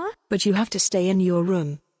expelled. What? But you have to stay in your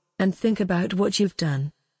room and think about what you've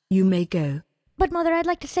done. You may go. But Mother, I'd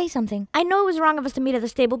like to say something. I know it was wrong of us to meet at the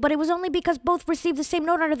stable, but it was only because both received the same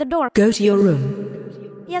note under the door. Go to your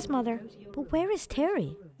room. Yes, Mother. But where is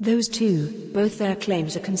Terry? Those two, both their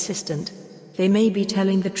claims are consistent. They may be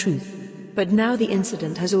telling the truth. But now the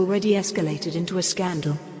incident has already escalated into a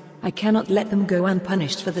scandal. I cannot let them go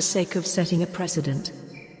unpunished for the sake of setting a precedent.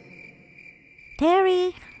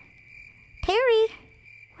 Terry! Terry!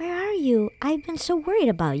 Where are you? I've been so worried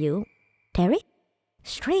about you. Terry?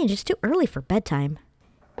 Strange, it's too early for bedtime.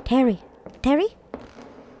 Terry? Terry?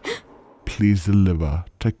 Please deliver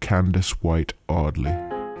to Candace White Audley.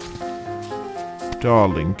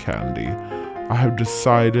 Darling Candy, I have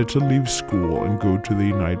decided to leave school and go to the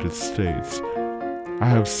United States. I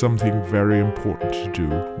have something very important to do.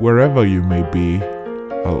 Wherever you may be,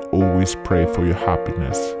 I'll always pray for your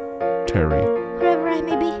happiness. Terry. Wherever I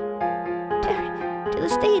may be. Terry, to the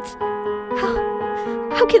States.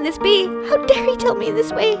 How can this be? How dare he tell me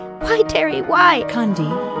this way? Why, Terry, why? Candy,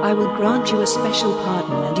 I will grant you a special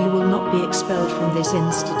pardon and you will not be expelled from this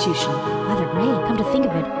institution. Mother Gray, come to think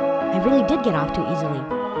of it, I really did get off too easily.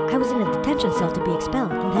 I was in a detention cell to be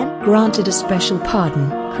expelled, and then... Granted a special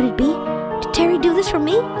pardon. Could it be? Did Terry do this for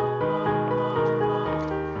me?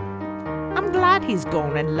 I'm glad he's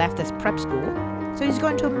gone and left this prep school. So he's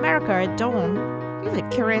going to America at dawn. He's a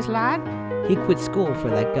curious lad. He quit school for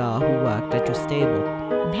that guy who worked at your stable.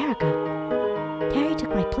 America? Terry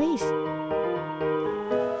took my place.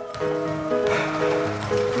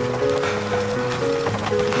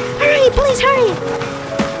 Hurry, please hurry!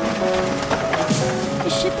 The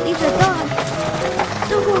ship leaves at dawn.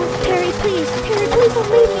 Don't go, Terry, please. Terry, please don't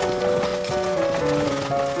leave me.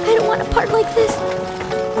 I don't want to part like this.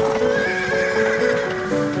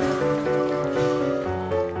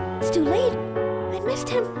 It's too late. I missed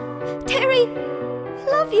him. Terry, I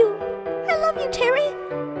love you. I love you, Terry.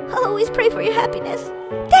 I'll always pray for your happiness.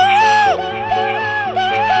 Terry!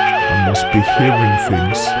 I must be hearing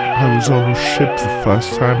things. I was on a ship the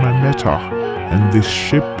first time I met her, and this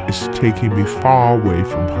ship is taking me far away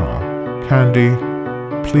from her. Candy,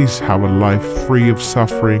 please have a life free of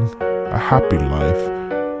suffering, a happy life.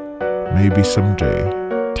 Maybe someday.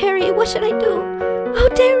 Terry, what should I do? Oh,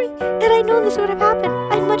 Terry, had I known this would have happened,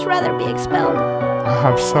 I'd much rather be expelled. I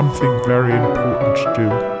have something very important to do.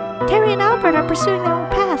 Terry and Albert are pursuing their own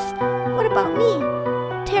paths. What about me?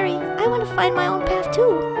 Terry, I want to find my own path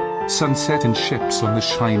too. Sunset and ships on the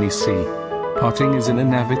shiny sea. Parting is an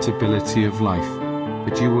inevitability of life.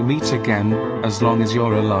 But you will meet again, as long as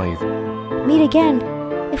you're alive. Meet again,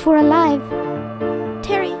 if we're alive.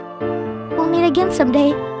 Terry, we'll meet again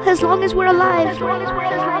someday, as long as we're alive. As long as we're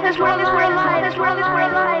alive, as long as we're alive, as long as we're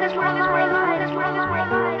alive, as long as we're alive, as long as we're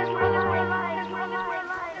alive, as long as we're alive, as long as we're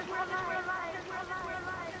alive, as long as we're alive, as long as we're alive.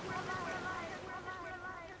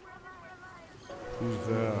 Who's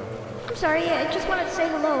that? I'm sorry, I just wanted to say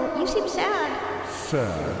hello. You seem sad.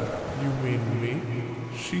 Sad? You mean me?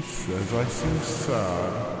 She says I seem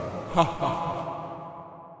sad. Ha ha.